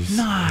 Yeah.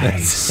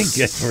 Nice. That's a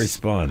good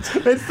response.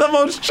 It's the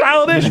most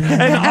childish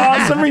and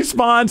awesome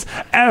response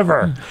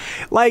ever.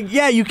 Like,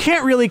 yeah, you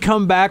can't really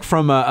come back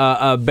from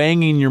a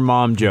banging your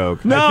mom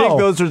joke. No. I think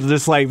those are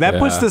just like, that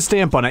puts the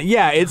stamp on it.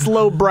 Yeah, it's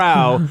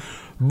lowbrow.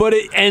 But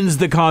it ends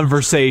the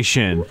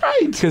conversation.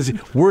 Right. Because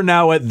we're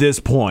now at this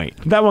point.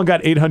 That one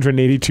got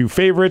 882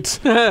 favorites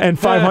and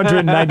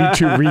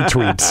 592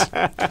 retweets.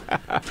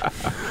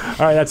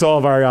 All right, that's all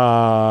of our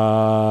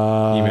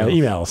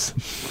emails.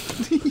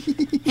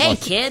 Hey,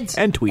 kids.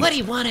 And tweets. What do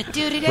you want to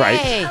do today?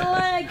 Right. I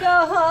want to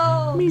go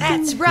home.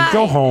 That's right.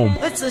 Go home.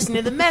 Let's listen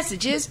to the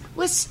messages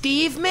with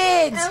Steve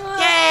Miggs.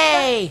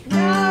 Yay. Is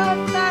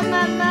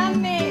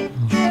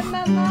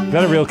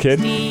that a real kid?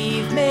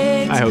 Steve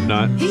Miggs. I hope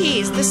not.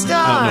 He's the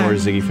star. I don't know where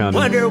Ziggy found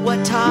him. Wonder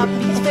what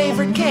Toppy's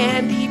favorite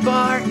candy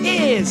bar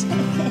is.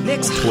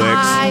 Nick's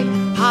Twix.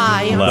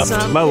 high on Left.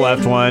 something. My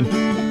left one.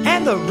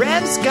 And the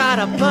Rev's got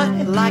a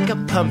butt like a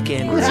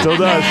pumpkin. Still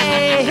does.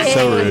 Hey,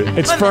 So rude.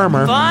 It's wasn't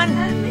firmer. that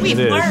fun? We've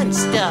It is. learned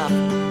stuff.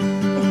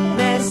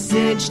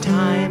 Message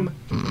time.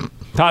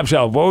 Top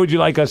Shelf, what would you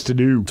like us to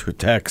do?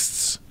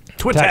 Texts.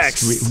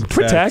 Tweets.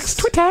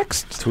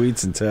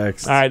 Tweets and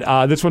texts. All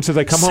right, this one says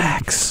I come home.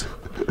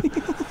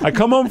 I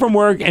come home from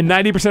work, and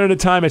 90% of the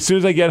time, as soon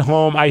as I get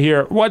home, I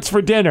hear, "What's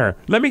for dinner?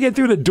 Let me get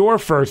through the door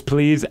first,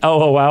 please."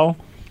 LOL.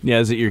 Yeah,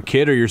 is it your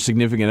kid or your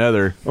significant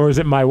other? Or is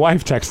it my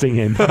wife texting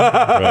in?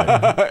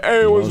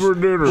 Hey, what's for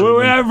dinner? What do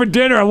we have for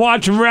dinner? I'm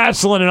watching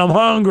wrestling, and I'm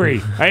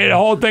hungry. I ate a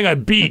whole thing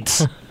of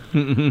BEETS.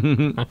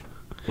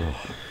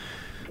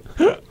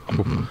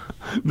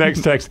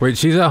 Next text. Wait,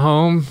 she's at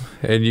home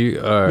and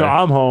you. No,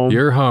 I'm home.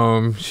 You're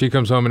home. She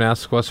comes home and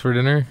asks what's for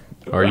dinner.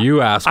 Or you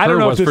ask her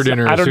what's for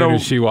dinner as soon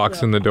as she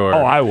walks in the door.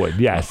 Oh, I would,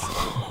 yes.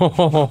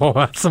 Oh,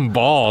 that's some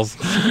balls.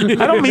 I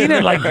don't mean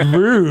it like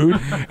rude.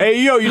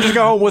 Hey, yo, you just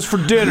got home. What's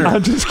for dinner?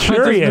 I'm just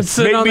curious.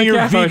 Make me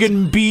your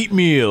vegan beet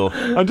meal.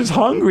 I'm just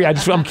hungry.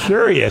 I'm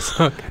curious.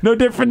 No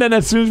different than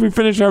as soon as we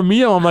finish our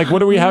meal, I'm like,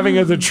 what are we having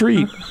as a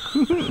treat?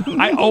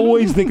 I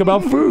always think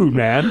about food,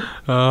 man.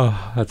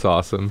 Oh, that's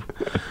awesome.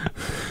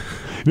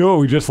 You know what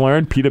we just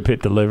learned? Pita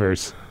Pit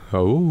delivers.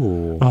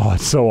 Oh,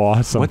 it's so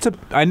awesome.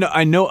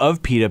 I know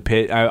of Pita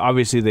Pit.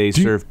 Obviously, they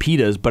serve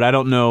pitas, but I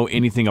don't know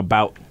anything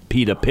about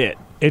Pita Pit.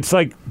 It's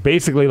like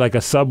basically like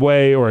a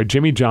Subway or a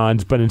Jimmy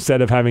John's, but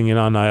instead of having it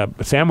on a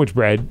sandwich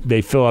bread,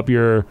 they fill up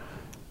your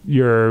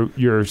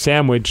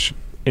sandwich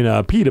in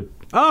a pita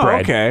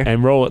bread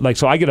and roll it. Like,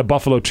 so I get a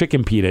buffalo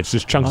chicken pita. It's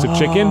just chunks of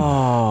chicken,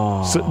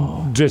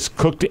 just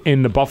cooked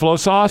in the buffalo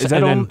sauce. Is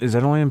that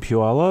only in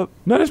Puyallup?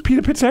 No, there's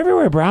Pita Pits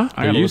everywhere, bro.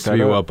 There used to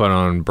be up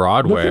on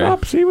Broadway. Look it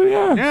up. See what?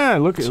 Yeah,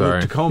 look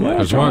at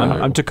Tacoma.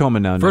 Yeah, I'm Tacoma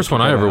now. First one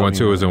I ever went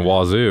to was in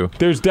Wazoo.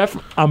 There's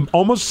I'm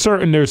almost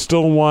certain there's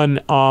still one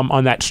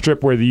on that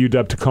strip where the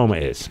UW Tacoma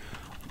is.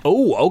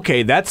 Oh,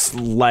 okay. That's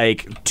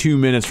like 2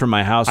 minutes from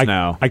my house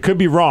now. I could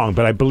be wrong,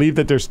 but I believe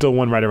that there's still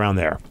one right around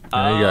there.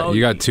 You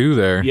got two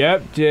there.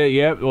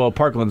 Yep. Well,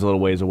 Parkland's a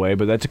little ways away,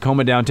 but that's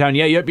Tacoma downtown.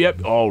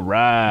 Yep. All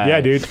right. Yeah,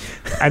 dude.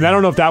 And I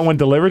don't know if that one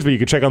delivers, but you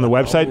can check on the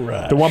website.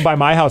 Right. The one by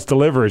my house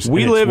delivers.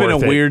 We live in a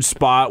weird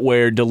spot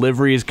where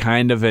delivery is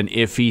kind of an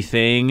iffy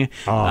thing.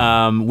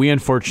 I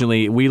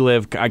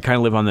kind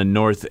of live on the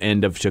north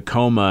end of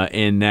Tacoma,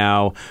 and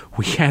now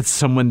we had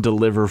someone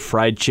deliver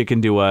fried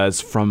chicken to us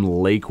from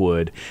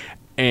Lakewood.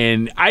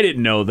 And I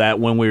didn't know that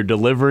when we were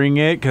delivering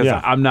it because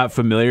I'm not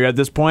familiar at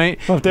this point.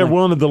 Well, if they're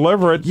willing to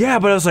deliver it. Yeah,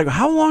 but I was like,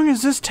 how long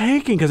is this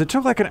taking? Because it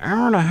took like an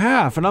hour and a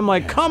half. And I'm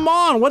like, come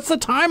on, what's the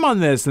time on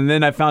this? And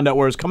then I found out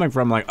where it's coming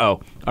from. I'm like,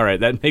 oh, all right,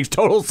 that makes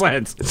total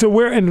sense. So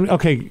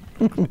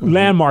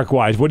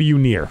landmark-wise, what are you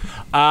near?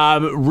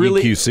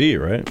 Really? EQC,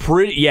 right?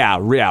 Yeah,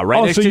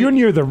 right next so to...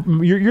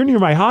 you're near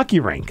my hockey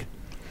rink.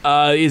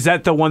 Is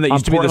that the one that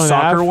used to be the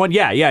soccer one?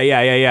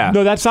 Yeah.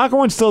 No, that soccer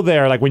one's still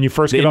there. Like when you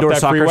first get off that freeway.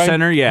 The indoor soccer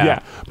center,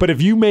 yeah. But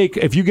if you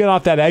get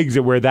off that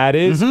exit where that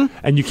is,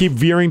 and you keep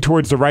veering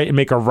towards the right and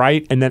make a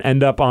right, and then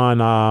end up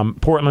on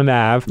Portland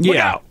Ave,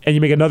 and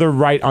you make another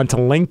right onto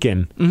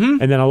Lincoln, and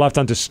then a left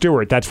onto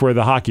Stewart. That's where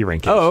the hockey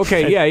rink is. Oh,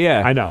 okay,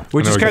 yeah. I know.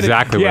 Which is kind of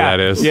exactly where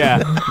that is. Yeah.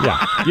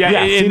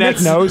 See,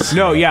 Nick knows.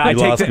 No, yeah. I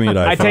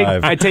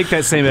take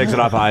that same exit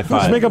off I-5.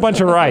 Just make a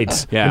bunch of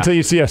rights until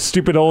you see a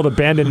stupid old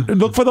abandoned.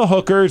 Look for the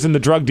hookers and the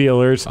drug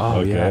dealers.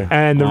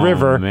 And the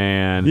river.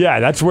 Man. Yeah,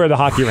 that's where the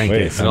hockey rink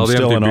is. I'm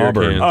still in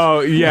Auburn. Cans.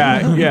 Oh,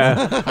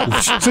 yeah.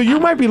 So you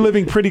might be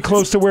living pretty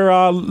close to where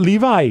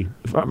Levi,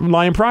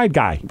 Lion Pride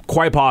guy.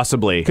 Quite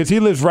possibly. Because he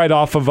lives right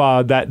off of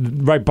that,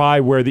 right by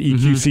where the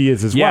EQC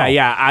is as well.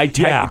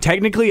 Yeah.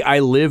 Technically, I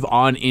live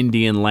on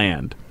Indian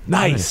land.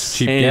 Nice.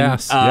 Cheap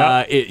gas.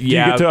 Do you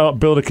get to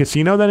build a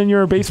casino then in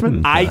your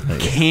basement? I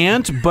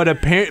can't,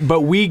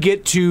 but we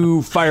get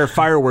to fire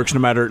fireworks no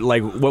matter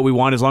like what we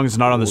want as long as it's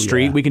not on the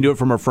street. We can do it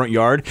from our front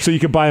yard. So you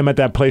can buy them at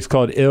that place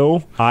called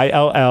ILL,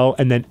 I-L-L,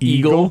 and then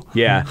Eagle.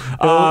 Yeah.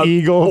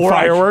 Eagle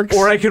fireworks.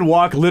 Or I can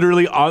walk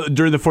literally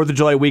during the 4th of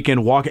July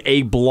weekend, walk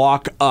a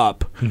block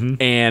up,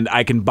 and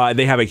I can buy.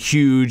 They have a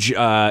huge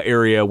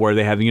area where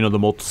they have the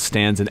multiple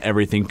stands and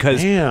everything.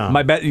 Because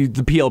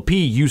the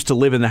PLP used to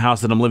live in the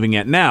house that I'm living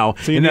at now.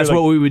 And that's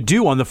what we would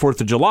do on the 4th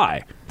of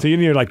July. So you're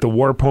near like the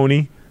War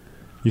Pony?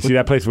 You see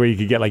that place where you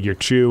could get like your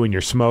chew and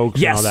your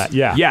smokes and all that?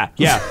 Yeah.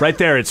 Right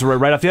there. It's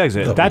right off the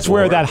exit. That's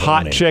where that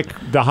hot chick,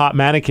 the hot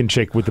mannequin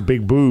chick with the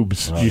big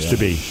boobs used to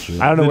be.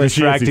 I don't know where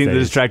she is these days. The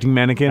distracting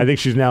mannequin? I think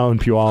she's now in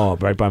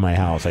Puyallup, right by my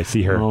house. I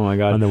see her. Oh, my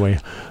God. On the way.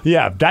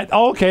 Yeah.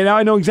 Okay, now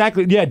I know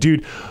exactly. Yeah,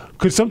 dude.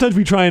 Because sometimes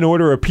we try and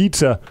order a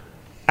pizza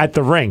at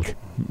the rink.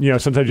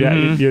 Sometimes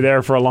you're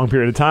there for a long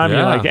period of time. Yeah.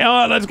 You're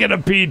like, let's get a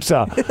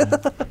pizza.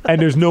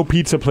 And there's no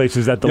pizza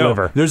places that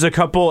deliver. No, there's a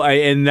couple,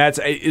 and that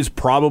is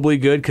probably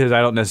good because I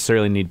don't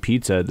necessarily need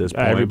pizza at this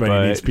point.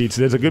 Everybody needs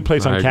pizza. There's a good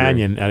place on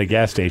Canyon at a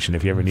gas station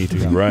if you ever need to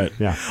go. Right.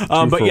 Yeah.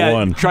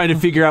 Trying to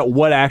figure out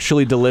what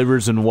actually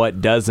delivers and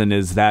what doesn't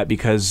is that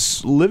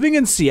because living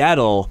in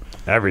Seattle,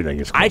 everything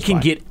is close I can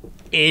by. Get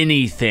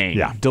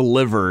anything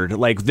delivered.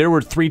 Like there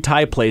were 3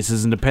 Thai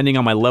places, and depending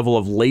on my level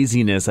of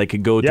laziness, I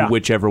could go to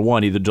whichever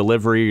one, either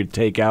delivery,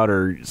 take out,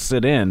 or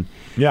sit in.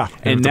 Yeah,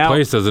 and if the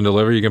place doesn't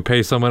deliver, you can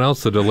pay someone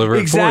else to deliver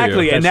it for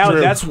you. And now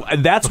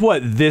that's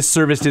what this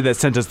service did that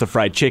sent us the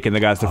fried chicken.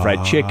 The guys the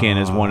fried chicken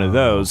is one of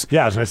those.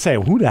 Yeah, I was gonna say,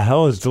 who the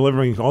hell is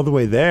delivering all the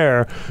way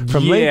there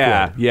from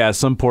Lakewood? Yeah,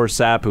 some poor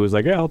sap who was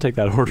like, I'll take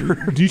that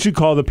order. You should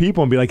call the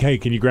people and be like, hey,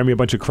 can you grab me a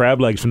bunch of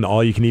crab legs from the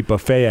all-you-can-eat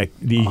buffet at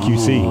the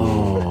EQC?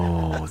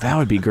 Oh, that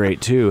would be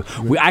great too.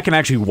 I can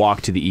actually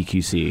walk to the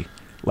EQC.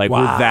 Like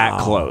we're that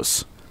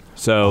close.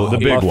 So the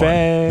big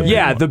one.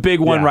 Yeah, the big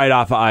one right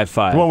off of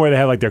I-5. The one where they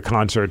have like their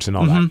concerts and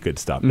all that good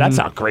stuff. That's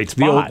a great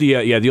spot.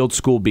 The old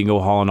school bingo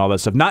hall and all that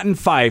stuff. Not in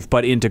Fife,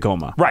 but in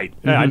Tacoma. Right.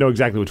 I know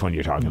exactly which one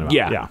you're talking about.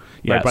 Yeah.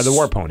 Right by the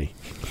War Pony.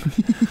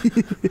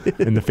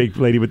 And the fake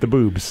lady with the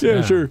boobs.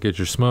 Yeah, sure. Get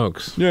your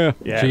smokes. Yeah,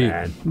 Cheap.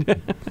 man.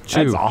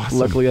 Chew. That's awesome.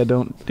 Luckily, I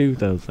don't do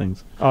those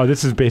things. Oh,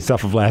 this is based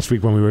off of last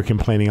week when we were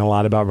complaining a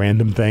lot about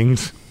random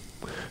things.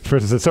 For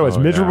instance, so as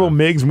miserable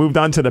Migs moved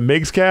on to the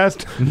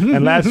Migs-Cast,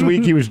 and last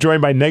week he was joined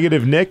by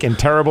Negative Nick and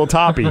Terrible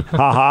Toppy.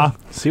 Ha.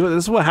 See,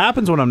 this is what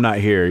happens when I'm not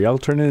here. Y'all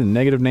turn into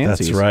Negative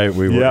Nancy's. That's right.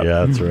 Yeah,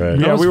 that's right.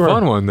 That was a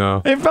fun one,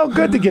 though. It felt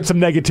good to get some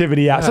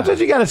negativity out. Sometimes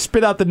you got to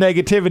spit out the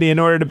negativity in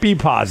order to be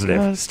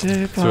positive.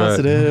 Stay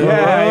positive.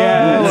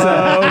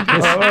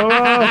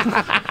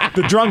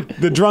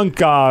 The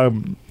drunk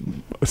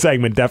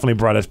segment definitely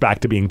brought us back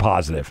to being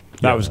positive.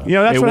 That was,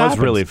 that's what happens.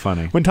 Really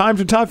funny. When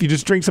times are tough, you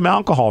just drink some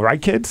alcohol,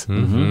 right, kids?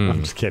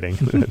 I'm just kidding.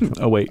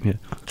 Oh wait,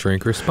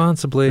 drink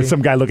responsibly. There's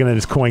some guy looking at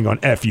his coin going,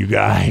 "F you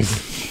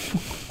guys."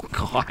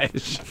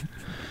 Gosh,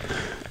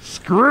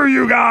 screw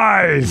you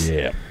guys.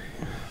 Yeah.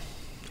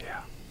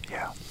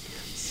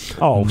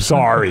 Oh,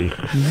 sorry.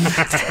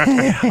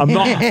 I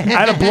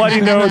had a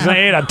bloody nose and I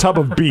ate a tub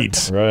of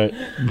BEETS. Right.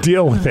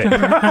 Deal with it.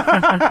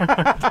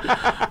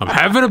 I'm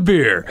having a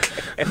beer.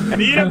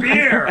 Need a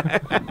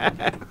beer.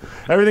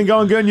 Everything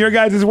going good in your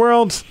guys'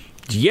 worlds?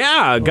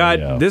 Yeah,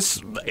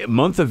 this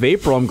month of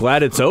April, I'm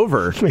glad it's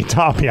over. Wait,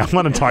 Toppy, I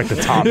want to talk to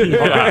Toppy.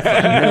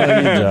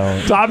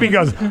 Toppy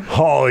goes,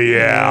 oh,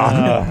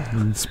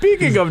 yeah.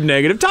 Speaking of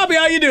negative, Toppy,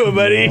 how you doing,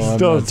 buddy?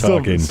 No, still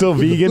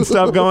vegan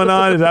stuff going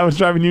on? Is that what's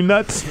driving you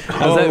nuts?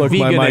 How's that look,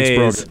 my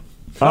mic's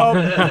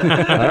broken.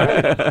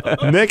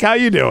 Right. Nick, how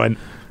you doing?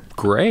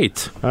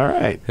 Great. All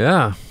right.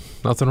 Yeah.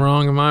 Nothing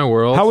wrong in my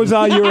world. How was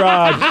all your,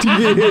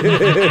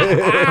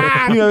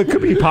 it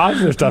could be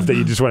positive stuff that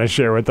you just want to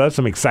share with us.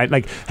 Some exciting,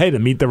 like, hey, the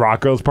Meet the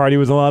Rock Girls party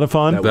was a lot of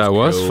fun. That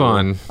was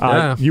fun.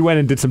 Yeah. You went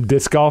and did some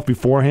disc golf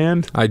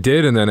beforehand? I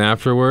did, and then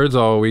afterwards,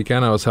 all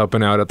weekend, I was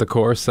helping out at the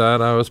course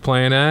that I was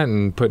playing at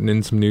and putting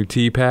in some new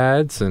tee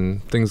pads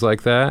and things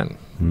like that.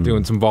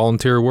 Doing some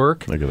volunteer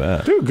work. Look at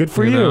that. Dude, good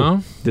for you.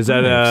 Know? Does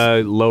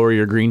that lower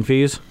your green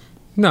fees?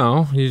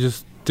 No, you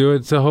just do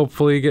it to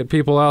hopefully get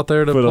people out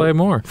there to play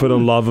more. For the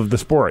love of the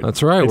sport.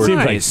 That's right. It seems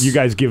nice. like you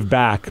guys give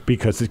back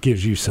because it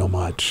gives you so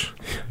much.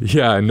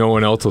 Yeah, no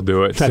one else will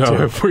do it. That so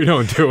too. if we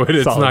don't do it,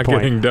 it's Solid not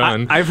point. getting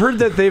done. I've heard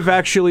that they've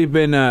actually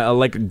been,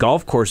 like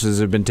golf courses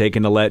have been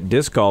taken to let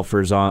disc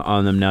golfers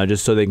on them now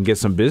just so they can get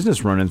some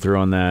business running through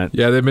on that.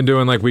 Yeah, they've been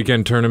doing like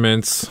weekend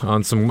tournaments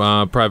on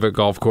some private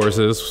golf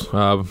courses,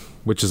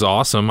 which is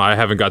awesome. I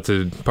haven't got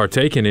to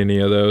partake in any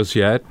of those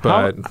yet.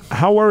 But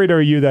how worried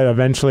are you that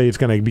eventually it's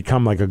going to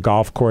become like a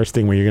golf course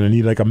thing where you're going to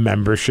need like a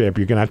membership,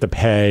 you're going to have to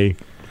pay?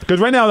 Because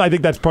right now I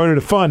think that's part of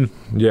the fun.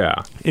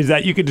 Yeah. Is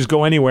that you could just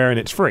go anywhere and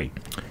it's free.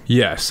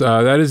 Yes,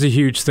 that is a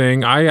huge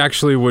thing. I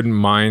actually wouldn't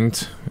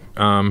mind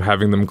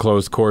having them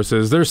close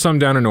courses. There's some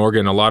down in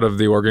Oregon. A lot of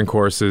the Oregon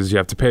courses, you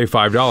have to pay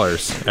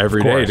 $5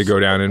 every day to go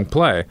down and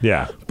play.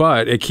 Yeah.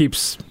 But it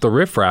keeps the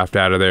riffraff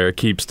out of there. It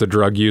keeps the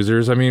drug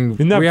users. I mean,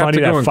 isn't that we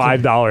funny have to that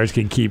 $5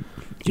 can keep...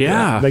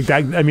 Yeah. Like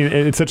that. I mean,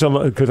 it's such a...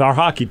 Because our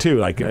hockey, too,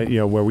 like,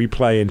 where we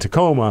play in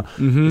Tacoma,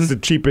 it's the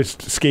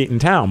cheapest skate in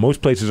town.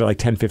 Most places are like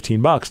 $10,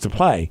 $15 to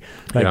play,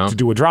 to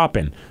do a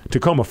drop-in.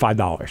 Tacoma,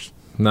 $5.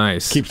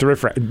 Nice. Keeps the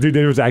riffraff. Dude,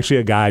 there was actually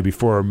a guy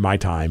before my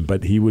time,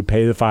 but he would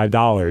pay the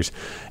 $5,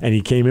 and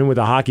he came in with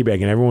a hockey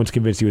bag, and everyone's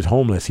convinced he was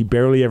homeless. He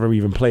barely ever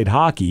even played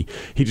hockey.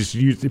 He just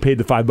paid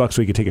the $5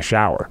 so he could take a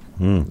shower.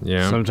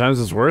 Yeah.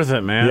 Sometimes it's worth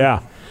it, man.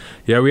 Yeah.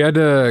 Yeah, we had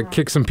to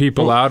kick some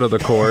people out of the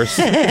course.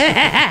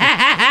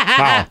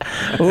 Wow.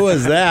 Who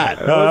was that?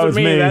 That was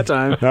me that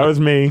time. That was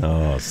me.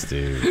 Oh,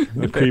 Steve.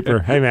 The creeper.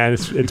 Hey, man,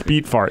 it's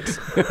beat farts.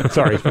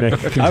 Sorry,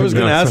 Nick. I was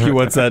going to ask you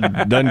what's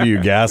that done to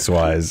you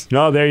gas-wise.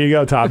 No, there you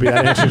go, Toppy.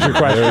 That answers your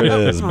question. There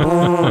it is.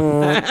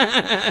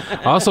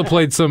 I also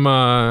played some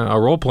a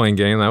role-playing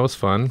game. That was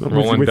fun.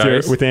 Rolling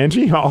dice. With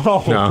Angie?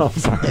 Oh, No.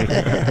 sorry.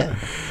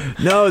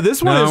 No,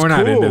 this one is we're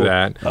not cool. into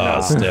that. Oh,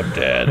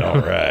 stepdad.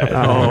 All right.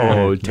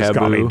 Oh, Just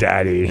call me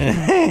daddy.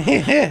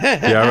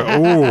 Yeah.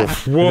 Ooh.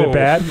 Whoa. Is it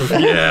bad?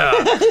 Yeah.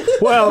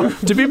 Well,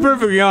 to be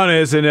perfectly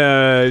honest, and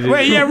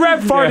wait, yeah,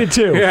 Rev farted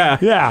too. Yeah.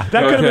 That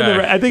could have been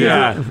the. I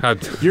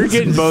think you're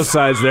getting both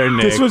sides there,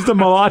 Nick. this was the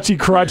Malachi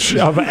crutch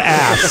of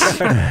ass.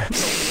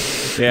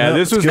 Yeah,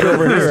 this was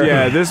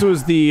this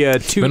was the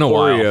two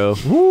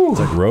Oreo. Woo. It's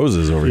like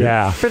roses over here.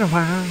 Yeah. Been a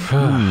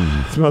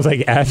while. Smells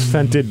like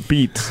ass-scented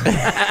BEETS.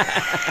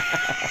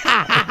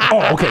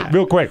 Oh, okay,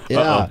 real quick.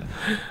 Yeah.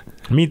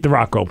 Meet the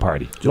Rock Girl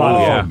party.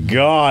 Oh,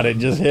 God, it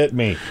just hit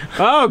me.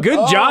 Oh,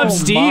 good job,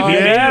 Steve. You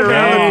made it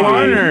around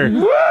the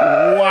corner.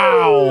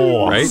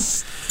 Wow.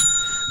 Right?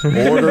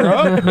 Order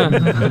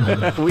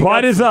up.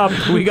 Blood is up.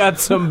 We got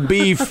some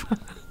beef.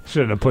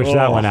 Shouldn't have pushed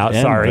that one out.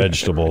 And Sorry.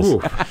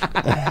 vegetables.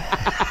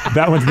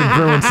 That one's been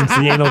brewing since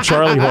the anal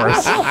Charlie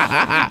horse.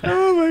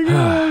 Oh, my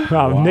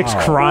Wow, Nick's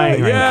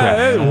crying.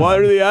 Yeah, what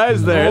are the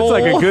eyes there? It's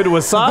like a good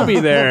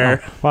wasabi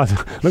there. Wow,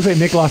 looks like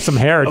Nick lost some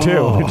hair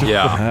too.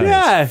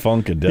 Yeah.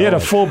 Funkadelic. He had a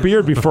full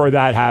beard before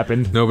that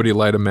happened. Nobody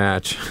light a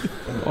match.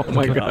 Oh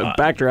my God,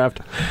 backdraft.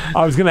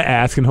 I was going to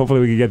ask, and hopefully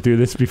we can get through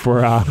this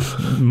before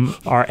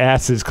our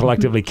asses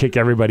collectively kick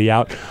everybody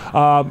out.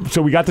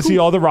 So we got to see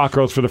all the Rock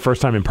Girls for the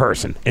first time in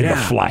person, in the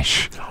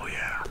flesh. Oh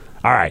yeah.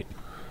 All right.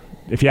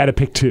 If you had to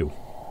pick two.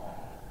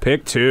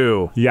 Pick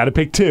two. You got to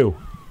pick two.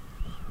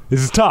 This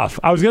is tough.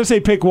 I was going to say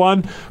pick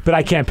one, but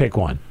I can't pick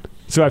one.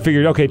 So I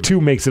figured, okay, two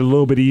makes it a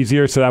little bit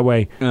easier. So that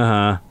way,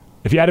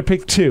 if you had to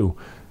pick two,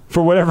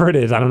 for whatever it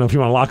is, I don't know if you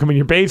want to lock them in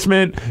your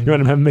basement, you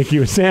want them to make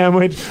you a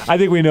sandwich. I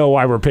think we know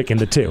why we're picking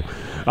the two.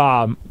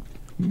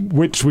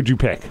 Which would you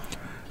pick?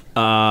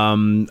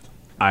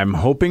 I'm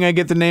hoping I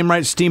get the name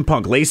right.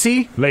 Steampunk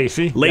Lacey,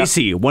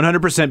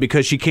 100%,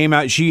 because she came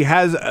out.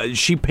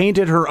 She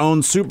painted her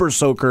own Super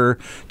Soaker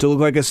to look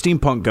like a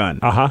steampunk gun.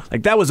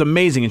 Like that was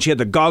amazing, and she had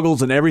the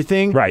goggles and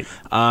everything. Right.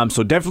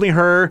 So definitely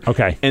her.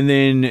 Okay. And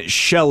then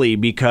Shelly,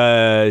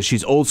 because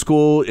she's old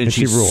school and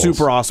she's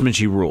super awesome and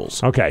she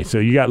rules. Okay, so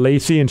you got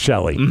Lacey and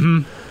Shelly.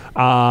 Mm-hmm.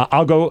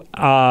 I'll go.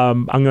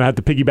 I'm gonna have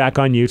to piggyback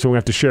on you, so we're gonna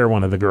have to share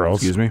one of the girls.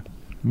 Excuse me.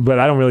 But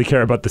I don't really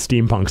care about the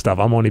steampunk stuff.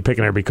 I'm only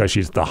picking her because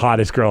she's the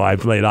hottest girl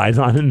I've laid eyes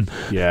on.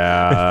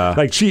 Yeah.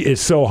 Like, she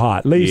is so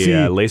hot. Lacey.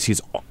 Yeah,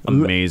 Lacey's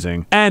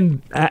amazing.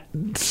 And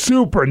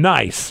super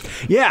nice.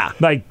 Yeah.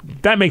 Like,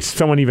 that makes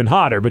someone even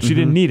hotter, but she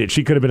didn't need it.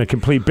 She could have been a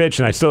complete bitch,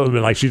 and I still have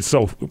been like, she's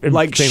so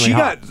like, she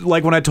hot. got,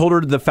 like, when I told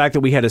her the fact that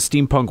we had a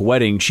steampunk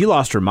wedding, she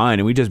lost her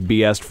mind, and we just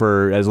BS'd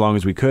for as long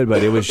as we could,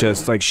 but it was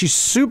just, like, she's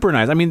super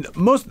nice. I mean,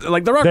 most,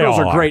 like, the Rock Girls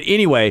are great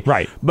anyway.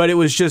 Right. But it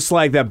was just,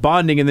 like, that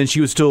bonding, and then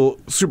she was still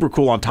super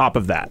cool on top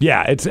of that.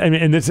 Yeah,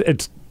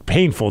 it's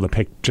painful to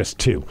pick just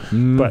two.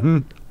 But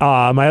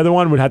my other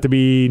one would have to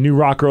be New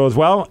Rock Girl as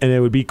well, and it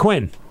would be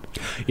Quinn.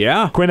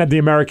 Yeah. Quinn had the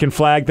American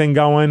flag thing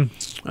going.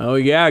 Oh,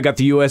 yeah. Got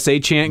the USA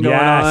chant going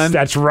on. Yes,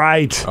 that's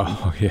right.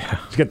 Oh, yeah.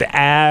 She's got the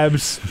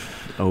abs.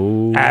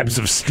 Oh. Abs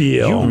of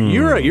steel.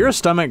 You're a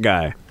stomach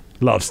guy.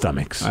 Love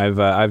stomachs.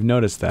 I've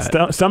noticed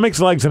that. Stomachs,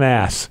 legs, and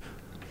ass.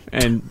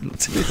 And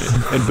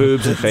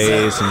boobs and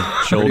face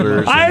and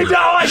shoulders. I know.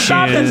 I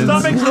stopped at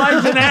stomachs,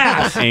 legs, and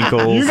ass.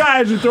 Ankles. You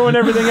guys are throwing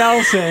everything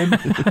else in.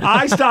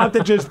 I stopped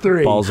at just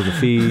three. Balls of the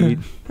feet.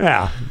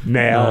 Yeah.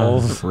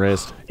 Nails.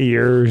 Wrist.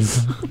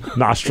 Ears.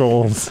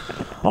 Nostrils.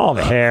 All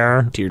the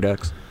hair. Tear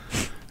ducts.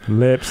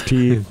 Lips.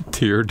 Teeth.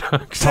 Tear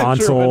ducts.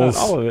 Tonsils.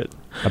 All of it.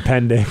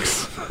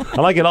 Appendix.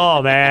 I like it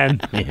all,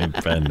 man.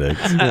 Appendix.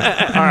 All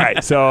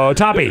right, so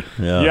Toppy,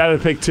 you got to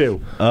pick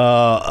two.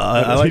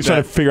 I like He's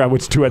trying to figure out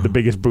which two had the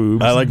biggest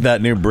boobs. I like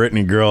that new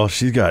Britney girl.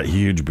 She's got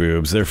huge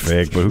boobs. They're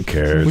fake, but who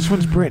cares? Which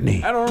one's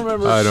Britney? I don't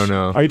remember. I don't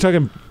know. Are you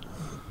talking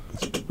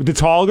the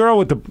tall girl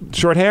with the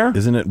short hair?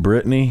 Isn't it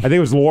Britney? I think it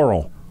was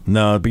Laurel.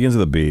 No, it begins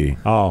with a B.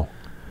 Oh.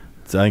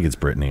 I think it's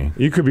Britney.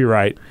 You could be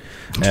right.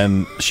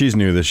 And she's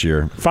new this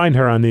year. Find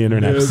her on the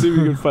internet. Yeah, see if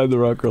we can find the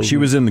Rock Girl. She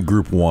was in the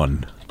group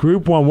 1.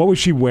 Group 1, what was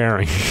she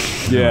wearing?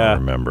 Yeah. I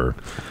don't remember.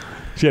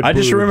 I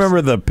just remember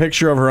the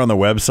picture of her on the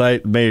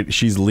website.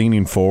 She's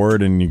leaning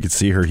forward, and you could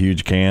see her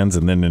huge cans,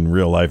 and then in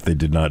real life, they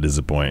did not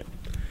disappoint.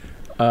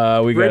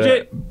 We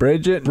Bridget?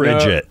 Bridget?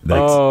 Bridget.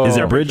 No. Is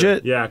it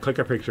Bridget? Yeah, click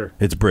her picture.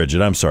 It's Bridget.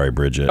 I'm sorry,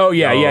 Bridget. Oh,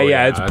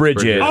 yeah. It's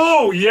Bridget.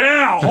 Oh,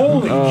 yeah.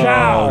 Holy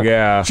cow.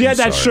 Yeah. She had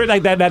that shirt,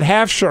 like that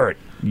half shirt.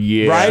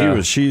 Yeah.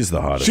 Right? She's the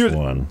hottest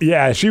one.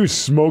 Yeah, she was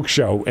smoke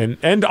show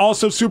and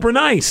also super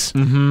nice.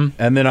 Mm-hmm.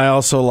 And then I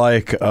also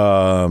like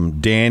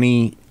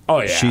Danny. Oh,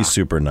 yeah. She's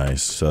super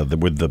nice. So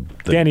with the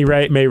Danny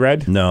May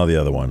Red? No, the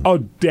other one. Oh,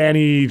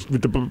 Danny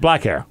with the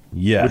black hair.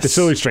 Yes. With the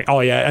silly string.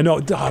 Oh, yeah. I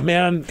know. Oh,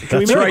 man.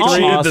 That's right.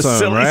 She did the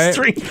silly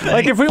string.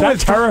 Like, if we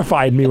that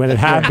terrified me when it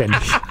happened.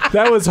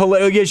 That was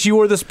hilarious. Yeah, she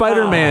wore the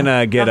Spider-Man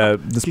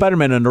the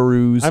Spider-Man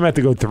underoos. I'm going to have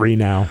to go 3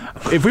 now.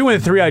 If we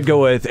went 3, I'd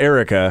go with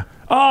Erica.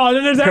 Oh,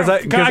 then there's Erica.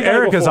 Because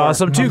Erica's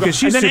awesome, too, because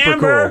she's super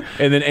cool.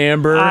 And then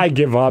Amber. I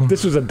give up.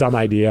 This was a dumb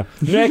idea.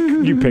 Nick,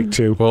 you picked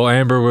 2. Well,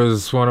 Amber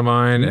was one of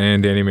mine,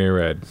 and Danny May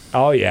Red.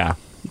 Oh, yeah.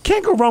 You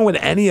can't go wrong with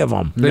any of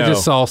them. They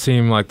just all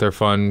seem like they're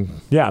fun.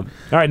 Yeah. All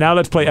right, now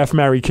let's play F,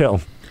 Marry,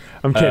 Kill.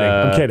 I'm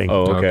kidding.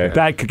 Oh, okay.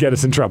 That could get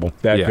us in trouble.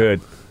 That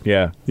could.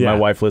 Yeah. My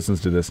wife listens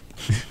to this.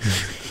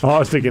 I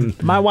was thinking,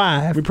 my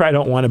wife. We probably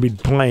don't want to be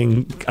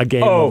playing a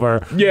game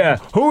over. Yeah.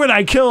 Who would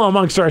I kill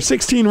amongst our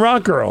 16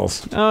 Rock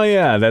Girls? Oh,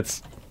 yeah.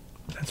 That's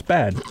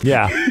bad.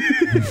 Yeah.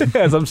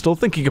 As I'm still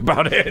thinking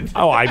about it.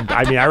 Oh, I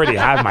mean, I already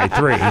have my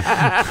 3.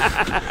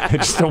 I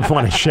just don't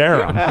want to share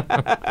them.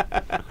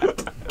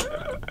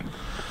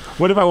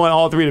 What if I want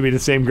all 3 to be the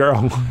same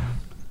girl?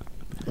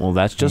 Well,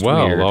 that's just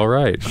weird. All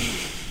right.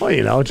 Well,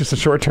 you know, just a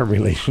short-term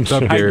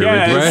relationship. Up here,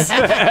 yeah.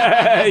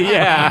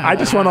 I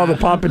just want all the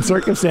pomp and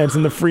circumstance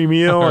and the free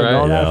meal and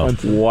all that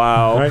fun.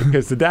 Wow. Right?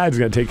 Because the dad's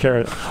going to take care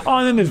of it. Oh,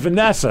 and then there's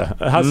Vanessa.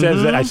 How sad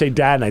is that? I say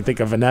dad and I think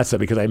of Vanessa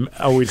because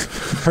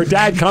her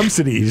dad comes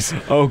to these.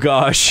 Oh,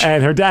 gosh.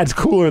 And her dad's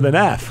cooler than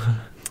F.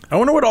 I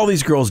wonder what all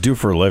these girls do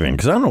for a living,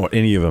 because I don't know what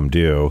any of them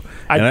do.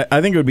 And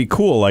I think it would be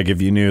cool, like,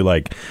 if you knew,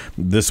 like,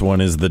 this one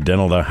is the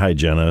dental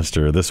hygienist,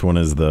 or this one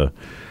is the...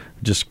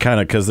 Just kind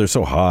of because they're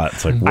so hot.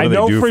 It's like, what do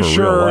they do for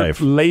real life?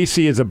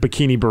 Lacey is a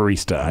bikini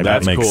barista.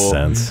 That makes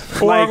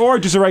sense. Or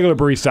just a regular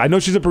barista. I know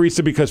she's a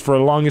barista because for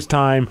the longest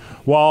time,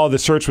 while the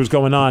search was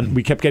going on,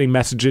 we kept getting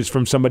messages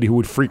from somebody who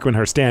would frequent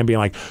her stand being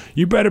like,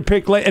 you better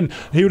pick Lacey. And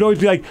he would always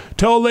be like,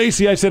 tell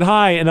Lacey I said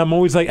hi. And I'm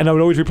always like, and I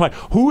would always reply,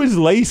 who is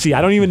Lacey?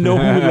 I don't even know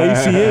who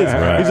Lacey is.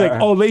 Right. He's like,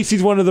 oh,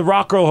 Lacey's one of the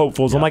Rock Girl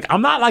hopefuls. Yeah. I'm like,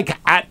 I'm not like,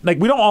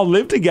 we don't all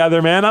live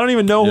together, man. I don't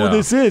even know who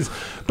this is.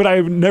 But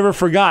I never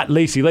forgot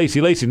Lacey.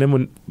 And then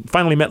when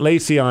finally met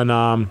Lacey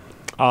on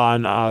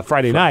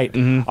Friday night,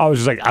 I was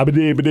just like, I'm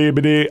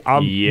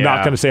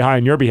not going to say hi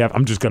on your behalf.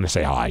 I'm just going to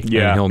say hi.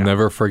 Yeah, and he'll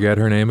never forget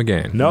her name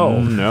again.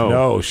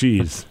 No,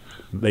 she's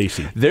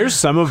Lacey. There's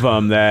some of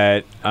them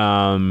that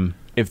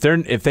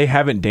if they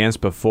haven't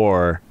danced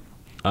before.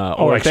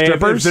 Or like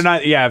strippers?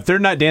 If they're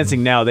not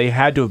dancing now, they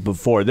had to have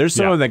before. There's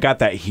some of them that got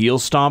that heel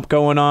stomp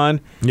going on.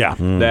 Yeah.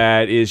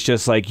 That is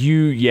just like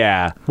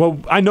Well,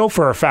 I know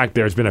for a fact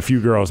there's been a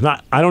few girls.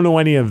 I don't know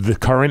any of the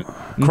current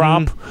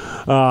crop,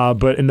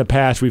 but in the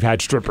past we've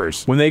had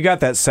strippers. When they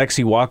got that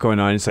sexy walk going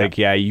on, it's like,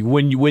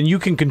 when you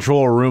can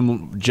control a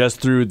room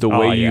just through the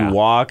way you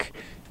walk.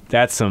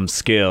 That's some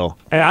skill.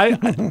 And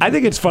I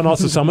think it's fun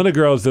also. Some of the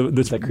girls,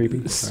 is that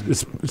creepy?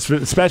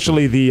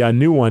 Especially the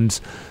new ones,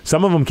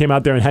 some of them came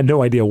out there and had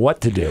no idea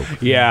what to do.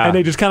 Yeah. And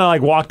they just kind of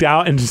like walked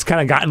out and just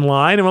kind of got in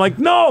line and were like,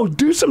 no,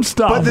 do some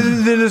stuff. But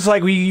then it's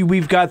like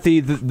we've got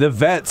the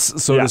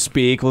vets, so to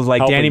speak, was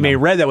like Danny Mae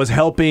Red that was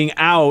helping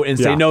out and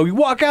say, no, you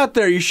walk out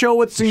there, you show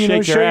what's,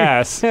 shake your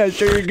ass. Yeah,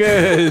 show your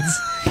goods.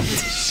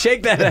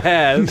 Shake that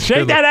ass.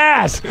 Shake that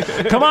ass.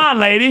 Come on,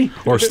 lady.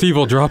 Or Steve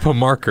will drop a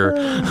marker.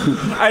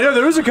 I know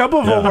there was a couple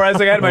of them where I was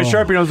like, I had my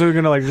Sharpie and I was going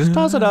to like just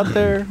toss it out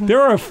there. There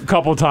were a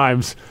couple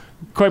times,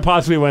 quite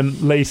possibly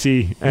when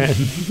Lacey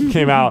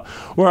came out,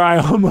 where I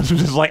almost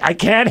was just like, I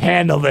can't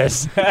handle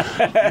this.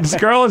 This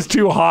girl is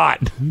too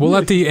hot. Well,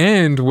 at the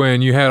end,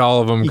 when you had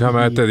all of them come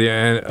out to the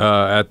end,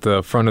 at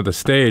the front of the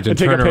stage and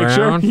take turn a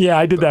picture? around, yeah,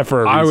 I did that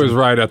for a reason. I was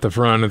right at the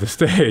front of the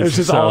stage. It's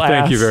just so all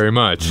thank ass. you very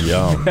much.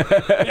 Yum.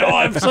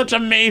 I have such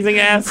amazing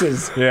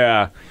asses.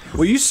 Yeah.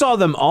 Well, you saw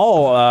them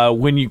all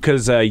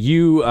because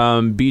you,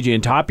 BJ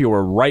and Toppy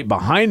were right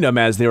behind them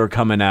as they were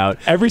coming out.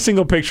 Every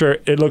single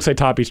picture, it looks like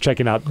Toppy's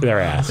checking out their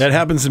ass. That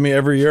happens to me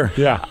every year.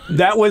 Yeah.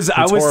 I was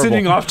horrible.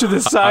 Sitting off to the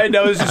side.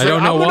 I was just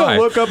I'm going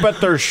to look up at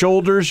their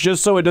shoulders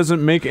just so it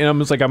doesn't make, and I'm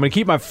just like, I'm going to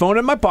keep my phone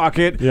in my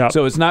pocket. Yep.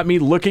 So it's not me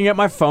looking at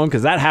my phone,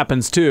 because that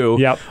happens too.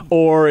 Yep.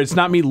 Or it's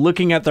not me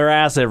looking at their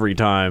ass every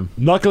time.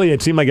 Luckily,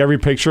 it seemed like every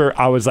picture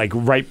I was like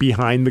right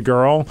behind the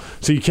girl,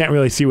 so you can't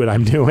really see what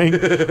I'm doing.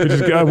 Which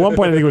is good. At one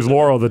point, I think it was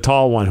Laurel, the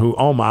tall one, who,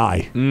 oh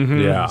my.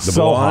 Mm-hmm. Yeah. The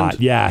so blonde?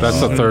 Hot. Yeah. That's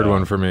the third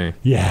one for me.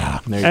 Yeah.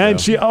 And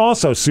she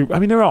also super, I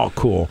mean, they're all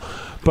cool.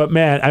 But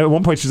man, at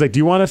one point she's like, do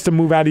you want us to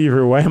move out of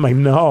your way? I'm like,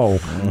 no.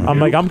 I'm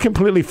like, I'm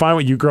completely fine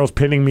with you girls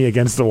pinning me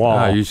against the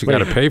wall. You got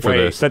to pay for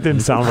this. That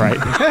didn't sound right.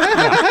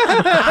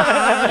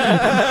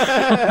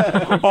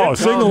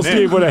 Signal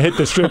Steve would have hit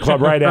the strip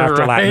club right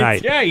after that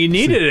night. Yeah, you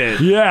needed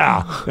it.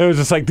 Yeah. It was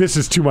just like, this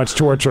is too much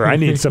torture. I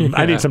need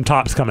some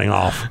tops coming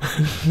off.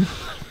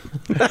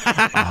 Oh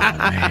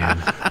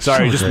man,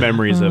 sorry, just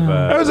memories of.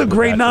 It was a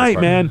great night,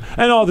 man,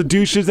 and all the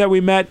douches that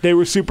we met, they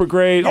were super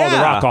great. All the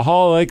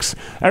rockaholics,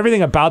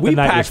 everything about the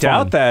night was fun. We packed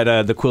out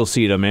that the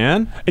Quilceta,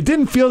 man. It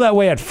didn't feel that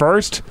way at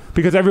first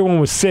because everyone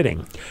was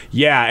sitting.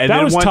 Yeah, and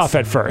that was tough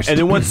at first. And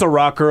then once the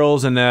rock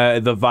girls and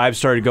the vibe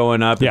started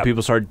going up, and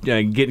people started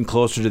getting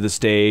closer to the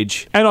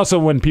stage, and also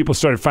when people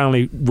started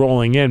finally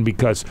rolling in,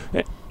 because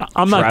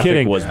I'm not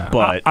kidding,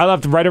 I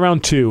left right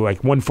around 2,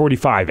 like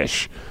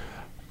 1:45ish.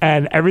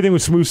 And everything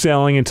was smooth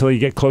sailing until you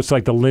get close to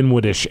like the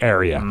Linwood-ish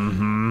area.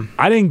 Mm-hmm.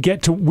 I didn't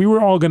get to. We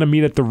were all going to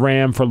meet at the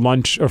Ram for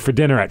lunch or for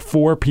dinner at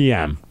 4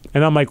 p.m.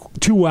 And I'm like,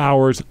 2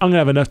 hours. I'm going to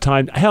have enough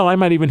time. Hell, I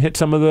might even hit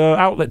some of the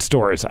outlet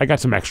stores. I got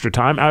some extra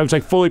time. I was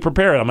like fully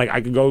prepared. I'm like,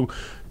 I could go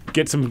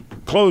get some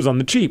clothes on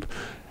the cheap.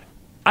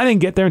 I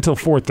didn't get there until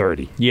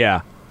 4:30.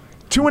 Yeah.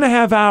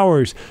 2.5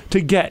 hours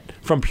to get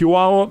from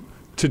Puyallup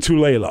to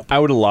Tulalip. I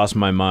would have lost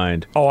my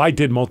mind. Oh, I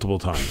did multiple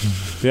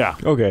times. Yeah.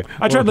 Okay.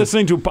 I tried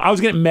listening to. I was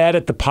getting mad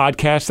at the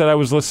podcast that I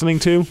was listening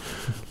to.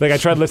 Like I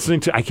tried listening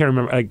to. I can't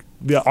remember. Like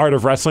The Art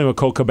of Wrestling with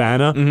Colt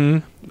Cabana.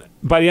 Mm-hmm.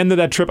 By the end of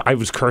that trip, I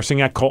was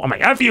cursing at Colt. I'm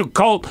like, F you,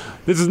 Colt.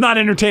 This is not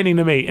entertaining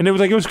to me. And it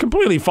was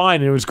completely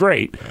fine and it was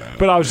great.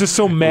 But I was just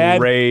so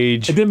mad.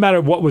 Rage. It didn't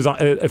matter what was on.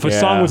 If a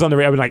song was on the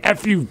radio, I was like,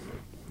 F you,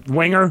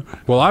 winger.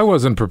 Well, I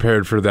wasn't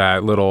prepared for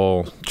that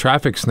little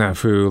traffic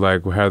snafu,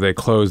 like how they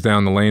closed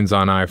down the lanes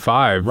on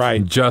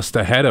I-5 just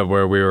ahead of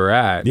where we were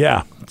at.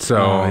 Yeah. So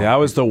that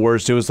was the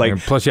worst. It was like,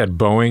 plus you had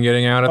Boeing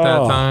getting out at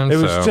that time. It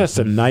was just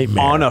a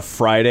nightmare on a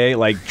Friday.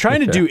 Like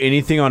trying to do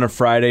anything on a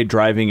Friday,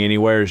 driving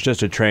anywhere is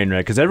just a train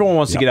wreck because everyone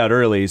wants to get out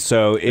early.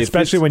 So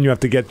especially when you have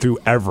to get through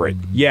Everett.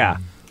 Yeah.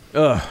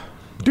 Ugh.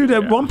 Dude,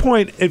 at one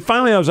point,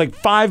 I was like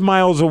 5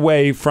 miles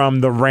away from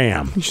the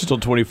Ram. You're still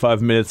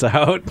 25 minutes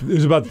out. It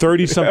was about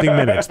 30-something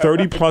minutes,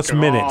 30-plus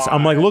minutes.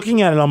 I'm like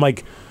looking at it, I'm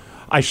like,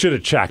 I should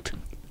have checked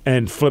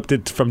and flipped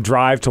it from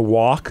drive to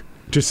walk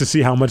just to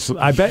see how much.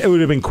 I bet it would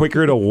have been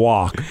quicker to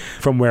walk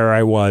from where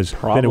I was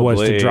than it was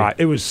to drive.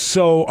 It was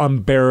so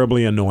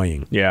unbearably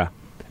annoying. Yeah.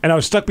 And I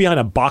was stuck behind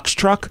a box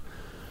truck,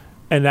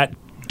 and that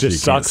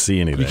just sucks. Can't see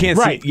anything. You can't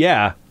see.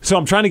 Yeah. So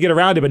I'm trying to get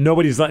around it, but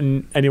nobody's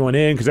letting anyone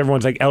in because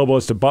everyone's like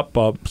elbows to butt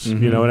bumps.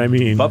 You know what I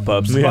mean? Butt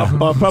bumps. Yeah.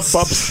 Butt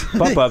bumps.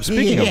 Butt bumps.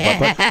 Speaking of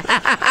butt bumps.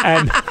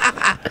 And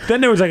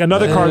then there was like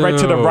another car right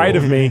to the right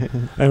of me,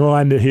 and we'll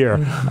end it here.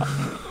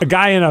 A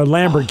guy in a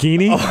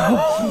Lamborghini.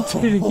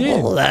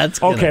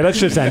 That's okay. Let's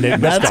just end it.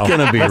 That's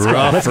gonna be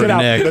rough for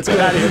Nick. Let's get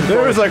out of here.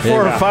 There was like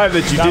 4 or 5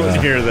 that you didn't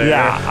hear there.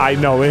 Yeah, I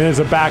know. It is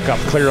a backup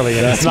clearly,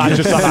 and it's not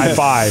just a high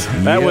five.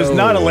 That was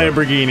not a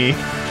Lamborghini.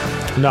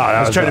 No,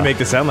 I was trying to make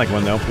this sound like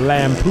one though.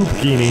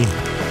 Lampoopkini.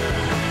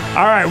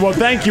 All right. Well,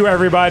 thank you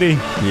everybody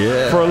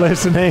for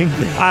listening.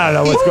 I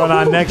don't know what's going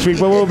on next week,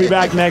 but we'll be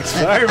back next.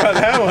 Sorry about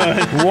that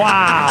one.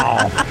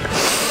 Wow.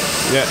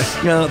 Yeah.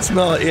 I don't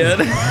smell it yet.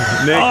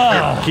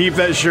 Nick, keep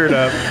that shirt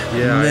up.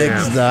 Yeah,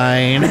 Nick's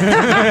dying.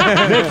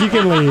 Nick, you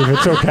can leave.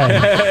 It's okay.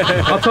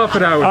 I'll tough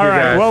it out with all you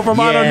right. guys. Well, from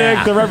Otto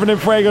Nick, the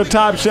Reverend Fuego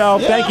Top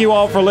Shelf, thank you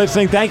all for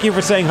listening. Thank you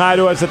for saying hi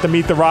to us at the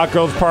Meet the Rock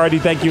Girls party.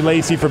 Thank you,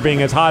 Lacey, for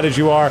being as hot as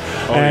you are.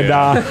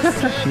 I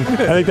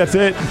think that's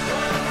it.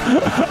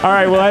 All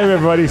right. Well, hey,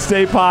 everybody,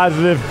 stay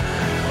positive.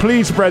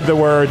 Please spread the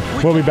word.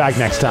 We'll be back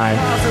next time.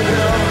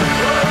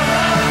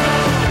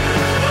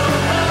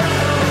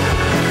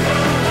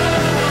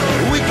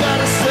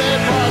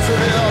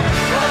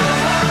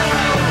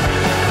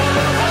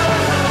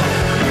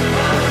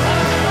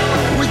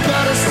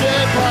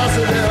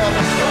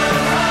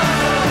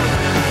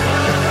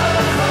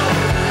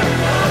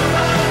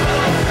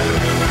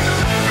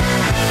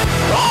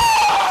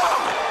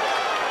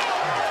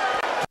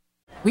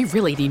 We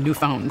really need new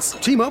phones.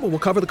 T-Mobile will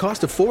cover the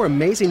cost of 4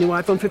 amazing new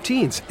iPhone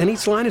 15s, and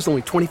each line is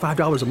only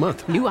 $25 a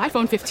month. New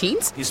iPhone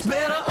 15s? It's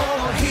better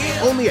over here.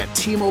 Only at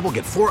T-Mobile,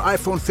 get 4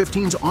 iPhone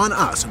 15s on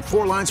us and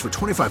 4 lines for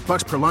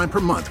 $25 per line per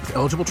month with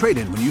eligible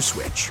trade-in when you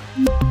switch.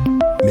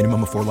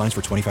 Minimum of 4 lines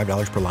for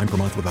 $25 per line per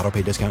month with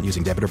autopay discount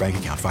using debit or bank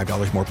account.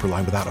 $5 more per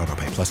line without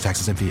autopay, plus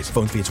taxes and fees.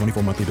 Phone fee at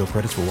 24 monthly bill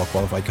credits for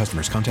well-qualified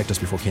customers. Contact us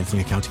before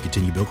canceling account to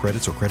continue bill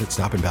credits or credit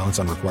stop and balance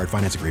on required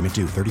finance agreement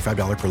due.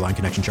 $35 per line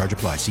connection charge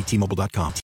applies. See T-Mobile.com.